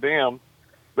below the dam.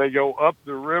 They go up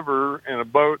the river in a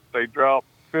boat. They drop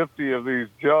 50 of these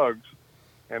jugs,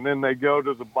 and then they go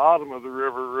to the bottom of the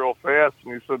river real fast,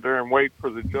 and you sit there and wait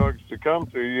for the jugs to come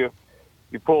to you.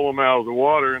 You pull them out of the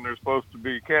water, and there's supposed to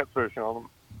be catfish on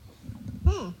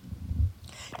them.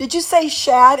 Did you say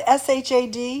shad,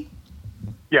 S-H-A-D?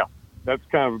 Yeah, that's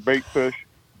kind of a bait fish.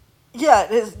 Yeah,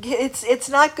 it's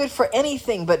not good for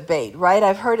anything but bait, right?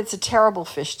 I've heard it's a terrible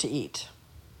fish to eat.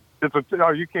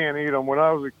 You can't eat them. When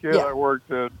I was a kid, I worked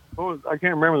at, I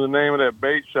can't remember the name of that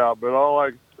bait shop, but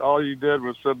all you did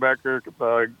was sit back there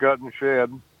gutting shad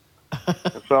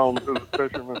and sell them to the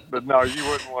fishermen. But no, you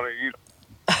wouldn't want to eat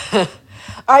them.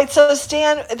 All right, so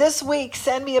Stan, this week,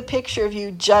 send me a picture of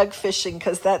you jug fishing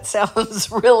because that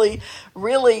sounds really,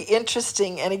 really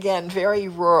interesting and, again, very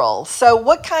rural. So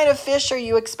what kind of fish are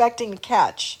you expecting to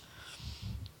catch?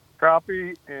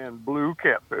 Crappie and blue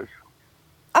catfish.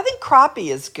 I think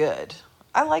crappie is good.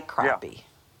 I like crappie.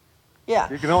 Yeah.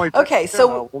 You can only take 10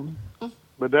 of them,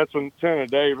 but that's 10 a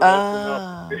day. But that's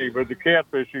enough a day. But the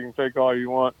catfish, you can take all you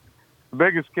want. The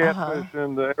biggest catfish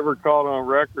ever caught on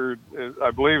record,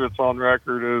 I believe it's on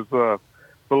record, is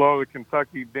below the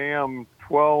Kentucky Dam,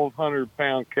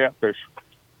 1,200-pound catfish.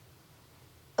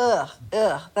 Ugh,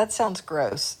 that sounds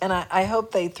gross. And I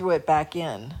hope they threw it back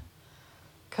in,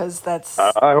 because that's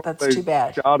too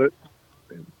bad. Shot it.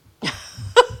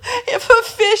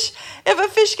 If a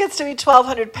fish gets to be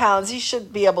 1,200 pounds, he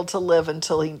should be able to live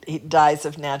until he dies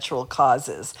of natural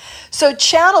causes. So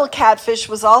channel catfish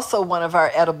was also one of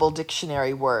our edible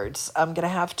dictionary words. I'm going to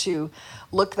have to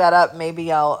look that up.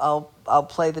 Maybe I'll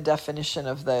play the definition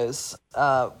of those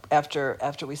after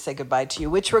we say goodbye to you,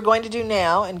 which we're going to do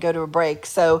now and go to a break.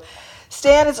 So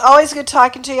Stan, it's always good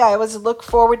talking to you. I always look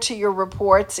forward to your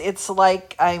reports. It's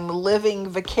like I'm living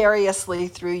vicariously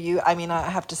through you. I mean, I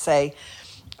have to say,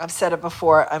 I've said it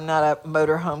before, I'm not a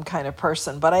motorhome kind of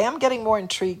person, but I am getting more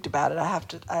intrigued about it. I have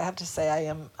to say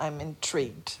I'm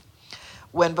intrigued,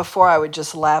 when before I would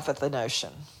just laugh at the notion.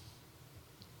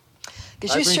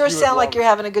 Because you sure sound like you're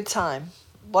having a good time.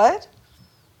 What?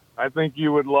 I think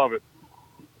you would love it.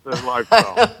 This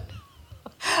lifestyle.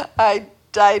 I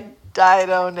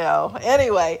don't know.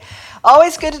 Anyway,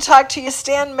 always good to talk to you.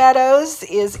 Stan Meadows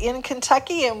is in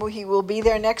Kentucky, and he will be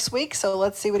there next week. So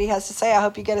let's see what he has to say. I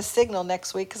hope you get a signal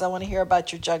next week because I want to hear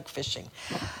about your jug fishing.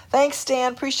 Thanks,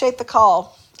 Stan. Appreciate the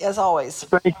call, as always.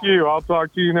 Thank you. I'll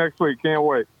talk to you next week. Can't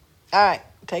wait. All right.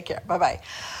 Take care. Bye-bye.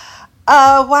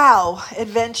 Wow.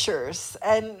 Adventures.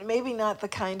 And maybe not the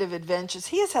kind of adventures.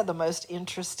 He has had the most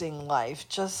interesting life.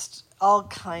 Just all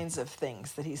kinds of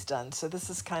things that he's done. So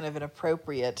this is kind of an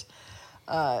appropriate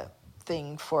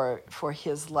thing for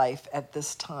his life at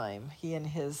this time. He and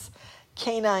his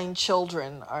canine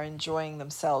children are enjoying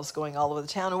themselves, going all over the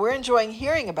town. And we're enjoying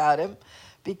hearing about him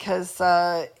because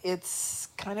it's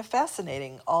kind of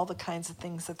fascinating, all the kinds of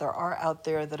things that there are out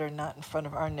there that are not in front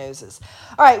of our noses.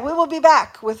 All right, we will be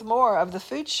back with more of the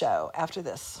Food Show after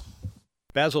this.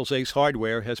 Basil's Ace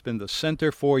Hardware has been the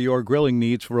center for your grilling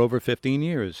needs for over 15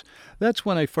 years. That's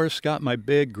when I first got my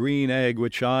big green egg,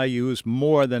 which I use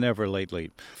more than ever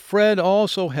lately. Fred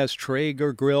also has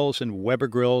Traeger grills and Weber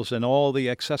grills and all the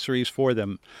accessories for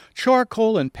them.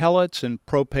 Charcoal and pellets and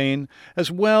propane, as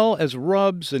well as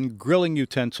rubs and grilling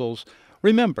utensils.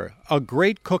 Remember, a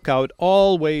great cookout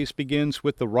always begins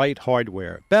with the right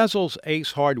hardware. Basil's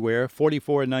Ace Hardware,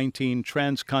 4419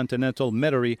 Transcontinental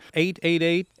Metairie,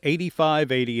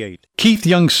 888-8588. Keith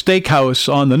Young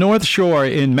Steakhouse on the North Shore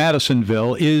in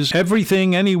Madisonville is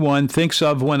everything anyone thinks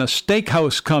of when a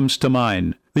steakhouse comes to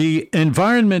mind. The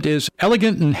environment is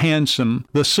elegant and handsome.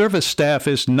 The service staff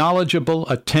is knowledgeable,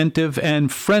 attentive,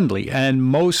 and friendly. And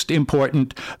most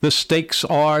important, the steaks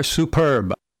are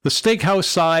superb. The steakhouse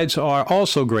sides are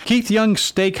also great. Keith Young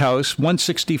Steakhouse,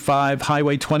 165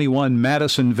 Highway 21,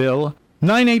 Madisonville,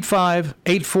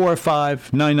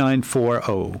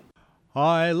 985-845-9940.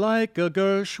 I like a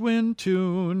Gershwin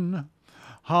tune.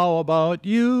 How about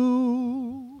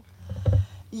you?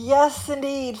 Yes,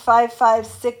 indeed.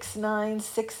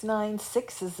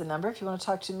 5569696 is the number. If you want to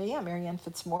talk to me, I'm Marianne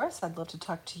Fitzmaurice. I'd love to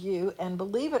talk to you. And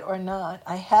believe it or not,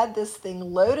 I had this thing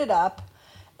loaded up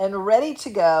and ready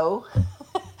to go.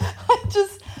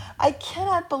 I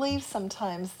cannot believe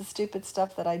sometimes the stupid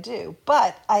stuff that I do.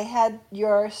 But I had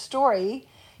your story,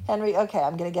 Henry. Okay,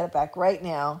 I'm going to get it back right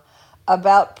now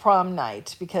about prom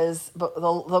night because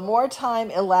the more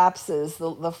time elapses,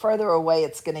 the further away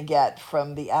it's going to get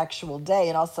from the actual day.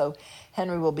 And also,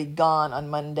 Henry will be gone on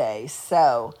Monday.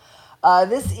 So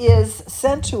this is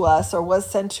sent to us, or was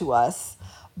sent to us,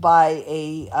 by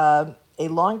a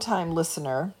longtime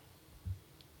listener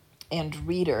and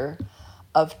reader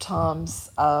of Tom's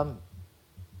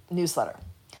newsletter.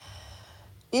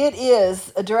 It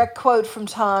is a direct quote from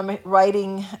Tom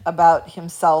writing about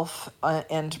himself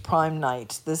and prom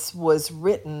night. This was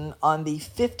written on the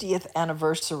 50th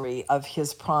anniversary of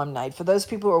his prom night. For those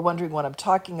people who are wondering what I'm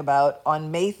talking about, on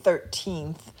May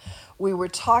 13th, we were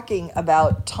talking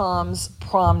about Tom's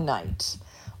prom night,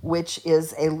 which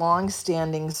is a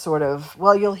long-standing sort of,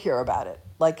 well, you'll hear about it.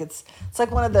 Like it's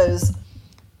like one of those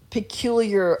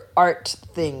peculiar art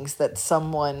things that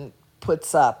someone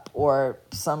puts up, or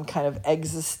some kind of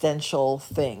existential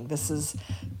thing. This is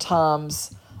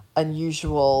Tom's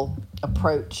unusual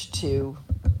approach to,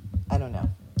 I don't know.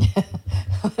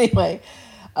 Anyway,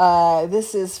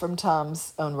 this is from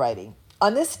Tom's own writing.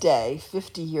 On this day,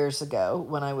 50 years ago,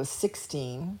 when I was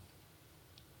 16,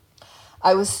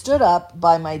 I was stood up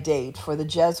by my date for the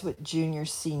Jesuit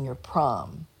Junior-Senior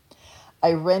prom.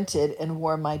 I rented and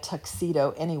wore my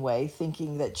tuxedo anyway,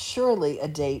 thinking that surely a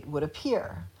date would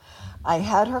appear. I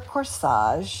had her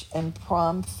corsage and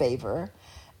prom favor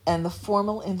and the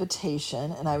formal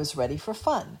invitation, and I was ready for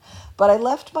fun. But I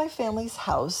left my family's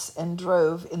house and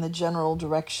drove in the general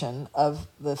direction of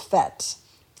the fete.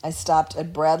 I stopped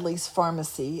at Bradley's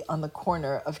Pharmacy on the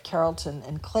corner of Carrollton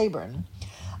and Claiborne.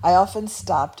 I often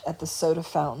stopped at the soda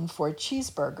fountain for a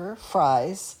cheeseburger,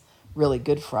 fries, really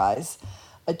good fries,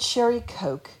 a cherry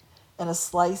Coke, and a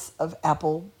slice of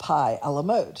apple pie a la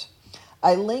mode.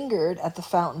 I lingered at the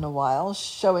fountain a while,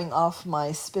 showing off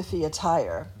my spiffy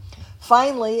attire.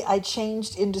 Finally, I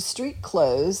changed into street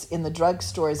clothes in the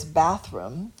drugstore's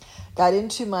bathroom, got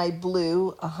into my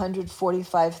blue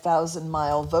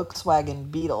 145,000-mile Volkswagen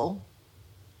Beetle,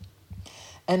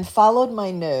 and followed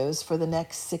my nose for the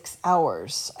next 6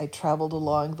 hours. I traveled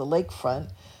along the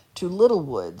lakefront to Little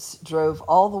Woods, drove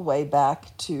all the way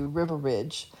back to River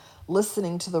Ridge,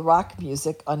 listening to the rock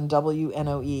music on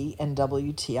WNOE and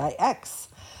WTIX.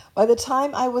 By the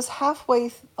time I was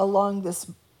halfway along this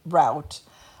route,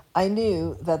 I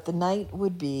knew that the night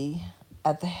would be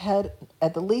at the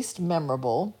least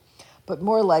memorable, but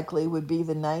more likely would be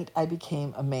the night I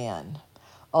became a man,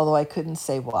 although I couldn't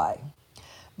say why.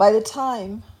 By the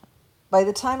time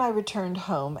I returned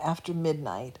home after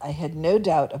midnight, I had no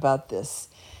doubt about this,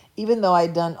 even though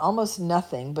I'd done almost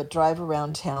nothing but drive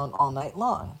around town all night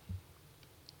long.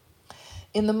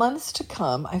 In the months to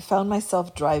come, I found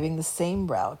myself driving the same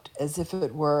route as if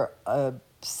it were a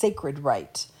sacred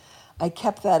rite. I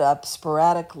kept that up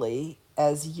sporadically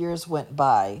as years went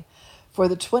by. For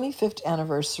the 25th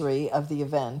anniversary of the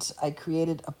event, I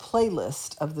created a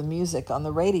playlist of the music on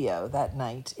the radio that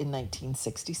night in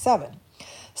 1967.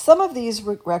 Some of these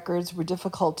records were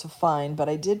difficult to find, but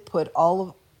I did put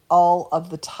all of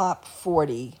the top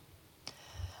 40.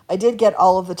 I did get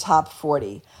all of the top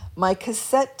 40. My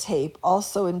cassette tape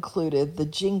also included the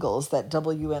jingles that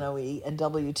WNOE and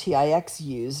WTIX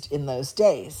used in those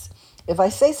days. If I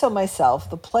say so myself,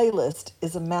 the playlist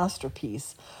is a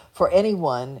masterpiece for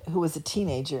anyone who was a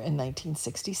teenager in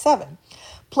 1967.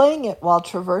 Playing it while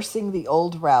traversing the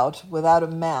old route without a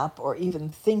map or even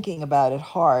thinking about it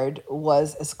hard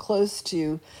was as close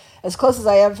as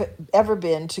I have ever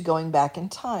been to going back in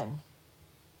time.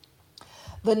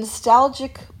 The nostalgia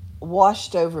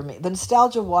washed over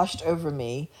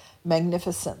me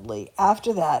magnificently.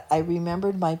 After that, I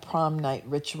remembered my prom night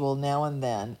ritual now and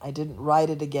then. I didn't write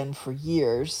it again for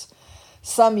years.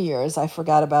 Some years I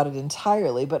forgot about it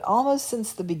entirely, but almost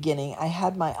since the beginning, I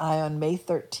had my eye on May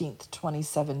 13th,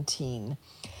 2017.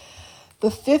 The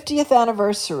 50th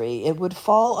anniversary, it would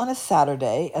fall on a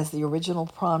Saturday, as the original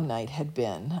prom night had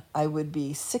been. I would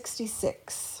be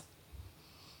 66.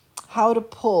 How to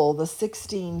pull the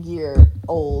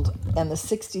 16-year-old and the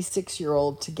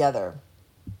 66-year-old together.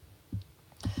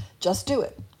 Just do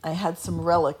it. I had some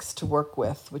relics to work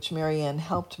with, which Marianne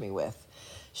helped me with.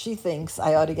 She thinks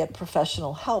I ought to get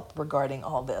professional help regarding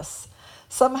all this.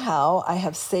 Somehow, I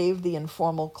have saved the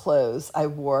informal clothes I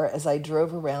wore as I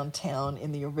drove around town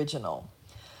in the original.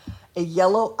 A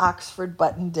yellow Oxford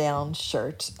button-down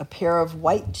shirt, a pair of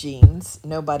white jeans,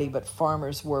 nobody but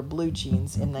farmers wore blue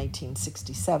jeans in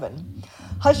 1967,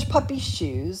 hush puppy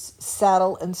shoes,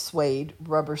 saddle and suede,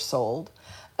 rubber-soled,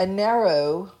 a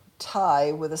narrow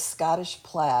tie with a Scottish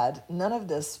plaid. None of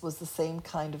this was the same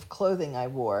kind of clothing I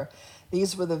wore.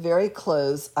 These were the very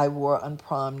clothes I wore on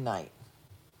prom night.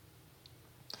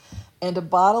 And a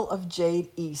bottle of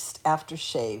Jade East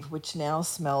aftershave, which now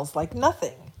smells like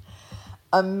nothing.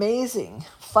 Amazing.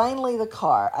 Finally, the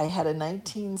car. I had a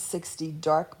 1960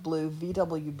 dark blue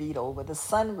VW Beetle with a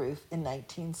sunroof in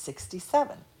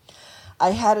 1967.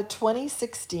 I had a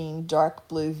 2016 dark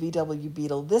blue VW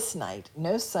Beetle this night,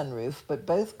 no sunroof, but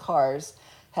both cars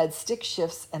had stick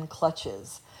shifts and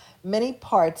clutches. Many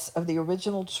parts of the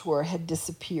original tour had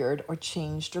disappeared or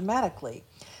changed dramatically.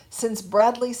 Since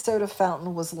Bradley Soda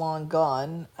Fountain was long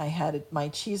gone, I had my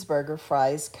cheeseburger,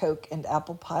 fries, Coke, and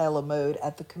apple pie a la mode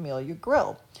at the Camellia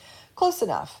Grill. Close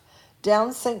enough.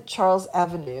 Down St. Charles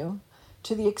Avenue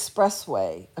to the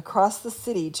expressway, across the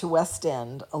city to West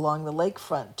End, along the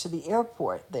lakefront to the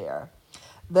airport there.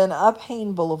 Then up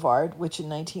Hayne Boulevard, which in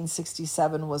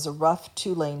 1967 was a rough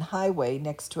two-lane highway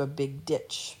next to a big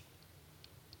ditch.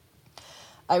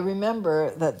 I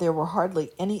remember that there were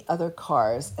hardly any other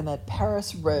cars and that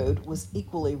Paris Road was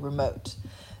equally remote.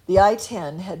 The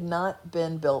I-10 had not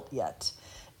been built yet.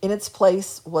 In its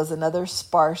place was another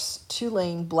sparse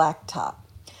two-lane blacktop.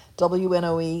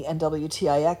 WNOE and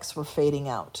WTIX were fading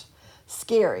out.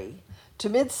 Scary. To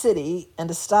Mid-City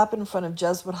and a stop in front of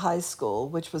Jesuit High School,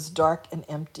 which was dark and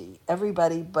empty.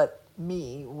 Everybody but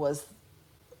me was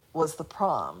the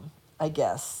prom, I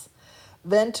guess.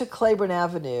 Then to Claiborne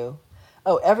Avenue.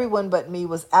 Oh, everyone but me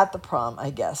was at the prom, I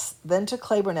guess. Then to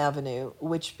Claiborne Avenue,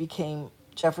 which became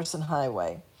Jefferson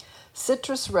Highway.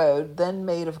 Citrus Road, then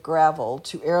made of gravel,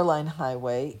 to Airline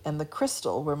Highway, and the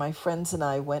Crystal, where my friends and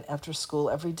I went after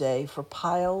school every day for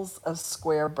piles of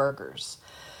square burgers.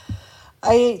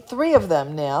 I ate 3 of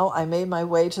them now. I made my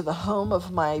way to the home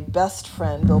of my best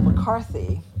friend, Bill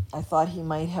McCarthy. I thought he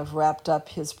might have wrapped up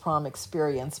his prom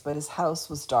experience, but his house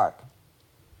was dark.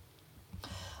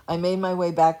 I made my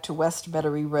way back to West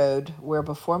Metairie Road, where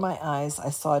before my eyes I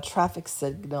saw a traffic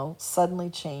signal suddenly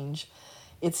change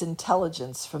its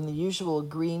intelligence from the usual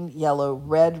green, yellow,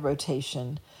 red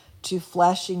rotation to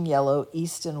flashing yellow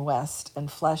east and west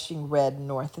and flashing red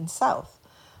north and south.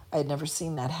 I had never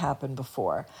seen that happen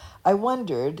before. I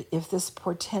wondered if this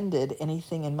portended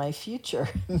anything in my future.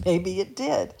 Maybe it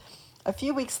did. A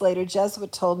few weeks later,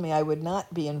 Jesuit told me I would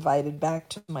not be invited back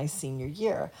to my senior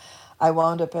year. I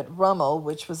wound up at Rummel,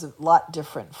 which was a lot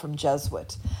different from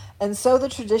Jesuit. And so the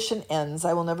tradition ends.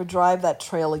 I will never drive that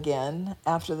trail again.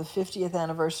 After the 50th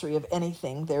anniversary of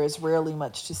anything, there is rarely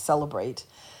much to celebrate.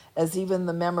 as even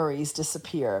the memories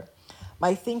disappear.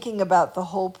 My thinking about the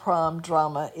whole prom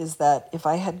drama is that if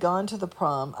I had gone to the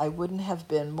prom, I wouldn't have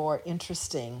been more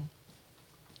interesting.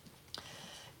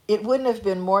 It wouldn't have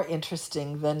been more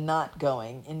interesting than not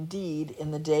going. Indeed,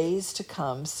 in the days to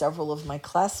come, several of my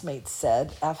classmates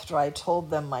said, after I told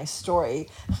them my story,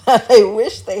 that they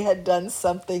wish they had done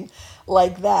something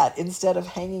like that instead of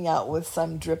hanging out with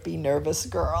some drippy, nervous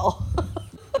girl.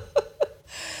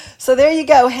 So there you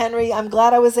go, Henry. I'm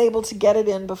glad I was able to get it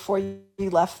in before you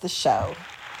left the show.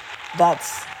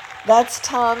 That's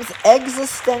Tom's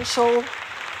existential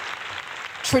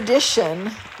tradition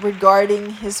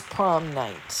regarding his prom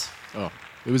night. Oh,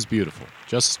 it was beautiful.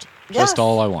 Just Yes.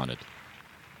 all I wanted.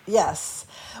 Yes.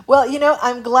 Well,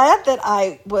 I'm glad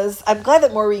that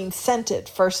Maureen sent it,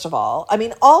 first of all. I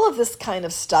mean, all of this kind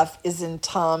of stuff is in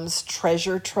Tom's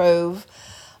treasure trove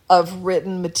of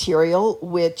written material,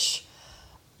 which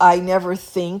I never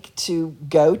think to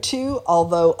go to,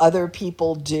 although other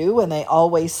people do, and they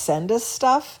always send us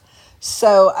stuff.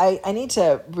 So I need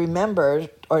to remember,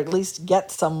 or at least get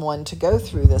someone to go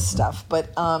through this stuff. But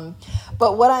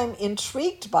what I'm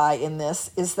intrigued by in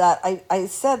this is that I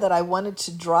said that I wanted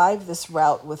to drive this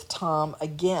route with Tom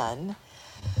again,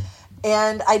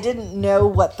 and I didn't know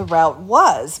what the route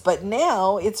was, but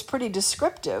now it's pretty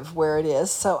descriptive where it is,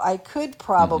 so I could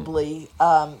probably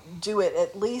do it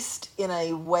at least in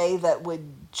a way that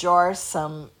would jar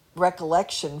some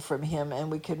recollection from him,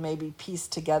 and we could maybe piece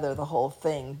together the whole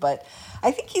thing. But I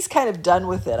think he's kind of done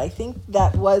with it. I think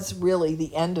that was really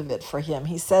the end of it for him.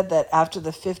 He said that after the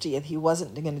 50th, he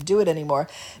wasn't going to do it anymore.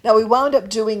 Now, we wound up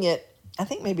doing it, I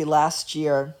think maybe last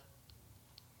year,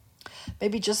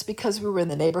 maybe just because we were in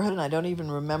the neighborhood, and I don't even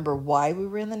remember why we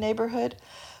were in the neighborhood,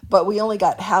 but we only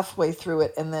got halfway through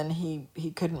it, and then he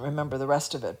couldn't remember the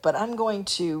rest of it. But I'm going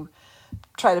to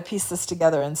try to piece this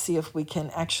together and see if we can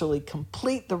actually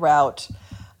complete the route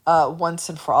once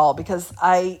and for all, because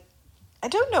I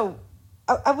don't know,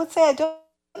 I would say I don't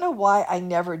know why I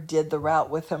never did the route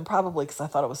with him, probably because I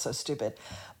thought it was so stupid.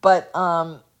 But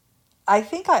I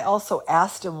think I also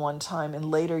asked him one time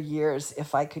in later years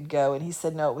if I could go, and he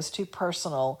said no, it was too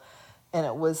personal, and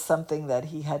it was something that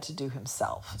he had to do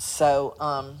himself. So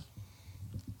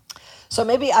so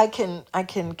maybe I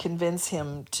can convince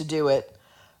him to do it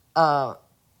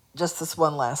just this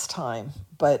one last time,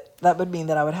 but that would mean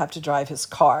that I would have to drive his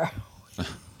car,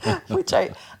 which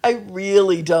I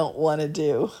really don't want to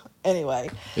do. Anyway,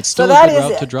 It's still so a that good is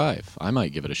route it. to drive. I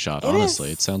might give it a shot, It honestly.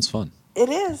 is. It sounds fun. It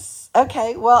is.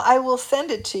 Okay, well, I will send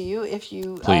it to you if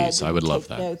you Please, I would love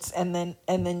take that. notes, and then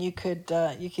you can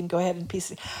go ahead and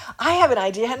piece it. I have an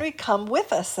idea, Henry. Come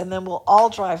with us, and then we'll all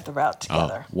drive the route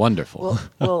together. Oh, wonderful.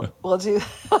 We'll do.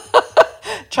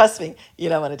 Trust me, you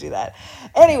don't want to do that.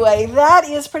 Anyway, that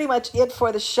is pretty much it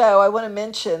for the show. I want to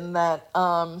mention that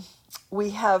we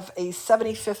have a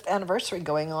 75th anniversary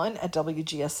going on at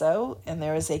WGSO, and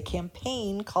there is a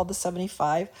campaign called the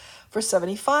 75 for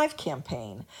 75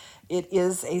 campaign. It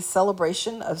is a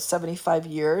celebration of 75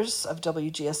 years of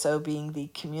WGSO being the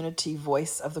community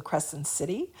voice of the Crescent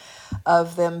City,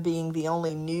 of them being the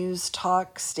only news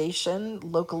talk station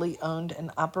locally owned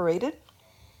and operated.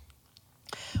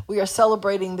 We are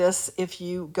celebrating this if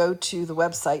you go to the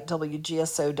website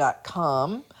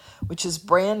WGSO.com, which is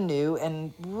brand new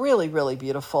and really, really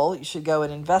beautiful. You should go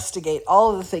and investigate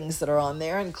all of the things that are on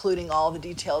there, including all the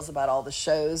details about all the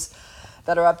shows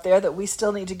that are up there that we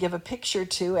still need to give a picture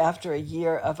to after a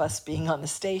year of us being on the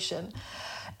station.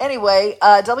 Anyway,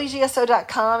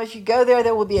 WGSO.com, if you go there,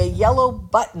 there will be a yellow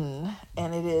button,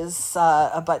 and it is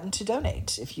a button to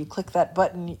donate. If you click that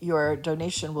button, your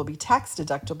donation will be tax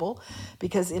deductible,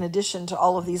 because in addition to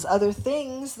all of these other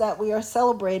things that we are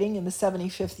celebrating in the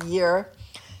 75th year,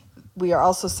 we are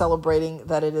also celebrating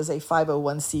that it is a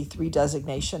 501c3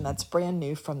 designation that's brand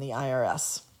new from the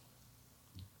IRS.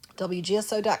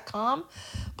 WGSO.com,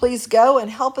 please go and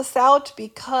help us out,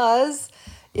 because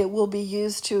it will be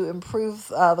used to improve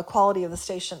the quality of the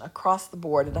station across the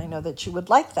board, and I know that you would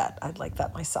like that. I'd like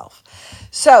that myself.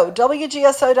 So,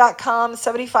 WGSO.com,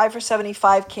 75 for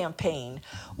 75 campaign.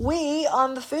 We,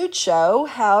 on the Food Show,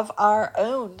 have our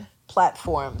own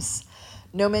platforms.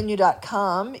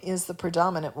 NoMenu.com is the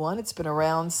predominant one. It's been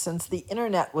around since the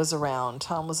internet was around.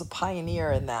 Tom was a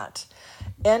pioneer in that.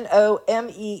 NOMENU.com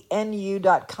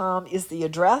is the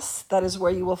address. That is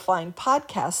where you will find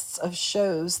podcasts of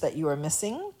shows that you are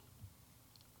missing.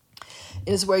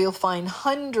 It is where you'll find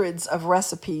hundreds of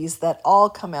recipes that all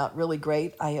come out really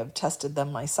great. I have tested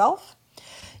them myself.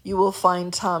 You will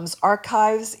find Tom's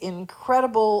archives,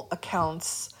 incredible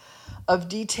accounts of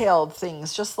detailed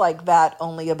things just like that,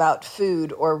 only about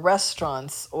food or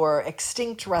restaurants or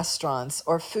extinct restaurants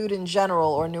or food in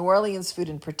general or New Orleans food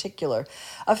in particular.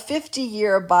 A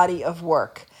 50-year body of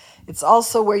work. It's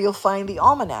also where you'll find the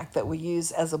almanac that we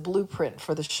use as a blueprint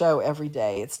for the show every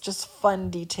day. It's just fun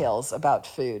details about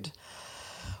food.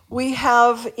 We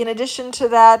have, in addition to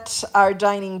that, our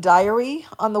dining diary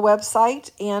on the website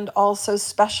and also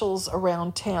specials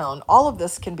around town. All of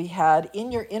this can be had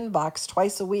in your inbox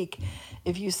twice a week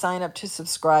if you sign up to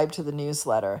subscribe to the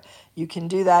newsletter. You can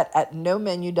do that at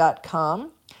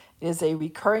nomenu.com. It is a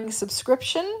recurring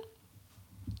subscription,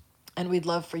 and we'd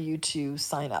love for you to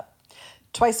sign up.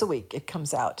 Twice a week it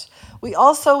comes out. We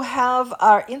also have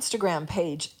our Instagram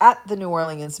page at the New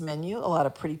Orleans Menu. A lot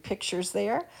of pretty pictures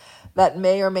there that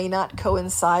may or may not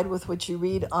coincide with what you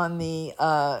read on the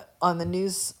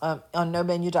news on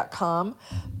nomenu.com,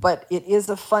 but it is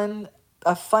a fun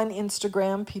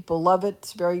Instagram. People love it.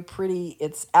 It's very pretty.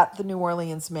 It's at the New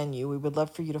Orleans Menu. We would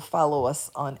love for you to follow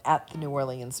us on at the New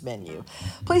Orleans Menu.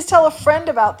 Please tell a friend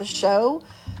about the show.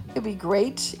 It'd be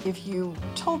great if you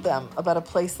told them about a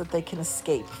place that they can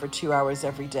escape for 2 hours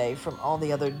every day from all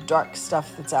the other dark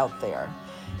stuff that's out there.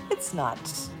 It's not,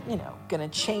 going to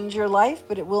change your life,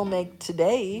 but it will make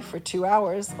today for 2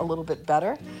 hours a little bit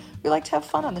better. We like to have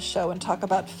fun on the show and talk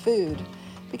about food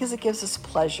because it gives us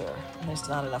pleasure, and there's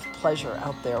not enough pleasure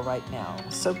out there right now.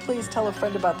 So please tell a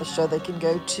friend about the show. They can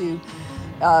go to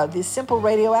the Simple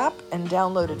Radio app and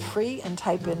download it free and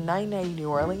type in 980 New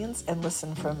Orleans and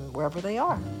listen from wherever they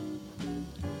are.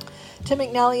 Tim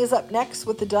McNally is up next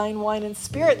with the Dine, Wine, and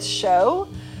Spirits show.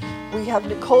 We have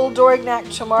Nicole Dorignac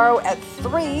tomorrow at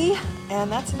 3, and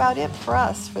that's about it for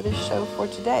us for this show for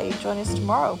today. Join us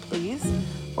tomorrow, please,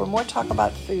 for more talk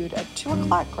about food at 2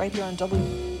 o'clock right here on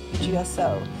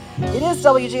WGSO. It is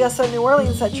WGSO New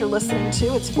Orleans that you're listening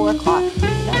to. It's 4 o'clock. Good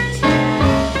night.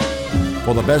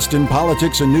 For the best in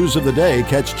politics and news of the day,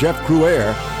 catch Jeff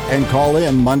Crouere and call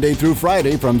in Monday through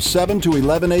Friday from 7 to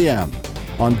 11 a.m.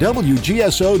 on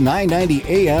WGSO 990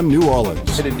 AM New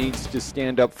Orleans. It needs to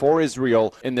stand up for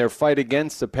Israel in their fight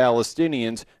against the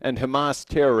Palestinians and Hamas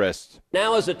terrorists.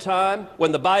 Now is a time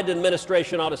when the Biden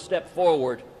administration ought to step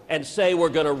forward and say we're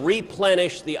going to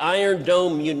replenish the Iron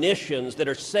Dome munitions that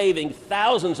are saving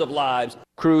thousands of lives.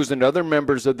 Cruz and other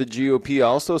members of the GOP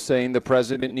also saying the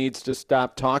president needs to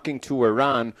stop talking to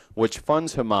Iran, which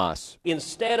funds Hamas.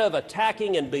 Instead of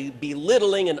attacking and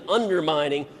belittling and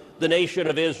undermining the nation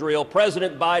of Israel,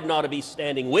 President Biden ought to be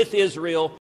standing with Israel